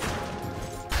for, huh?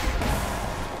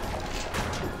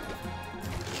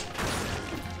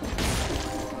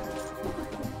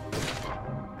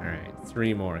 Alright,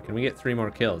 3 more. Can we get 3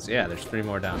 more kills? Yeah, there's 3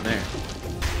 more down there.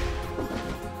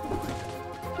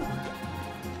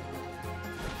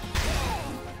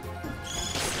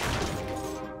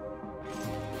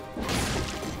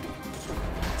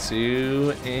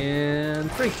 Two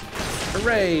and 3.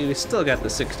 Hooray! We still got the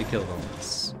 60 kill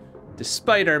bonus.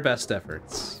 Despite our best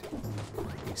efforts,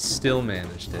 we still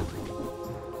managed it.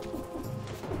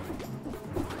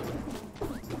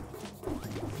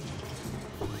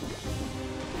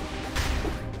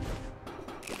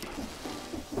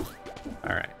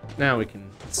 Alright, now we can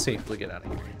safely get out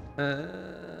of here.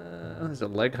 There's a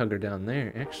leg hugger down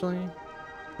there, actually.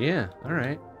 Yeah,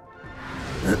 alright.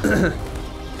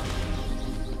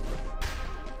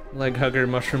 Leg hugger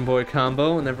Mushroom Boy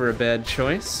combo, never a bad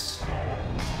choice.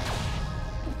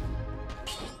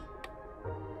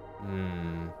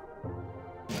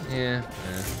 Yeah.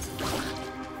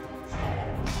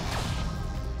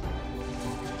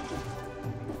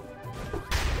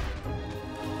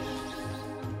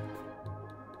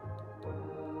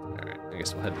 Alright, I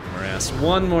guess we'll head to the morass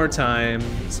one more time,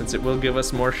 since it will give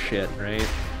us more shit, right?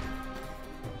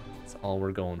 That's all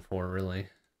we're going for, really.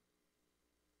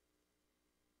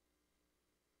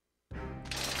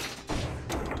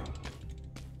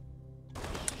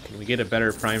 Can we get a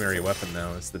better primary weapon,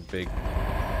 though, is the big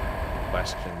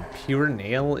question. Pure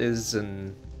nail is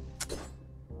an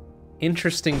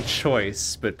interesting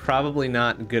choice, but probably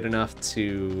not good enough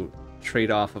to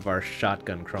trade off of our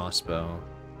shotgun crossbow.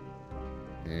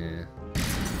 Yeah.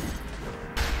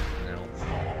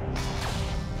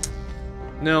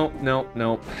 No.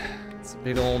 Nope. It's a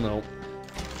big ol' nope.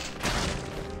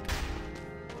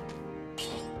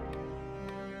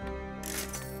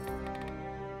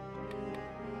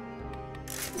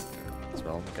 As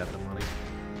well, we got the money.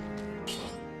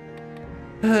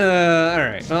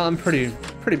 Alright. Well, I'm pretty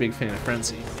big fan of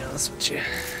Frenzy, to be honest with you.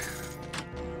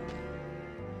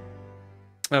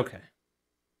 Okay.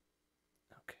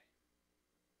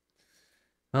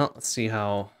 Well, let's see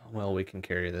how well we can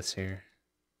carry this here.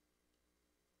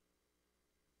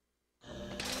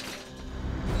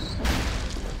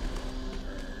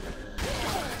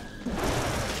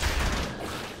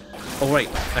 Oh wait,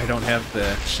 I don't have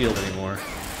the shield anymore.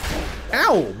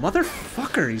 Ow!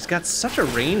 Motherfucker, he's got such a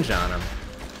range on him.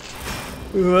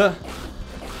 Ugh.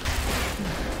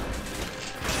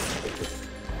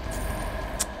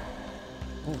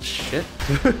 Oh shit.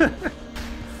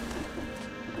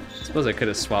 Suppose I could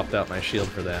have swapped out my shield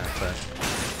for that, but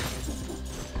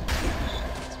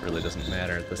it really doesn't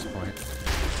matter at this point.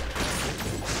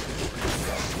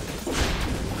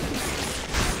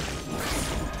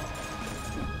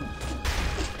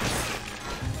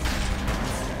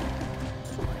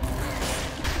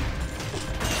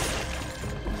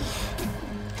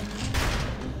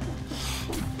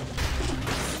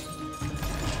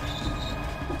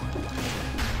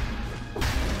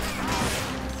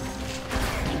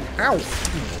 Ow! You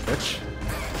little bitch.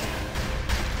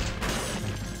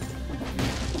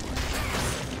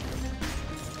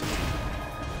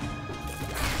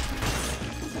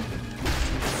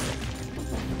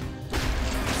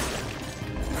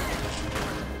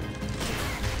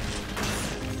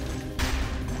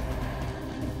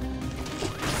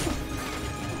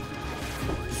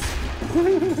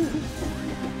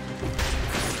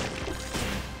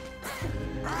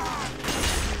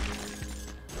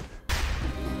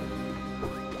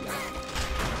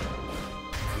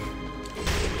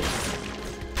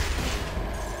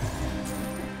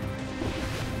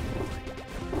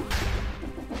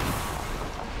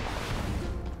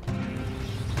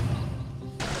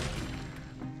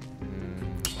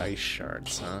 Ice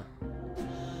shards, huh?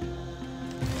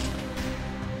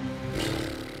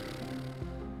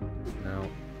 No.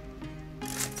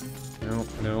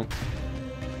 No.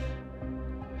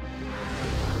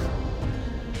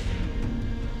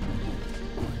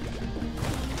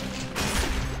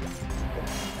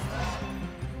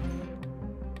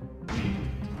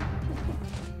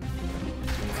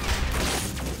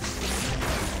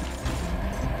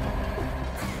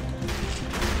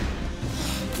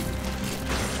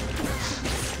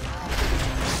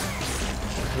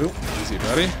 Oop, easy,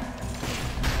 buddy.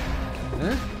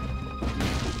 Huh?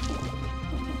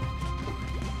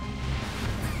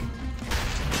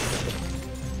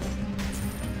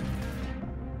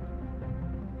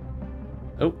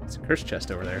 Oh, it's a curse chest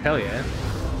over there. Hell yeah.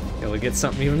 Yeah, we get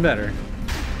something even better.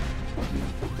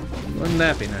 Wouldn't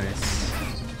that be nice?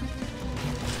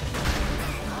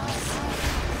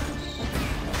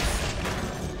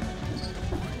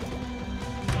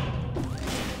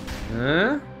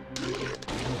 Huh?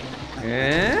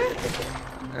 Eh?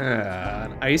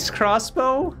 An ice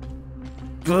crossbow?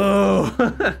 Boo!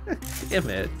 Damn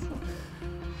it.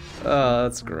 Oh,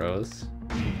 that's gross.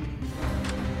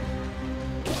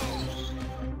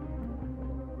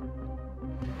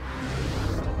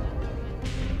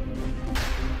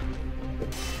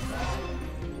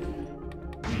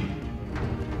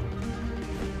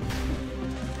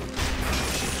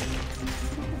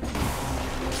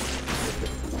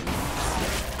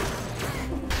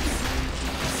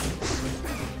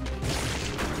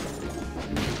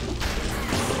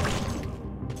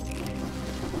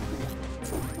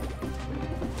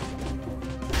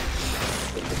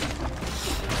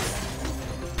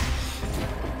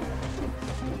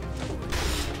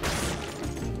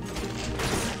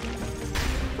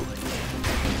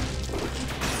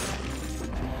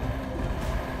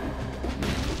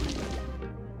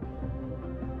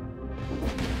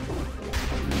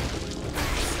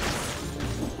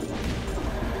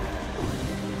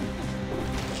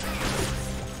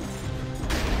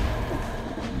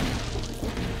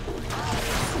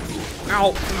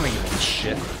 Ow! Oh, you little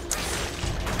shit.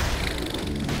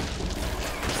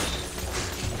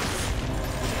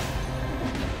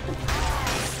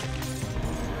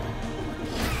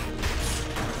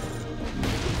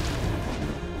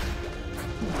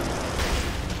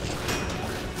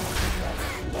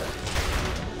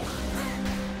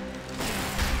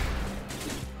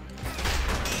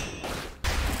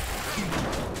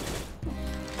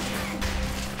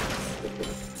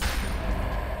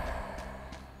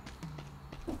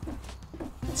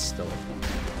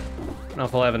 know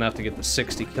if I'll have enough to get the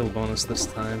 60 kill bonus this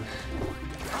time.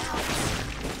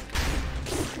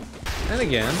 And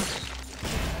again.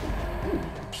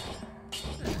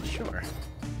 Sure.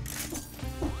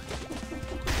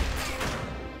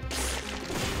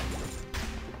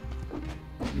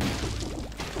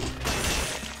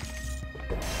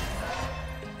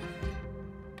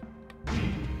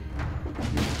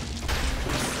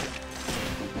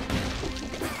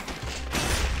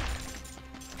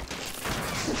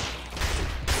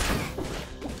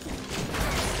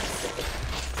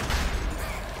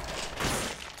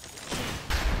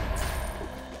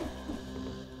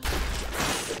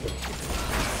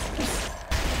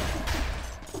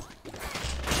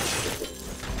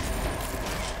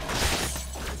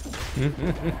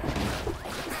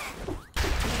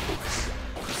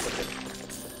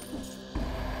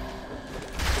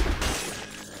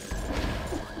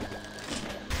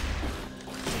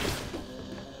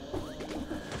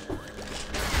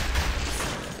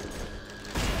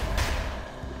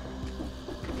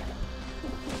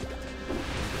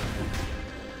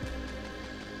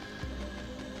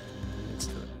 It's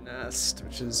the nest,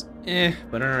 which is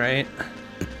but alright.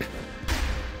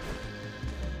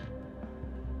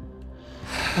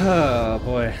 Oh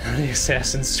boy, how many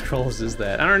Assassin's Scrolls is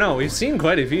that? I don't know, we've seen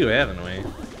quite a few, haven't we?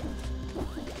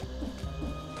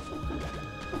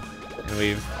 And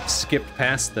we've skipped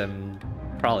past them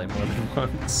probably more than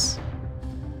once.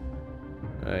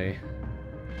 I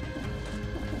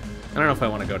don't know if I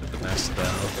want to go to the nest though.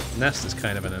 The nest is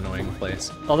kind of an annoying place.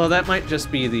 Although that might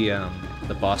just be the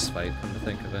boss fight, come to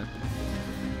think of it.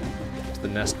 The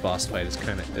nest boss fight is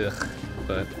kind of ugh,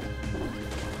 but...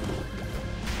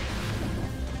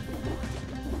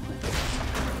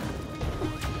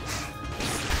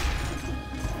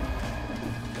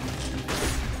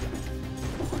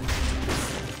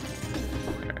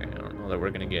 we're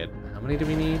gonna get. How many do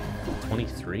we need?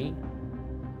 23?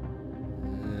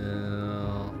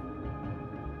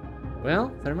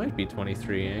 Well, there might be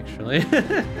 23 actually.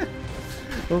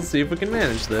 We'll see if we can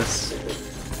manage this.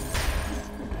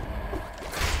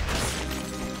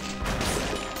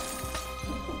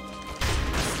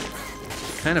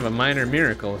 Kind of a minor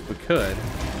miracle if we could.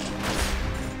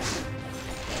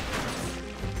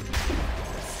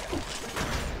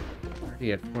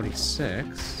 Already at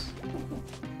 46.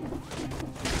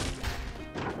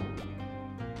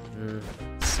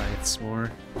 Scythes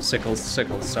more. Sickles,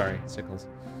 sorry, sickles.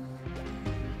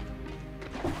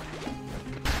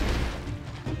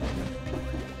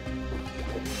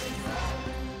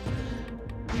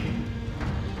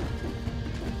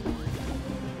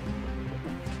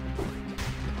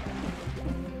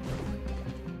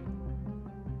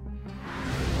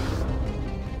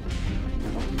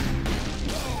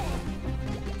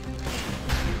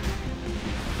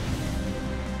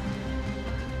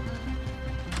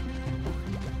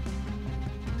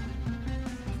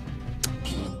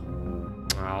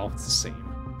 It's the same.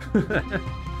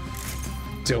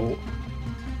 Don't.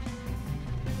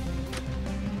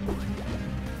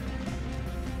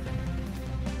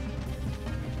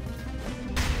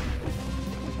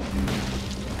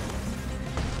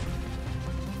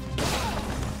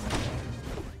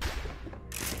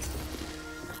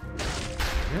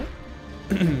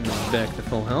 Back to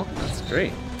full health. That's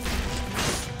great.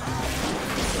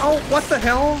 Oh, what the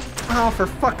hell? Oh, for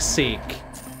fuck's sake.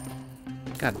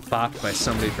 Got bopped by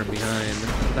somebody from behind.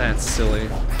 That's silly.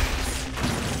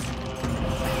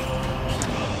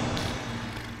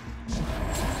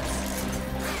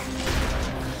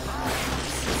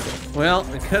 Well,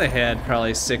 I could have had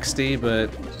probably 60,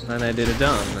 but then I did a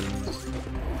dumb, and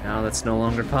now that's no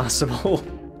longer possible.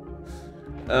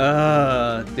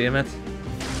 Damn it.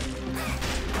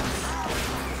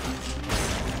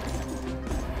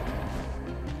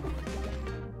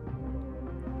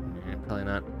 Probably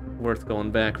not worth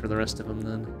going back for the rest of them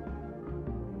then.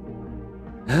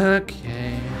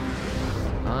 Okay,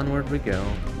 onward we go.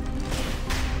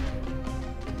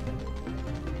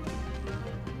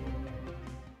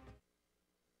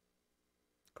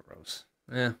 Gross.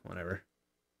 Whatever.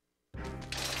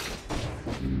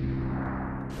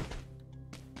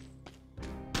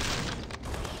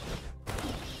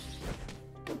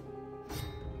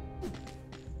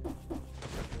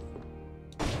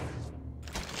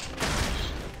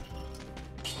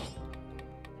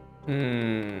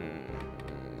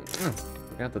 Oh,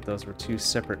 forgot that those were two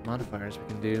separate modifiers we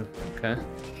can do. Okay.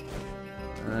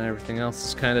 Everything else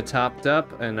is kind of topped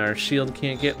up, and our shield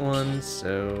can't get one,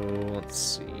 so let's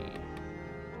see.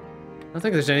 I don't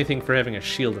think there's anything for having a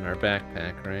shield in our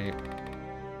backpack, right?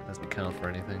 Doesn't count for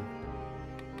anything.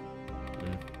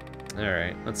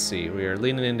 Alright, let's see. We are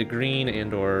leaning into green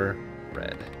and or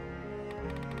red.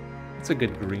 It's a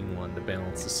good green one to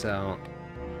balance this out.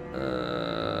 We're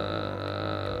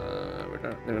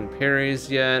not doing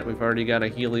parries yet. We've already got a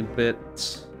healing bit.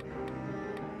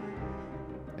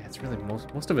 It's really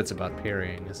most of it's about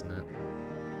parrying, isn't it?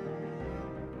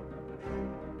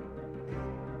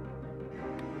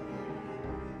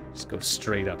 Just go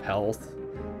straight up health.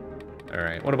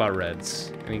 Alright, what about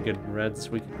reds? Any good reds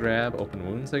we could grab? Open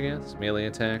wounds, I guess? Melee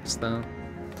attacks, though?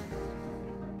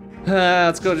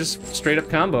 Let's go just straight up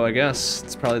combo, I guess.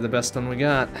 It's probably the best one we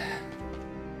got.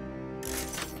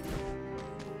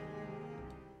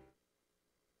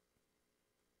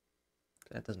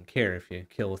 That doesn't care if you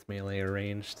kill with melee or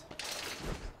ranged.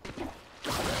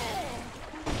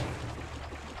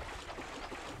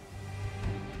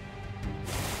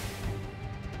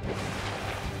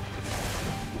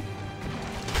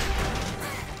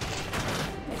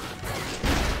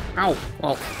 Ow!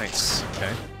 Well, nice.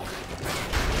 Okay.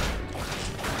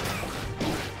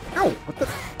 Ow! What the?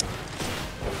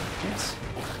 Yes.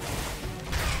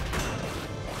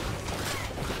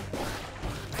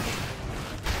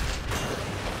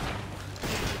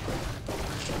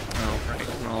 Oh, right.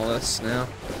 And all this now.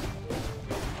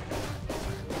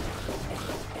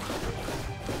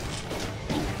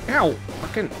 Ow!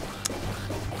 Fucking.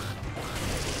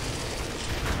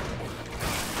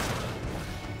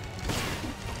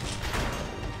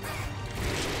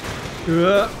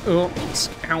 Oh,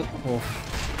 ow. Oh.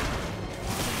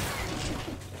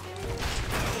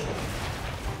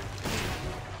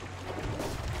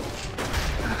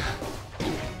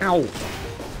 Ow.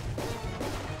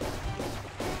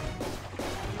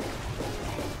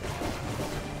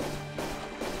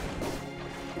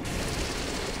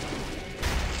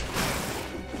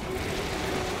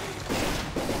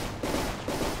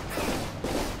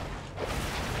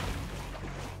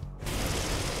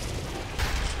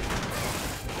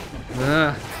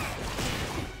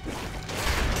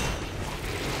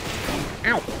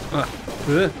 Ow!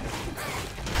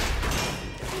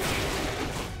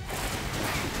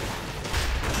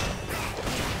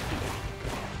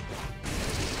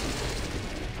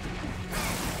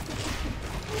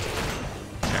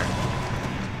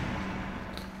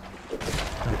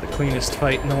 Not the cleanest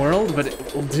fight in the world, but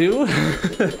it will do.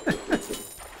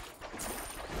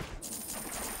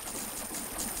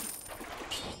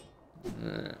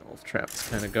 Wolf Trap's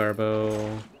kind of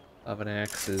garbo. Oven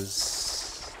Axe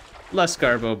is less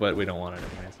garbo, but we don't want it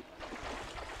anyways.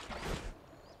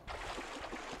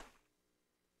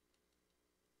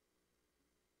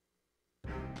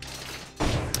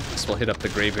 Guess we'll hit up the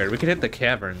graveyard. We could hit the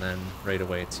cavern then right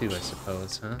away too, I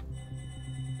suppose, huh?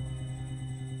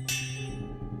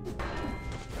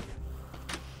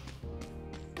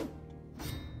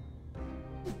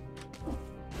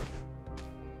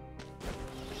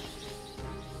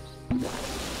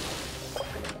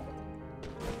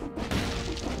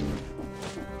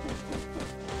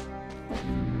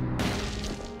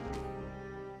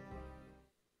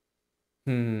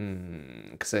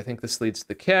 Because I think this leads to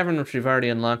the cavern, which we've already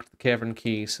unlocked the cavern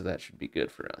key, so that should be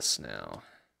good for us now.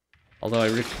 Although I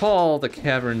recall the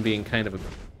cavern being kind of a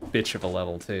bitch of a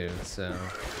level too, so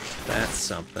that's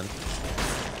something.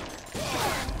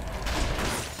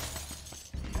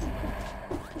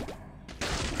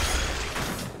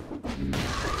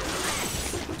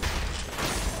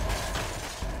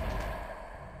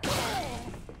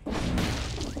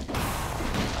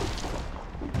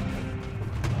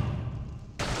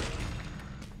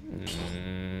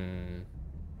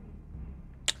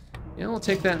 Yeah, we'll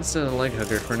take that instead of the leg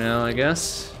hugger for now, I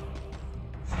guess.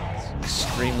 It's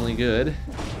extremely good.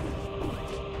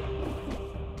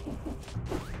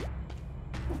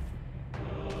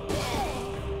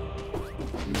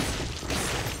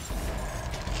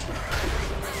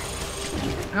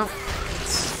 Ow.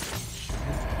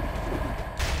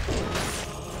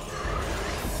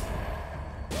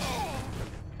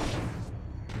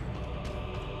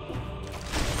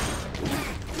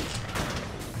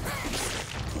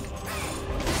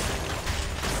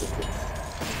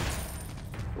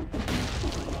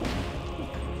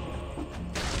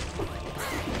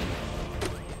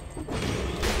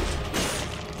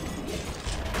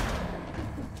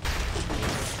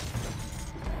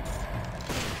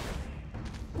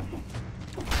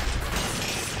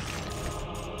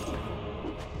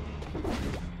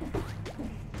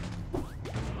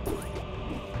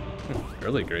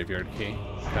 Early graveyard key.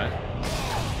 Okay.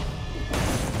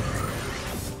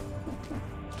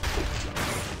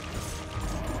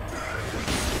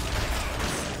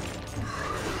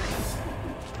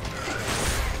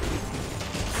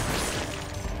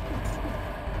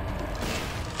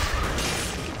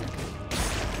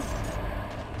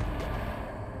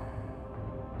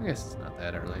 guess it's not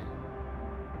that early.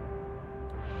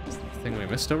 Is there a thing we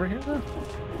missed over here, though?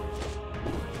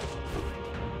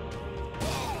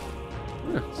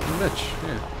 Yeah, it's a bitch,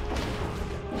 yeah.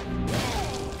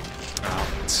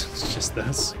 Oh, it's just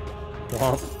this.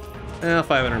 Well,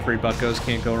 500 free buckos,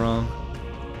 can't go wrong.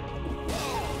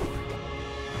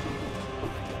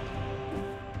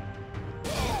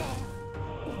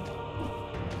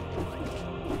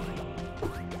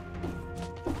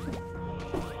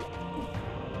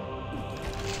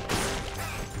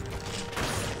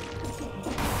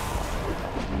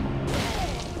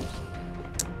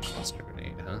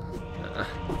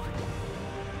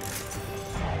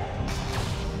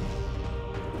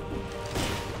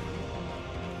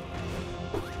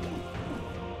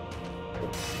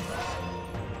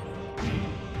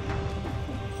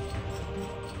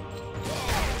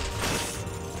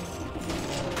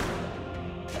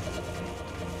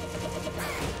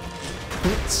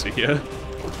 See ya.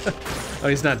 Oh,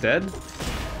 he's not dead?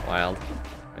 Wild.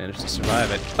 Managed to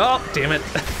survive it. Oh, damn it.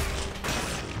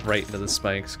 Right into the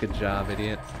spikes. Good job,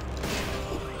 idiot.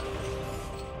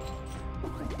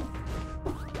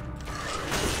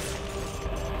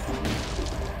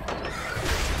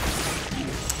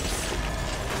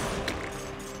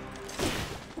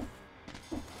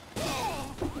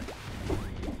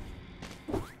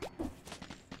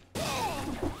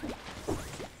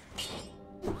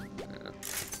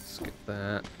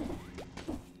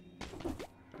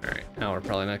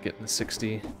 Getting the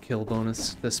 60 kill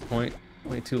bonus at this point.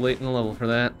 Way too late in the level for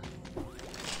that.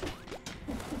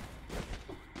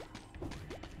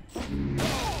 An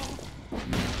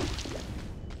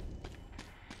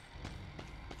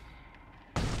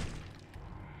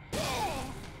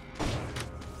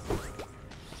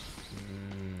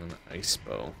ice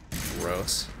bow.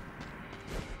 Gross.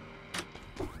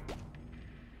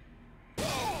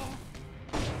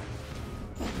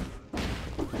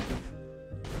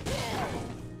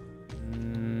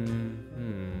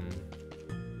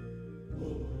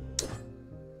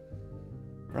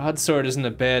 Broadsword isn't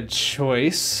a bad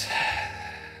choice.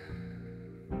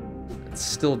 It's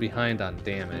still behind on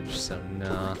damage, so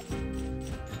nah.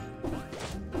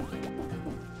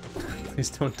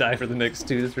 Please don't die for the next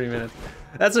 2 to 3 minutes.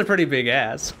 That's a pretty big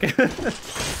ask.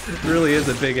 It really is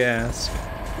a big ask.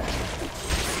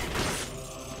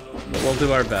 But we'll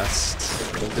do our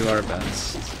best. We'll do our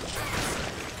best.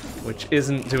 Which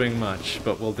isn't doing much,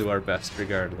 but we'll do our best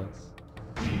regardless.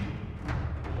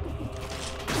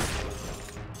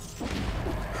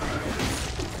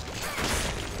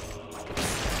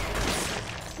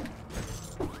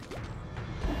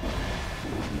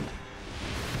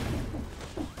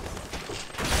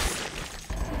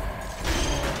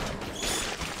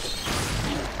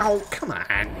 Oh, come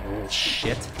on, you little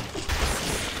shit.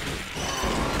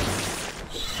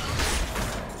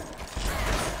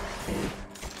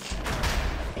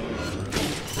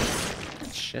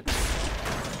 Shit.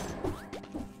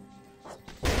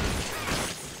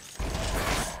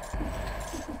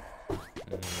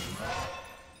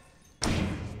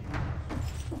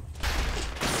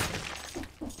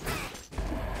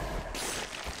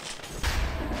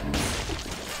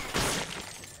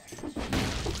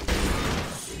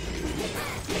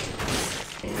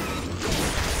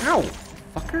 Ow!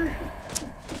 Fucker!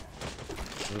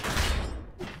 Oops.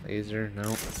 Laser,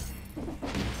 nope.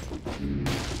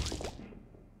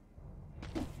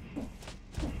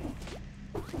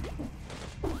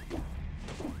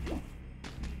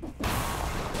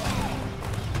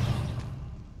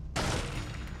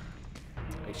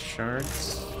 Ice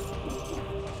shards.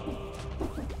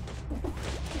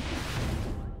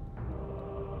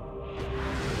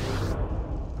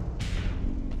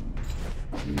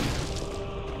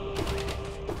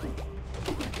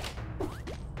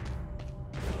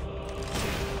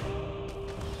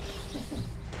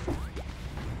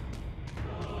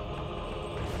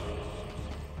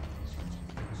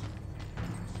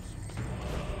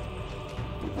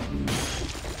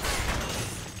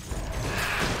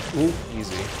 Ooh,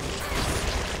 easy.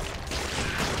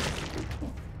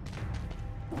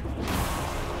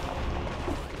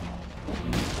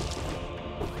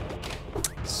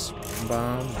 Swing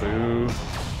bomb, boo.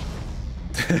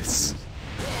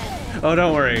 Oh,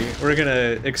 don't worry. We're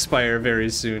gonna expire very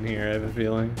soon here, I have a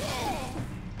feeling.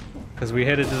 Because we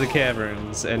headed to the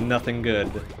caverns and nothing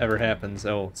good ever happens.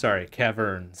 Oh, sorry,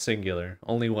 cavern, singular.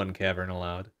 Only one cavern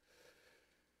allowed.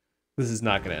 This is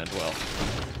not gonna end well.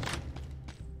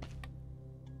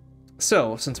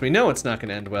 So, since we know it's not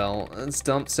gonna end well, let's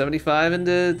dump 75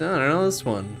 into, I don't know, this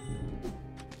one.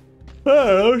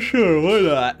 Oh, sure, why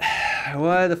not?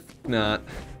 Why the f not?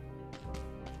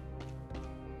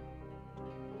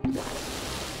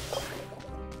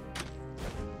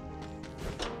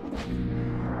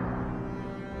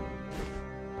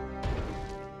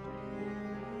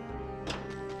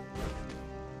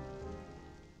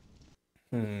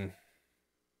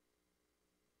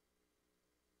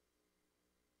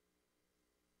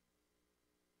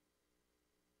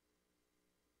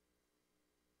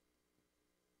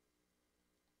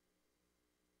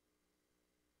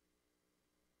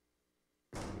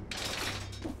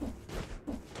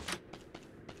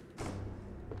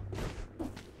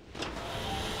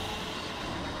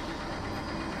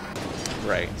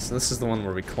 Right, so this is the one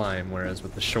where we climb, whereas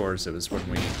with the shores it was when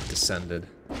we descended.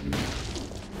 We've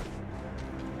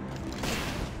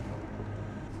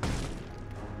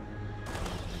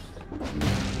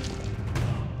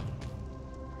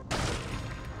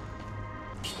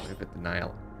at the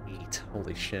Nile 8.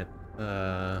 Holy shit.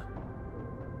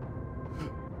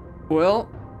 Well,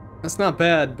 that's not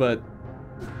bad, but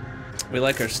we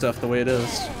like our stuff the way it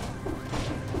is.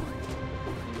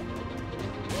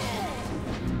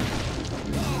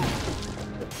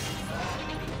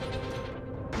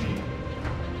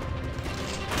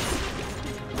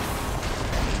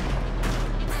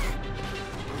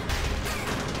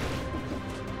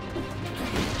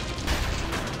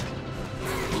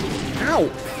 Ow!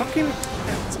 Fucking...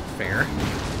 That's unfair.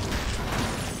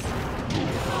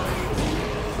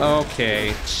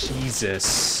 Okay,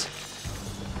 Jesus.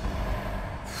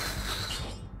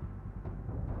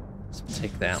 Let's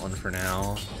take that one for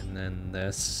now, and then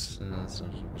this.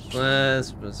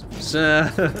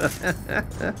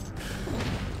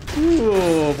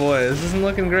 Ooh, boy, this isn't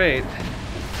looking great.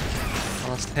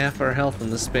 Lost half our health in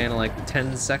the span of like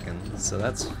 10 seconds, so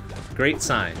that's a great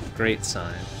sign. Great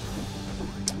sign.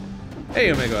 Hey,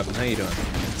 Omega Weapon, how you doing?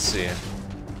 Let's see you.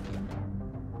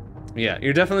 Yeah,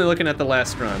 you're definitely looking at the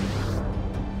last run.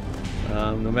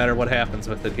 No matter what happens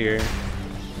with it here.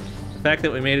 The fact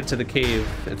that we made it to the cave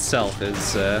itself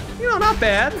is, you know, not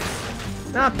bad.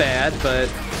 Not bad,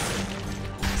 but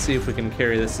let's see if we can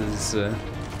carry this as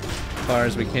far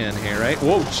as we can here, right?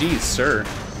 Whoa, jeez, sir.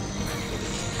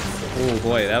 Oh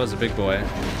boy, that was a big boy.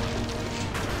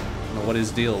 I don't know what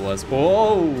his deal was.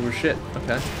 Oh, shit.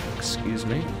 Okay, excuse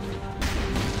me.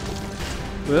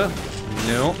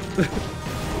 No.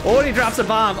 Oh, and he drops a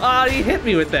bomb. Oh, he hit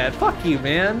me with that. Fuck you,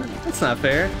 man. That's not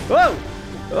fair. Whoa!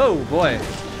 Oh, boy.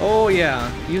 Oh,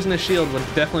 yeah. Using a shield would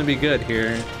definitely be good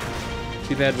here.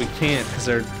 Too bad we can't, because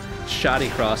our shoddy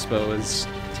crossbow is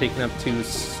taking up 2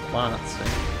 slots.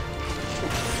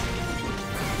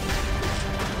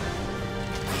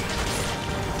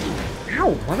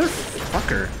 Ow,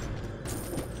 motherfucker.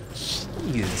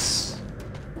 Jeez.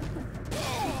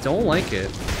 Don't like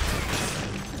it.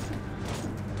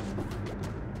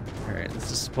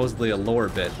 This is supposedly a lore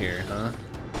bit here, huh?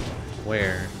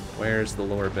 Where? Where's the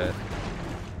lore bit?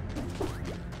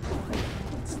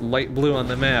 It's light blue on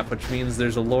the map, which means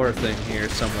there's a lore thing here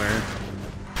somewhere.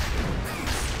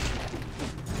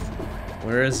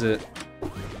 Where is it?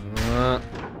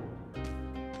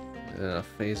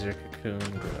 Phaser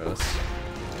cocoon, gross.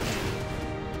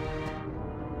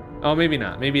 Oh, maybe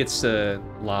not. Maybe it's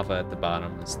lava at the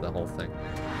bottom is the whole thing.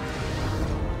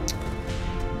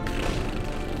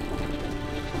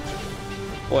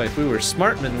 Boy, if we were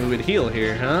Smartmen, we would heal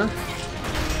here, huh?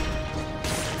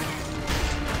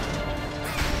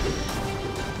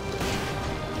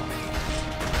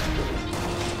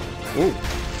 Ooh.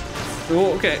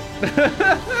 Oh, okay.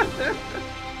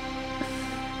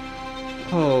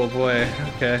 Oh boy,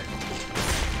 okay.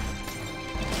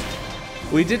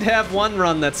 We did have one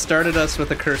run that started us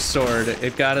with a cursed sword.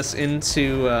 It got us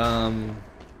into,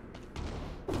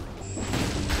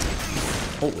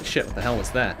 holy shit, what the hell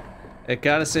was that? It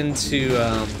got us into,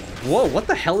 whoa, what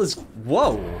the hell is,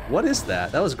 whoa, what is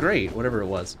that? That was great, whatever it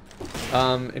was.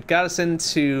 It got us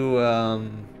into,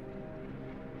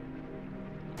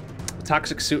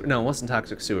 Toxic Sewer, no, it wasn't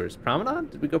Toxic Sewers. Promenade?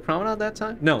 Did we go Promenade that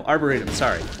time? No, Arboretum,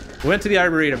 sorry. We went to the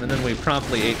Arboretum and then we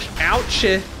promptly ouch!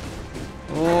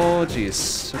 Oh,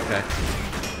 jeez, okay.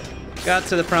 Got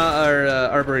to the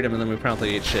Arboretum and then we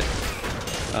promptly ate shit.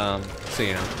 So,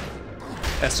 you know,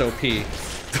 SOP.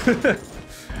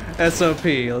 SOP,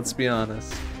 let's be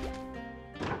honest.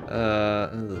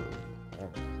 Ugh.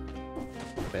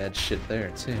 Bad shit there,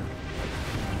 too.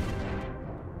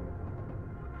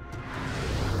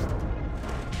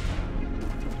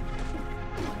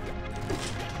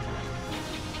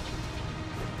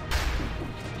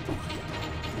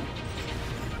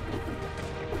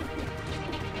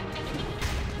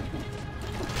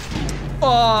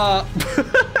 Oh!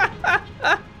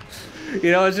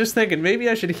 You know, I was just thinking, maybe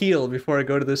I should heal before I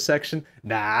go to this section.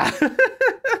 Nah.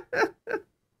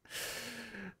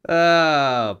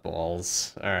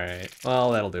 Balls. Alright.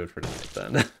 Well, that'll do it for tonight,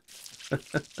 then.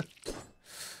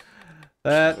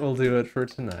 That will do it for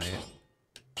tonight.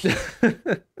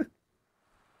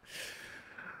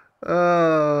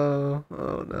 Oh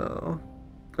no.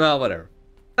 Well, whatever.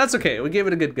 That's okay. We gave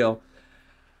it a good go.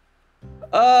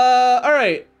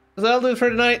 Alright. So that'll do it for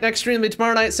tonight. Next stream will be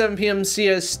tomorrow night, 7 p.m.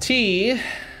 CST.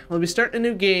 We'll be starting a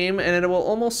new game, and it will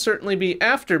almost certainly be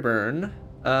Afterburn,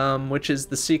 which is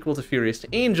the sequel to Furious to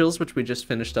Angels, which we just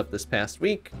finished up this past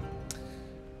week.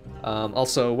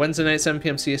 Also, Wednesday night, 7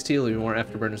 p.m. CST will be more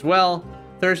Afterburn as well.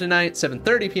 Thursday night,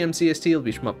 7:30 p.m. CST will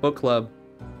be Shmup Book Club.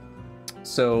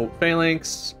 So,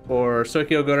 Phalanx, or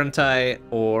Sokyo Gorentai,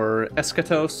 or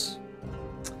Eschatos.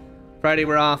 Friday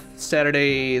we're off,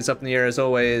 Saturday is up in the air as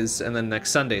always, and then next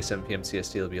Sunday, 7 p.m.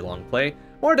 CST will be a long play.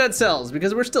 Or Dead Cells,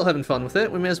 because we're still having fun with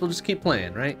it. We may as well just keep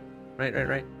playing, right? Right.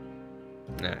 Alright.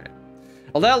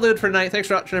 Well, that'll do it for tonight. Thanks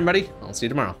for watching, everybody. I'll see you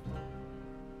tomorrow.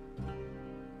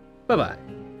 Bye-bye.